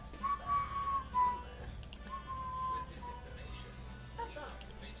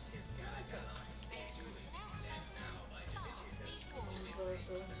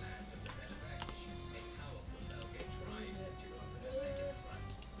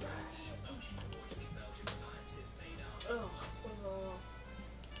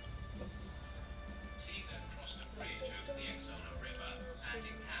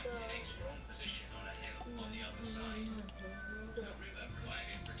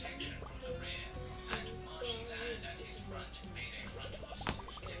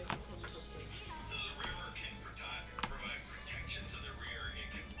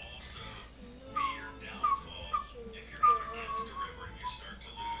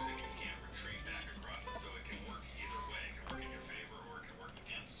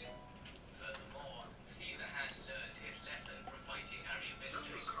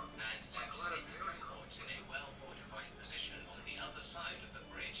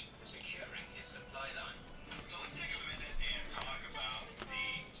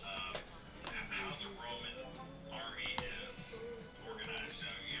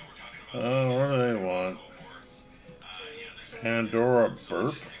Oh, what do they want? Pandora burp? Take a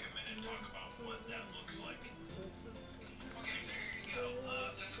minute and talk about what that looks like. Okay, so here you go.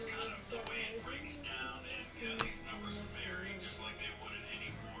 This is kind of the way it breaks down, and these numbers vary just like they would in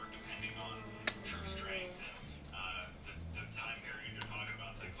any war, depending on troop strength and the time period you're talking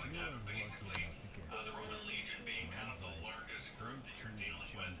about, things like that. But basically, the Roman legion being kind of the largest group that you're dealing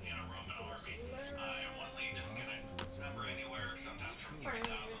with in a Roman army, and one legion's going to number anywhere sometimes from 3,000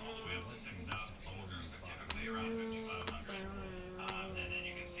 all the way up to 6,000 soldiers, but typically around 5,500. And then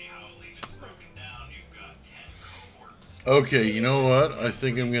you can see how a legion's broken down. You've got 10 cohorts. Okay, you know what I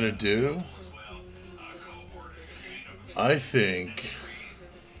think I'm gonna do? I think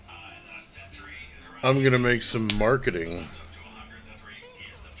I'm gonna make some marketing.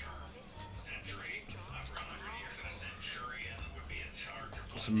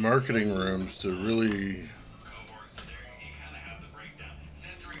 Some marketing rooms to really. Cohorts, so there you kind of have the breakdown.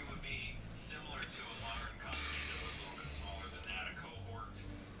 Century would be similar to a modern company, but a little bit smaller than that. A cohort,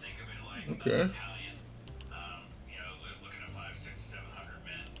 think of it like Okay. a battalion. Looking at 500, 600, 700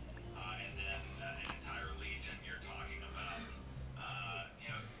 men, and then an entire legion. You're talking about,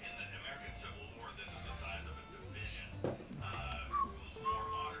 in the American Civil War, this is the size of a division. More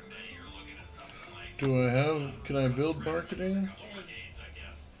modern day, you're looking at something like. Do I have? Can I build marketing?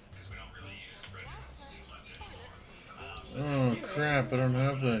 Oh crap! I don't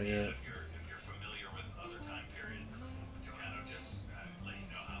have that yet. If you're familiar with other time periods, to kind of just let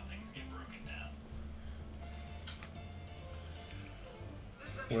you know how things get broken down.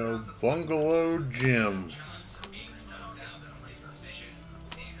 Well, bungalow gym. Being stumped out from his position,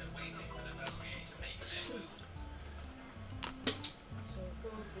 Caesar waited for the Belgae to make their move.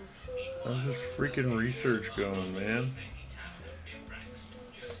 How's this freaking research going, man? The town of Bibrax,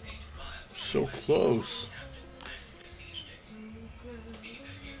 just 8 miles So close. and besieged it.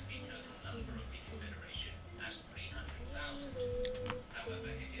 Caesar gives the total number of the Confederation as 300,000. However,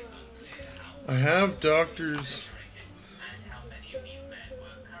 it is unclear how I have doctors. saturated and how many of these men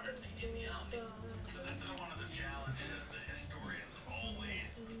were currently in the army. So this is one of the challenges that historians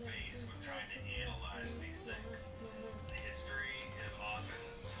always face when trying to analyze these things. The history is often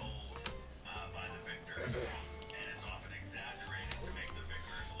told by the victors, and it's often exaggerated to make the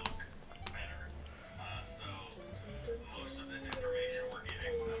victors look better. So most of this information we're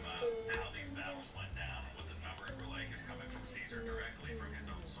getting about how these battles went down and what the numbers were like is coming from Caesar directly from his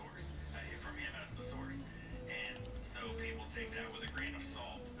own source, from him as the source. And so people take that with a grain of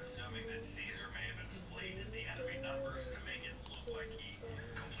salt, assuming that Caesar may have inflated the enemy numbers to make it look like he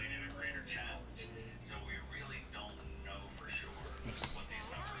completed a greater challenge. So we really don't know for sure what these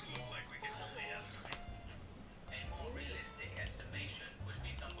numbers look like. We can only estimate. A more realistic estimation would be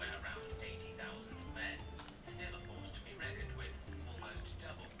somewhere around 80,000 men, still a force to be reckoned with, almost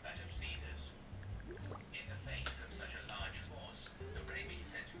double that of Caesar's. In the face of such a large force, the Remi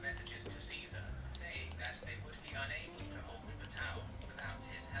sent messages to Caesar, saying that they would be unable to hold the town without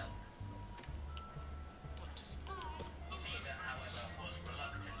his help. Caesar, however, was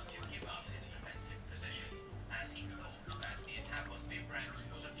reluctant to give up his defensive position, as he thought that the attack on Bibrax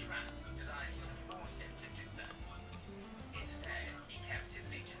was a trap designed to force him to do that. Instead, he kept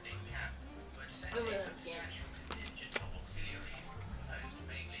his legions in camp, but sent a substantial contingent of auxiliaries, composed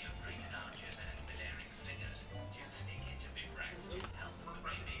mainly of Cretan archers and Balearic slingers, to sneak into Bibrax to help the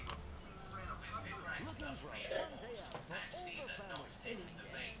Remi. With Bibrax thus reinforced, and Caesar not taking the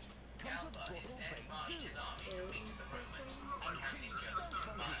bait, Galba instead marched his army to meet the Romans, encamping just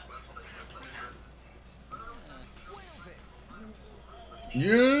 2 miles from the Roman camp.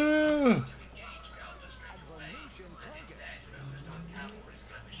 Yeah. To engage Galba straight away, and instead focused on cavalry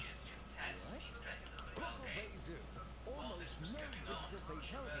skirmishes to test the strength of the Belgae. While this was going on,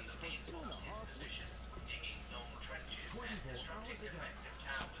 he further reinforced his position, digging long trenches and constructing defensive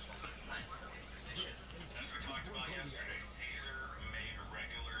towers on the flanks of his position. As we talked about yesterday, Caesar made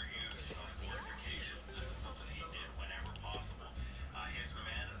regular use of fortifications. This is something he did whenever possible. His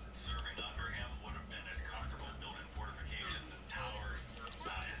men serving under him would have been as comfortable building fortifications and towers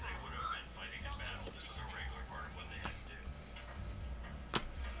as they would have been fighting in battle. This was a regular part of what they had to do.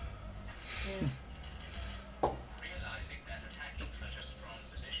 Realizing that attacking such a strong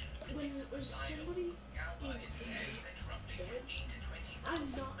position would be suicidal, Galba instead sent roughly 15 to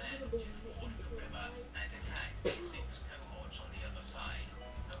 20,000 men to ford the river and attack the 6 cohorts on the other side,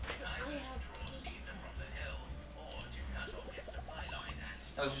 hoping either to draw Caesar from the hill or to cut off his supply line and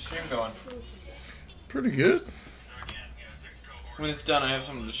How's your stream going? Pretty good. So again, 6 cohorts. When it's done, I have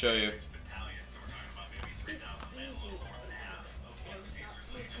something to show you. 6 battalions, so we're talking about maybe 3,000 men, a little more than half of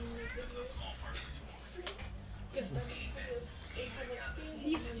Caesar's legions. This is a small part of his force. Seeing this, Caesar gathered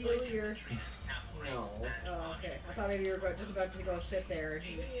you? You're... No. Oh, okay. I thought maybe you were just about to go sit there.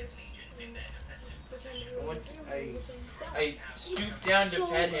 And I stooped down to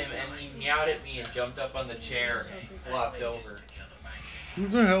pet him, and he meowed at me and jumped up on the chair and flopped over. Who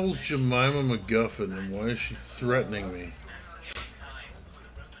the hell is Jemima McGuffin, and why is she threatening me?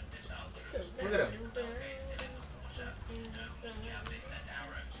 Look at him.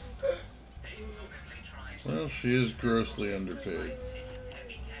 Well, she is grossly underpaid.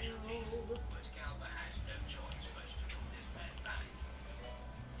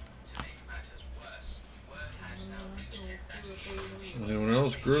 Anyone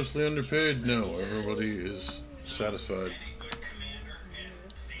else grossly underpaid? No, everybody is satisfied. Any good commander, and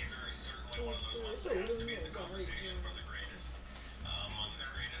Caesar is certainly one of those ones that has to be in the conversation for the greatest. Among the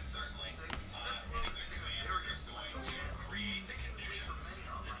greatest, certainly. Any good commander is going to create the conditions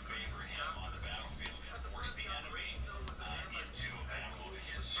that favor him on the battlefield and force the enemy into a battle of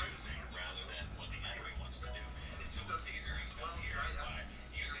his choosing rather than what the enemy wants to do. And so what Caesar has done here is by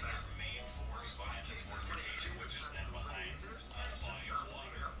using his main force behind this fortification, which is then behind a body of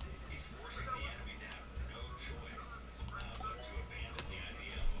water, he's forcing the enemy to have no choice but to abandon the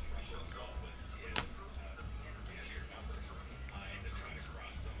idea of a frontal assault with his heavier numbers and to try to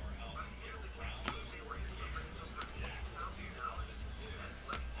cross somewhere else and get around those fortifications, which is exactly what Caesar wanted to do,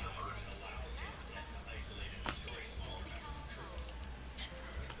 which allows him to isolate and destroy small numbers of troops.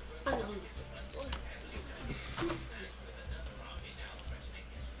 With the Romans so heavily defended, and with another army now threatening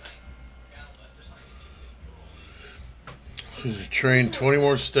his flank, Galba decided to withdraw. She's trained 20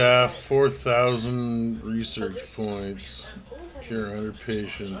 more staff, 4,000 research points, cure 100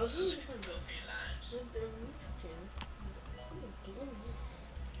 patients.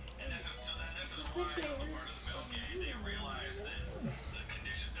 And this is why on the part of the Belgae, they realize that the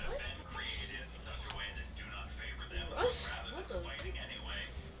conditions have been created in such a way that do not favor them. So rather than fighting anyway,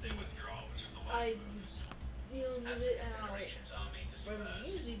 they withdraw, which is the wise move. As the Confederation's army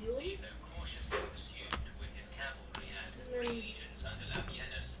dispersed, Caesar cautiously pursued with his cavalry and 3 legions under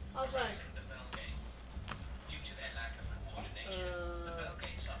Labienus, harassing the Belgae. Due to their lack of coordination, the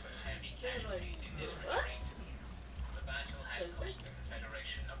Belgae suffered heavy casualties in this retreat. The battle had cost the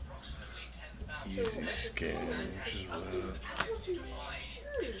Confederation approximately 10,000 Easy scan. and had helped the tribes to divide,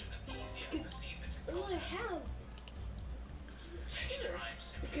 making them easier for Caesar to conquer. Many tribes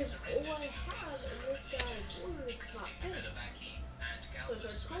simply surrendered in the face of the Roman legions, including the Bellovaci and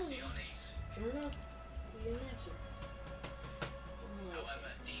Galba's Suessiones.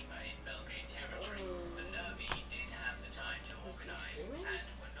 However, deeper in Belgae territory, the Nervi did have the time to organize and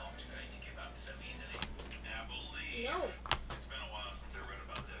were not going to give up so easily. And I believe, it's been a while since I read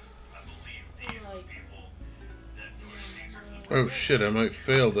about this, I believe these are people that pushed Caesar to the Oh shit, I might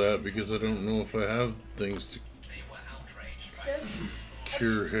fail that because I don't know if I have things to They were outraged by Caesar's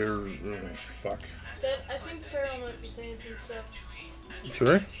cure hair. Oh, fuck. I think Pharaoh might be saying some stuff.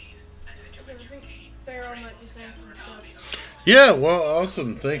 Sorry? I think Pharaoh might be saying some stuff. Yeah, well,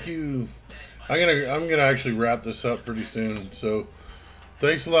 awesome. Thank you. I'm gonna actually wrap this up pretty soon. So,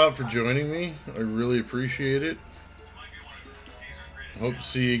 thanks a lot for joining me. I really appreciate it. Hope to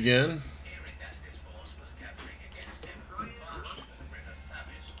see you again. hearing that this force was gathering against him, marched for the river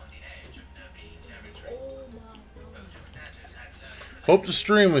Sabis on the edge of Nervi territory. Odonatus had learned Hope to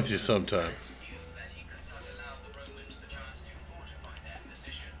stream with you sometime. knew that he could not allow the Romans the chance to fortify their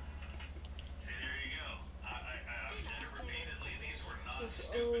position. See, there you go. I've said it repeatedly. These were not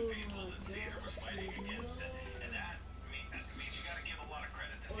stupid people that Caesar was fighting against, and that means you got to give a lot of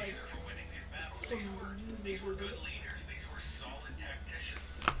credit to Caesar for winning these battles. These were good leaders. These were solid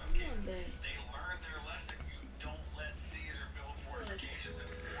tacticians. In some cases, they learned their lesson. You don't let Caesar build fortifications and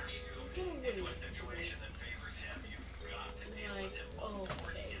force you into a situation that favors him. You've got to deal with him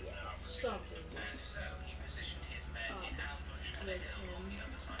before he gets that opportunity. And so he positioned his men in ambush on a hill on the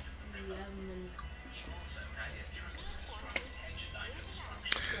other side of the river. He also had his troops construct hedge-like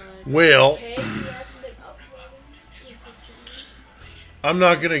obstructions Well, to disrupt the formation. I'm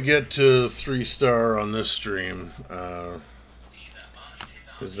not gonna get to 3-star on this stream Caesar marched his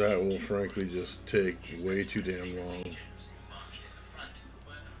army. because that will frankly just take way too damn long. Legions who marched in the front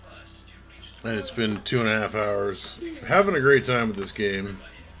were the first to reach the And it's been 2.5 hours. Having a great time with this game. in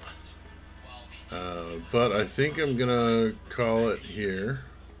front, while the But I think I'm gonna call it here.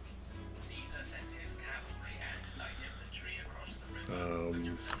 Caesar sent his cavalry and light infantry across the river, which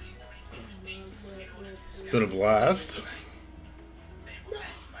was only 3 feet deep, in order to It's been a blast. They were met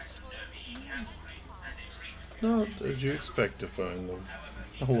by some Nervi cavalry and a brief Not as you expect to find them.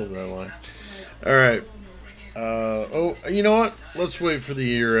 I'll hold that line. Alright. Oh, you know what? Let's wait for the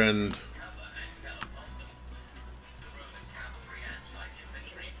year end. cover and fell upon them. The Roman cavalry and light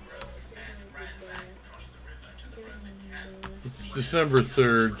infantry It's December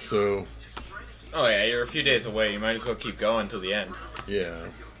 3rd, so Oh yeah, you're a few days away. You might as well keep going till the end. yeah.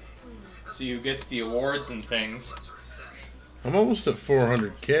 See who gets the awards and things. I'm almost at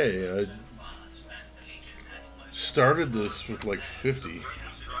 400K. I started this with like 50.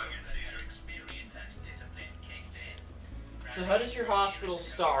 So how does your hospital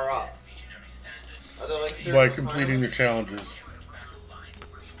star up? Are there like certain By completing the requirements? challenges.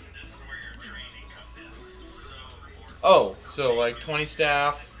 This is where your training comes in so important. Oh, so like 20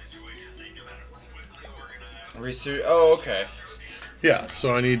 staff, Situation, they knew how to quickly organize. research. Oh, okay. Yeah,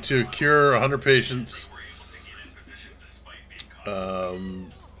 so I need to cure 100 patients, Were able to get in position despite being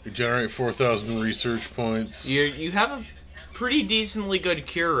caught. generate 4,000 research points. You have a pretty decently good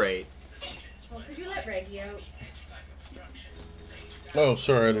cure rate. Well, could you let Reggie out? Oh,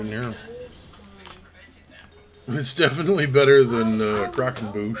 sorry, I didn't hear him. It's definitely better than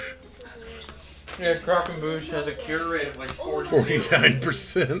Croquembouche. Yeah, Croquembouche has a cure rate of like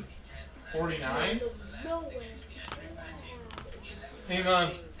 49%. 49? Hang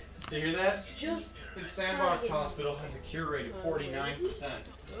on. Do you hear that? His Sandbox Hospital has a cure rate of 49%.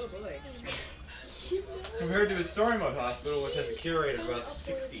 Oh boy. Compared to his Story Mode Hospital, which has a cure rate of about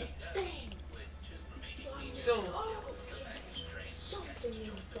 60. Still, And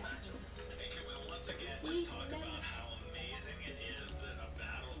can we once again just talk about how amazing it is that a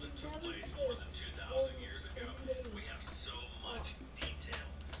battle that took place more than 2,000 years ago, we have so much detail.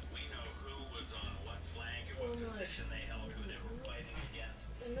 We know who was on what flank and what position they held, who they were fighting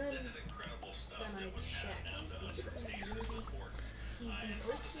against. This is incredible stuff that was passed down to us from Caesar's reports.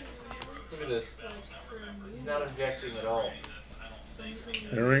 look at this. He's not objecting at all.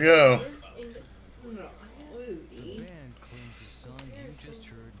 There we go. The band claims the song you just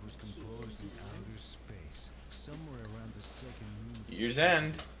heard was composed in outer space, somewhere around the second moon. Year's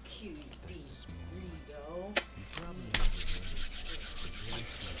End. Cute That's Rito. You probably never heard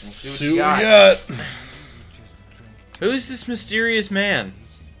it. We'll see what See you what we got. got. Who's this mysterious man?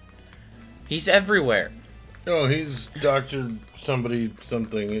 He's everywhere. Oh, he's Dr. somebody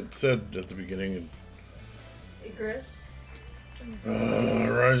something. It said at the beginning. Hey, Chris.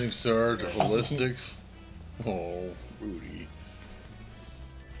 Rising Star to Holistics. Oh, Rudy.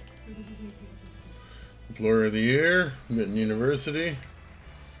 Employer of the Year, Mitten University.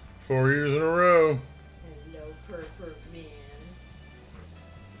 4 years in a row. Hello, Purple Man.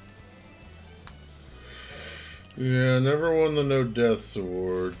 Yeah, never won the No Deaths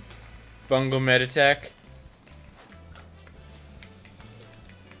Award. Bungo Meditech.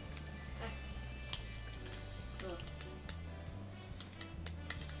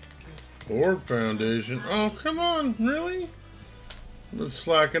 Orb Foundation. Oh, come on, really? Let's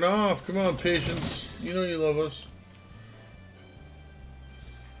slacking off. Come on, patience. You know you love us.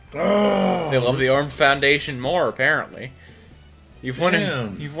 Oh, They love the Orm Foundation more, apparently. You've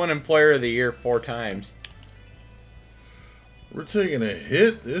Damn. won Employer of the Year 4 times. we're taking a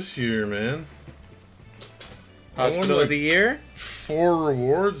hit this year, man. I won, Hospital like, of the Year. 4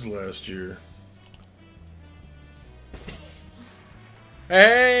 rewards last year.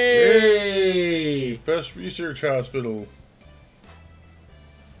 Hey! Best research hospital.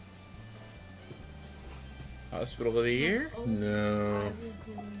 Hospital of the Year? No.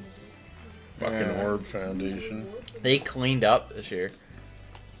 Fucking Yeah. Orb Foundation. They cleaned up this year.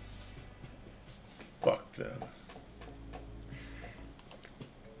 Fuck them.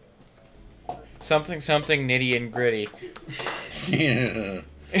 Something, something, nitty and gritty. Yeah.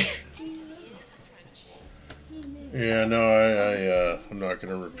 Yeah, no, I'm not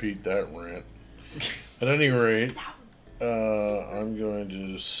going to repeat that rant. At any rate, I'm going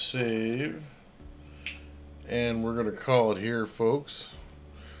to save, and we're going to call it here, folks.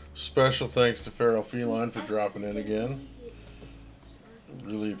 Special thanks to Feral Feline for dropping in again.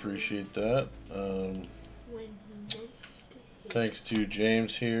 Really appreciate that. Thanks to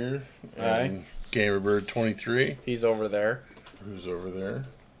James here and GamerBird23, He's over there. who's over there.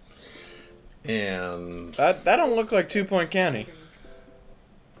 And That don't look like 2 Point County.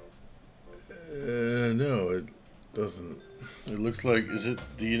 no, it doesn't. It looks like, is it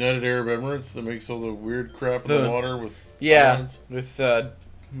the United Arab Emirates that makes all the weird crap in the The- water with Yeah, islands? with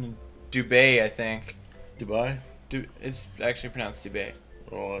Dubai, I think. Dubai? It's actually pronounced Dubai.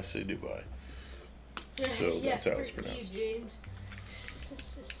 Oh, I say Dubai. So that's how it's pronounced. James.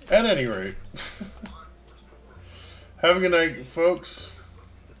 At any rate, have a good night, folks.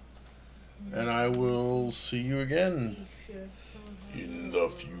 And I will see you again in the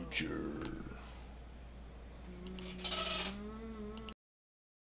future.